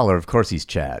popped collar, of course he's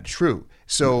Chad. True.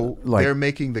 So they're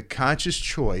making the conscious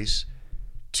choice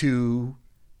to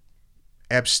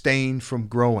abstain from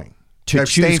growing. To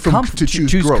choose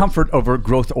comfort over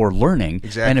growth or learning.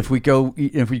 Exactly. And if we go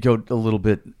a little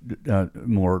bit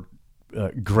more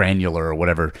granular or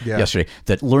whatever yesterday,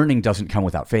 that learning doesn't come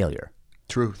without failure.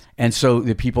 Truth. And so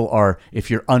the people are, if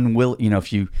you're unwilling,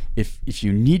 if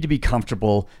you need to be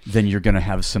comfortable, then you're going to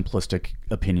have simplistic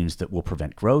opinions that will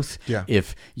prevent growth. Yeah.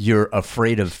 If you're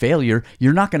afraid of failure,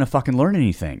 you're not going to fucking learn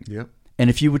anything. Yep. And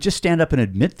if you would just stand up and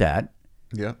admit that,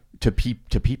 to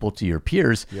people, to your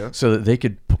peers, so that they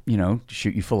could,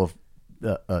 shoot you full of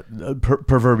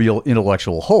proverbial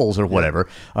intellectual holes or whatever,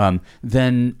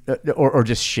 then or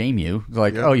just shame you,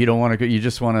 like, oh, you don't want to go, you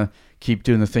just want to keep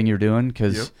doing the thing you're doing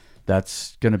because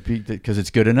that's gonna be because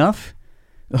it's good enough.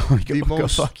 Go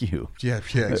fuck you. Yeah,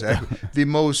 exactly.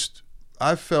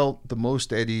 I felt the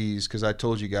most at ease because I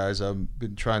told you guys I've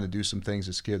been trying to do some things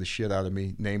that scare the shit out of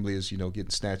me, namely as getting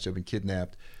snatched up and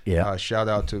kidnapped. Yeah. Shout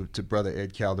out to brother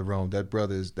Ed Calderon. That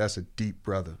brother that's a deep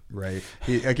brother, right?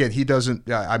 He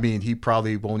doesn't. I mean, he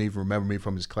probably won't even remember me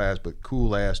from his class, but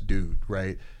cool ass dude,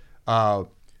 right? But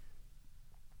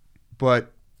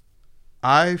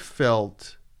I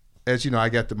felt, as I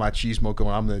got the machismo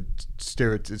going. I'm the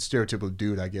stereotypical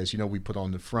dude, I guess. We put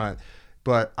on the front,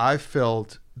 but I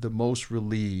felt the most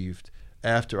relieved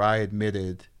after I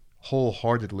admitted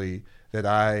wholeheartedly that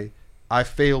I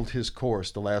failed his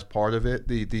course, the last part of it,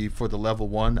 for the level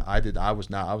 1. I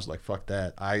was like, fuck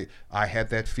that. I had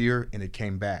that fear and it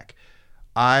came back.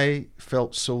 I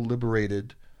felt so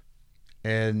liberated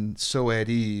and so at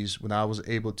ease when I was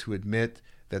able to admit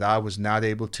that I was not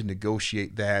able to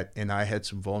negotiate that and I had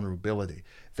some vulnerability.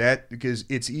 Because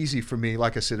it's easy for me,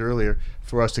 like I said earlier,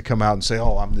 for us to come out and say,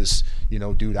 oh, I'm this,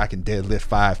 dude, I can deadlift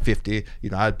 550.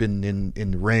 I've been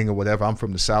in the ring or whatever. I'm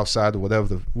from the South Side or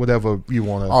whatever you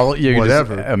want to,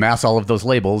 whatever. Just amass all of those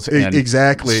labels and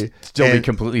exactly still be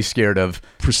completely scared of.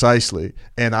 Precisely.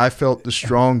 And I felt the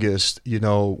strongest,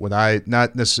 when I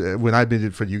did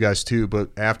it for you guys too, but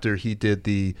after he did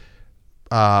the,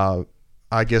 I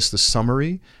guess the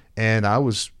summary, and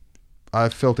I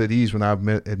felt at ease when I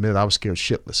admitted I was scared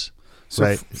shitless. So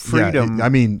right? Freedom.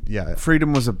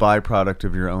 Freedom was a byproduct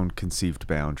of your own conceived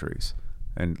boundaries,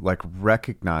 and like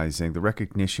recognizing the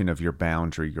recognition of your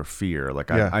boundary, your fear. Like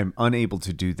I'm unable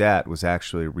to do that was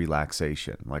actually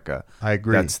relaxation. I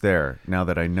agree. That's there now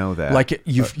that I know that. Like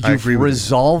you've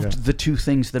resolved the two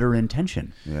things that are in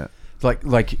tension. Yeah.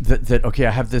 Like that. Okay, I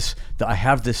have this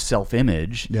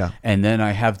self-image, and then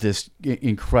I have this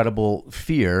incredible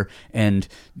fear, and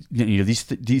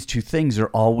these two things are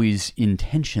always in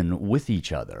tension with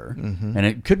each other, and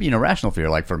it could be an irrational fear.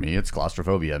 Like for me, it's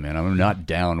claustrophobia. Man, I'm not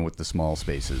down with the small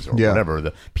spaces or whatever,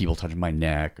 the people touching my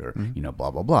neck or blah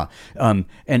blah blah. And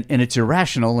it's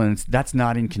irrational, and that's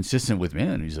not inconsistent with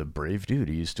man. He's a brave dude.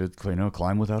 He used to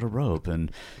climb without a rope,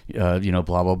 and blah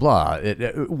blah blah.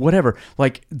 Whatever.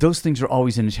 Like those things are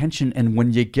always in tension, and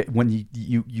when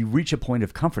you reach a point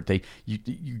of comfort,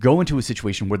 you go into a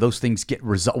situation where those things get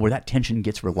resolved, where that tension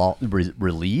gets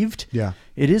relieved. Yeah,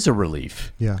 it is a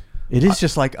relief. Yeah, It is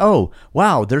just like, oh,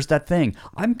 wow, there's that thing.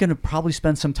 I'm going to probably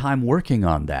spend some time working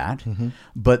on that. Mm-hmm.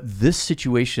 But this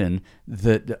situation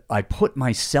that I put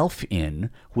myself in,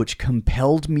 which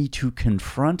compelled me to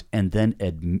confront and then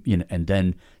and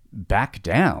then back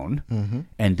down, mm-hmm.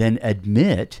 and then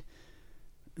admit,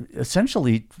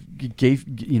 essentially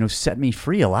set me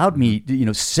free, allowed me,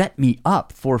 set me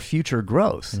up for future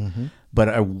growth. Mm-hmm. But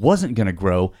I wasn't going to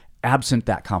grow absent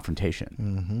that confrontation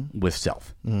mm-hmm. with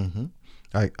self. Mm-hmm.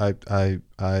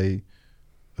 I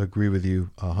agree with you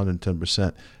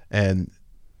 110%. And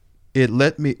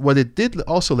it did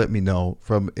also let me know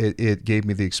it gave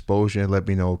me the exposure and let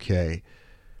me know, okay,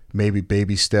 maybe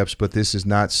baby steps, but this is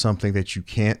not something that you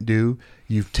can't do.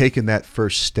 You've taken that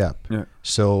first step. Yeah.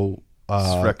 So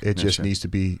it just needs to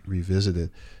be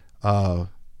revisited.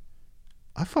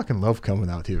 I fucking love coming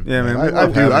out here. Yeah, man. I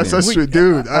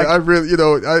do. I really,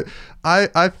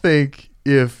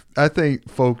 I think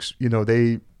folks, y'all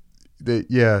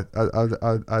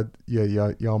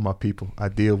my people. I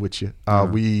deal with you.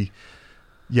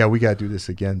 We got to do this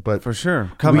again, but for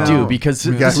sure, we do, because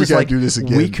we got to do this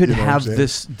again. We could have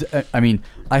this. I mean,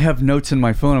 I have notes in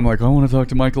my phone. I'm like, I want to talk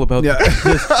to Michael about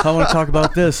this. I want to talk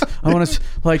about this. I want to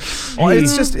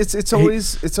it's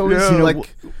always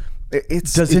like.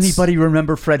 Does anybody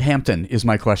remember Fred Hampton? Is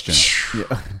my question.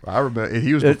 Yeah. I remember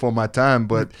he was before my time,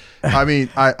 but I mean,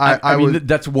 I mean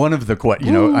that's one of the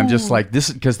I'm just like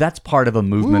this because that's part of a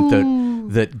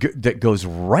movement that goes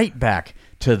right back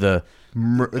to the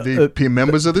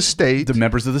members of the state,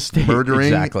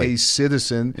 murdering a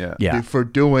citizen, for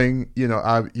doing,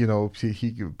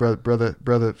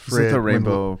 brother Fred, the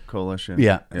Rainbow Coalition,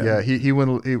 he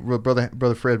went,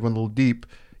 brother Fred went a little deep.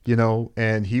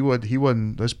 And he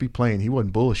wasn't, let's be plain, he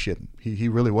wasn't bullshitting. He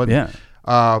really wasn't.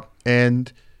 Yeah.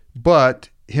 But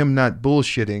him not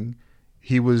bullshitting,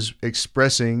 he was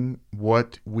expressing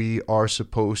what we are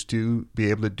supposed to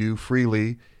be able to do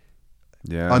freely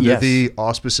under the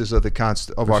auspices of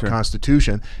our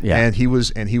Constitution. Yeah. And he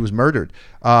was murdered.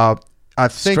 I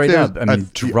think straight up. I mean,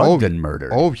 drugged and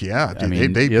murdered. Oh yeah. I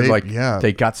mean, they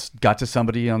got to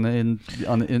somebody in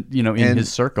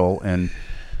his circle and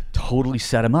totally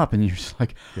set him up, and you're just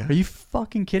like, are you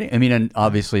fucking kidding? I mean, and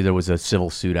obviously there was a civil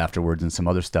suit afterwards and some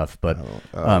other stuff, but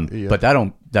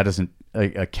that doesn't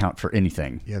account for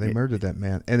anything. Yeah, they murdered that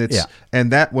man, and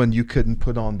and that one you couldn't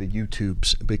put on the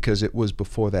YouTubes because it was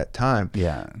before that time.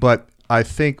 Yeah, but I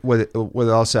think what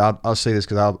I'll say, I'll say this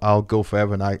because I'll go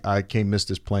forever, and I can't miss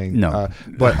this plane. No,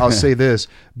 but I'll say this.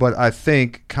 But I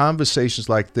think conversations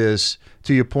like this,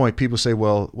 to your point, people say,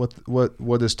 well,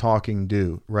 what does talking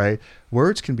do, right?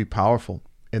 Words can be powerful,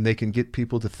 and they can get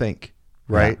people to think,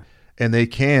 right? Yeah. And they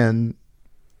can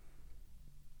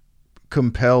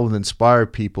compel and inspire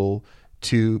people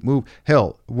to move.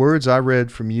 Hell, words I read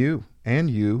from you and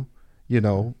you,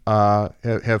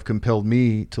 have compelled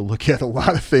me to look at a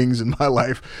lot of things in my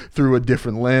life through a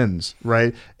different lens,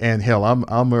 right? And hell,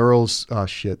 I'm Earl's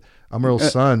I'm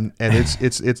Earl's son, and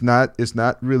it's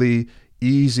not really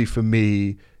easy for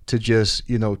me to just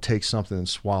take something and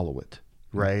swallow it,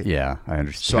 right? Yeah, I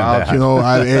understand.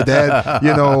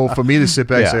 So for me to sit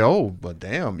back and say, oh, but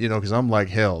damn, because I'm like,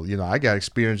 hell, I got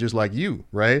experience just like you,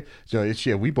 right? So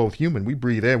we both human, we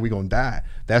breathe air, we gonna die.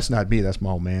 That's not me, that's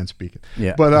my old man speaking.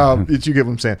 Yeah. But you get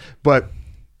what I'm saying. But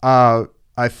I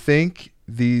think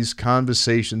these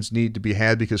conversations need to be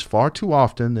had because far too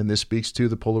often, and this speaks to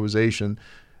the polarization,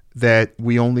 that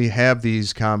we only have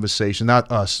these conversations, not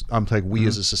us, I'm like we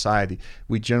as a society,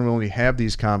 we generally only have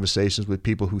these conversations with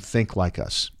people who think like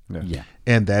us. Yeah.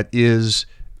 And that is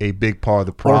a big part of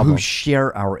the problem. Or who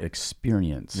share our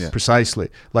experience. Yeah. Precisely.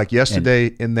 Like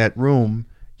yesterday in that room,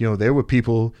 there were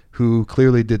people who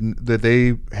clearly that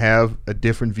they have a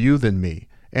different view than me.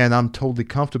 And I'm totally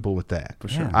comfortable with that. For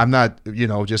sure. I'm not,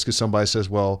 just because somebody says,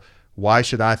 well, why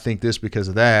should I think this because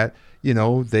of that?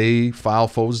 They file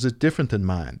folders that's different than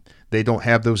mine. They don't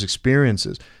have those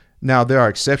experiences. Now, there are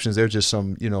exceptions. There are just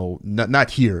some,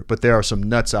 not here, but there are some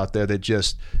nuts out there that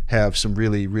just have some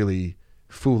really, really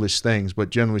foolish things. But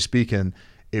generally speaking,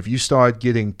 if you start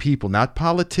getting people, not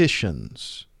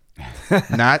politicians,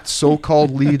 not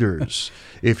so-called leaders,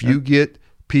 if you get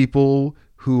people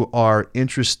who are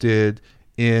interested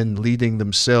in leading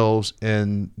themselves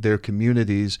and their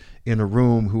communities in a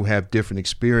room who have different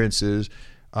experiences,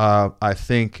 I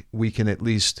think we can at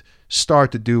least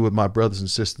start to do what my brothers and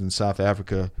sisters in South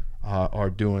Africa are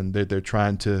doing. They're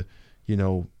trying to,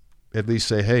 at least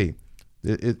say, hey,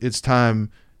 it's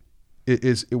time.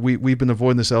 We've been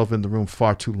avoiding this elephant in the room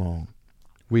far too long.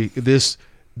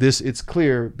 It's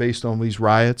clear based on these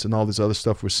riots and all this other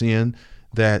stuff we're seeing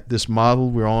that this model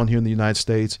we're on here in the United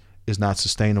States is not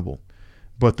sustainable.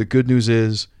 But the good news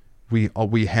is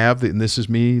we have and this is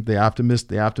me, the optimist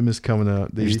coming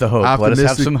up. Here's the hope. Let us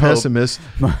have some pessimist.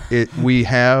 We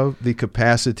have the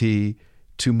capacity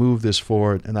to move this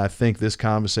forward, and I think this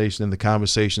conversation and the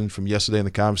conversation from yesterday and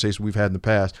the conversation we've had in the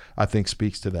past, I think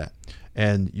speaks to that.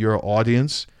 And your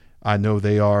audience, I know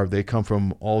they come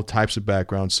from all types of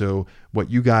backgrounds. So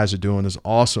what you guys are doing is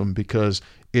awesome because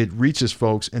it reaches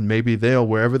folks, and maybe they'll,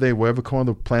 wherever corner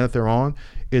of the planet they're on,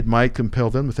 it might compel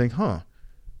them to think,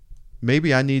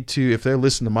 maybe I need to, if they're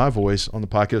listening to my voice on the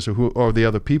podcast or the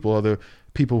other people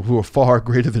who are far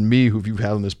greater than me who you've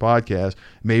had on this podcast,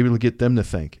 maybe it'll get them to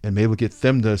think, and maybe it'll get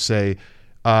them to say,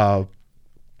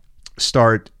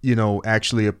 start,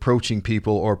 actually approaching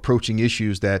people or approaching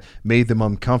issues that made them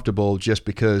uncomfortable just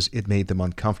because it made them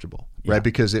uncomfortable, right?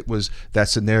 Because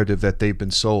that's a narrative that they've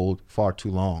been sold far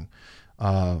too long.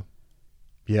 And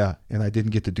I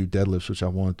didn't get to do deadlifts, which I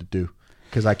wanted to do.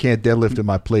 Because I can't deadlift in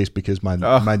my place because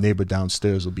my neighbor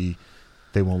downstairs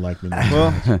they won't like me now.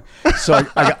 Well, so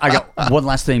I got one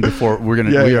last thing before we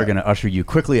are gonna usher you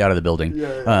quickly out of the building.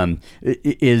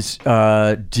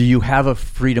 Do you have a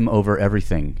freedom over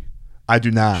everything? I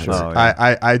do not. Sure.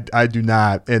 I do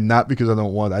not, and not because I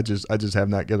don't want. I just have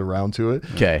not get around to it.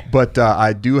 Okay. But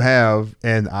I do have,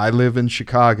 and I live in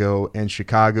Chicago, and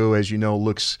Chicago, as you know,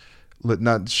 looks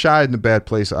not shy in a bad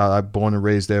place. I'm born and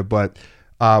raised there, but.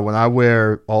 When I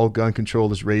wear all gun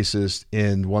control is racist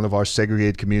in one of our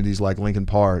segregated communities like Lincoln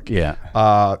Park,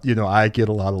 I get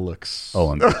a lot of looks.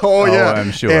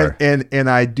 I'm sure. And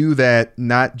I do that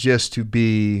not just to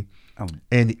be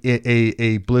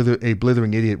a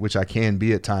blithering idiot, which I can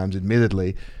be at times,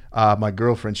 admittedly. My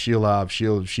girlfriend, she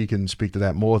can speak to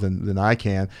that more than I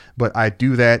can. But I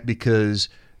do that because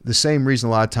the same reason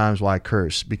a lot of times why I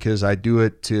curse, because I do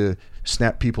it to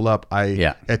snap people up.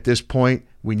 At this point,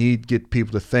 we need to get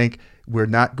people to think. We're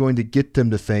not going to get them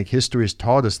to think. History has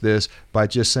taught us this by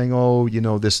just saying,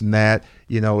 this and that.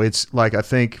 It's like I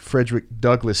think Frederick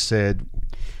Douglass said.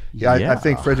 I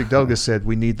think Frederick Douglass said,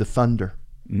 we need the thunder.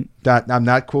 I'm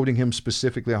not quoting him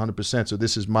specifically 100%. So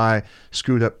this is my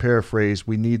screwed up paraphrase.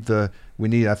 I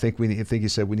think he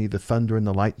said we need the thunder and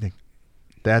the lightning.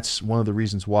 That's one of the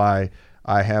reasons why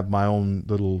I have my own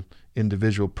little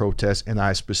individual protest, and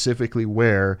I specifically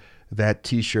wear that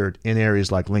T-shirt in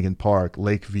areas like Lincoln Park,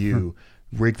 Lakeview,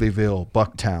 Wrigleyville,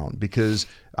 Bucktown, because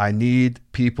I need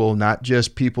people, not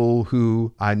just people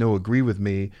who I know agree with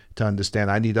me, to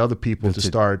understand. I need other people to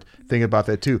start thinking about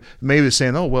that too. Maybe they're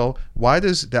saying, why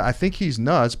does that? I think he's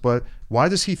nuts, but why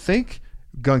does he think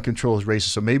gun control is racist?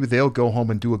 So maybe they'll go home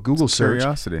and do a Google search,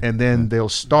 and then they'll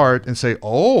start and say,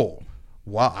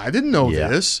 wow, I didn't know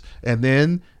this. And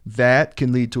then that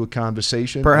can lead to a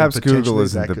conversation. Perhaps Google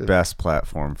isn't the best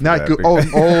platform for that.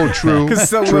 True.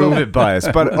 Because it's a little bit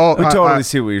biased. But we totally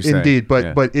see what you're saying. Indeed.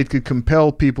 But it could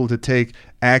compel people to take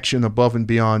action above and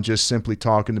beyond just simply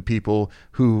talking to people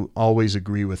who always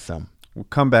agree with them. Well,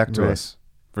 come back to us.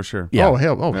 For sure. Yeah.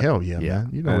 Hell yeah, man.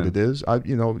 You know what it is.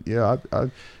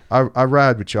 I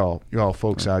ride with y'all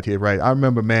folks out here, right? I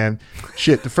remember, man,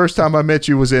 the first time I met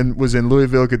you was in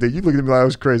Louisville. You looked at me like I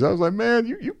was crazy. I was like, man,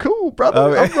 you cool,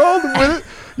 brother. I'm rolling with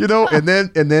it,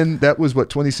 And then that was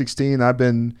 2016. I've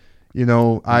been,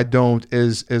 I don't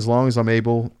as long as I'm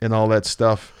able and all that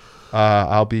stuff.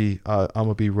 I'm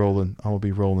gonna be rolling. I'm gonna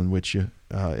be rolling with you.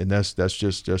 And that's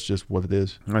just what it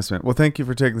is. Nice, man. Well, thank you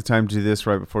for taking the time to do this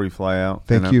right before you fly out.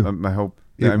 Thank you. I hope.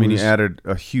 Yeah, you added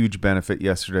a huge benefit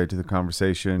yesterday to the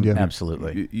conversation. Yeah,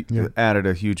 absolutely. You added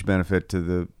a huge benefit to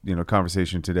the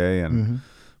conversation today, and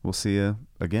we'll see you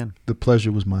again. The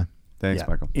pleasure was mine. Thanks,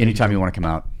 Michael. Anytime you want to come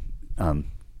out,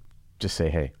 just say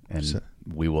hey, and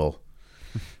we will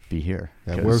be here.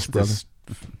 That works, brother.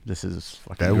 This is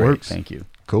fucking that great. Works. Thank you.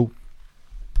 Cool.